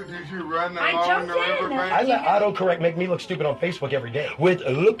you do? Did you run I along jumped the river in. bank? I let autocorrect make me look stupid on Facebook every day. With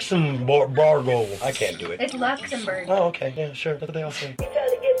Luxembourg. I can't do it. It's Luxembourg. Oh, okay. Yeah, sure. That's what they all say. You trying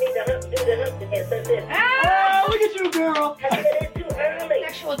to get me to do the hump and sunset. Ah! Oh, look at you, girl. I said it's too early.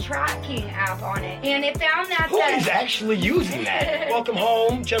 Sexual tracking app on it, and it found that Who is actually using that? Welcome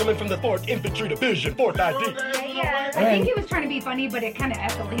home, gentlemen from the 4th Infantry Division, 4th ID. Yeah. I think he was trying to be funny, but it kind of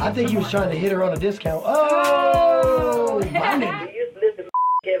escalated. I think he was trying to hit her on a discount. Oh! We used to listen to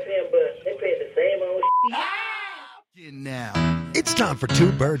FM, but they pay the same old Now, it's time for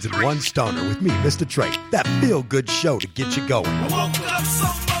 2 Birds and 1 Stoner with me, Mr. Trey. That feel-good show to get you going. I woke up so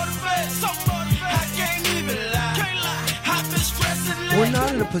motivated, I can't even lie. I've been stressing. We're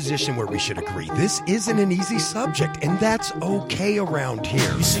not in a position where we should agree. This isn't an easy subject, and that's okay around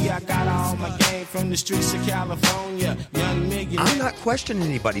here. You see, I got all my game from the streets of California. Young nigga. I'm not questioning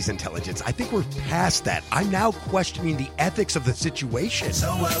anybody's intelligence. I think we're past that. I'm now questioning the ethics of the situation. So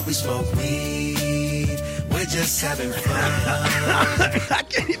what, we smoke weed, we're just having fun. I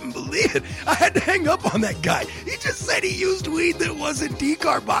can't even believe it. I had to hang up on that guy. He just said he used weed that wasn't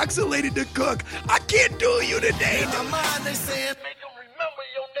decarboxylated to cook. I can't do you today. In my mind, they said, make them remember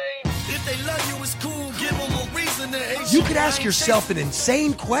your name. If they love you, it's cool. Give them a reason You could ask yourself an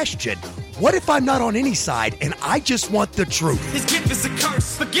insane question. What if I'm not on any side and I just want the truth? His gift is a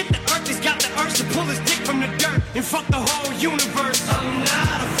curse. Forget the earth, he's got the urge to pull his dick from the dirt and fuck the whole universe. I'm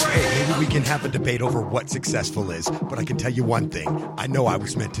not afraid. Hey, maybe we can have a debate over what successful is, but I can tell you one thing. I know I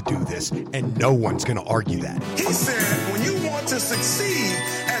was meant to do this, and no one's going to argue that. He said, when you want to succeed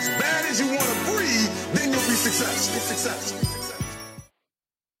as bad as you want to breathe, then you'll be successful.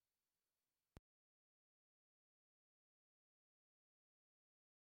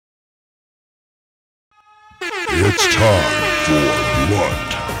 It's time for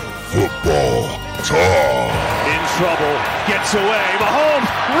Blunt Football Talk. In trouble, gets away. Mahomes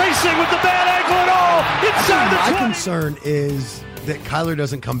racing with the bad ankle and all inside the 20. My concern is that Kyler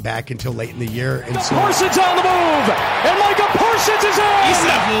doesn't come back until late in the year. And so Parsons on the move, and Micah Parsons is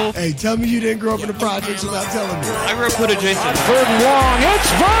in. Hey, tell me you didn't grow up in the projects without telling me. I grew up with adjacent. Third and long. It's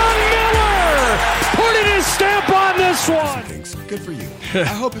Von Miller putting his stamp on this one. Good for you. I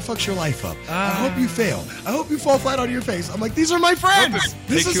hope it fucks your life up. I hope you fail. I hope you fall flat on your face. I'm like, these are my friends.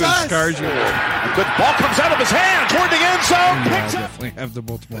 This is us. A good ball comes out of his hand toward the end zone. Picks up. Definitely have the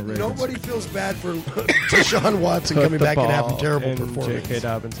Baltimore Ravens. Nobody feels bad for Deshaun Watson coming back and having terrible performance. J.K.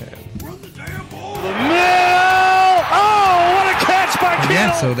 Dobbins' hand. The middle. Oh, what a catch by Kittle.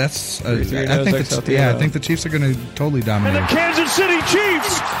 Yeah, so that's. I think the Chiefs are going to totally dominate. And the Kansas City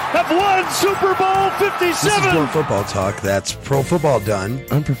Chiefs have won Super Bowl 57. This is Pro Football Talk. That's pro football done.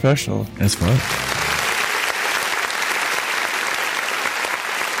 Unprofessional. That's fun.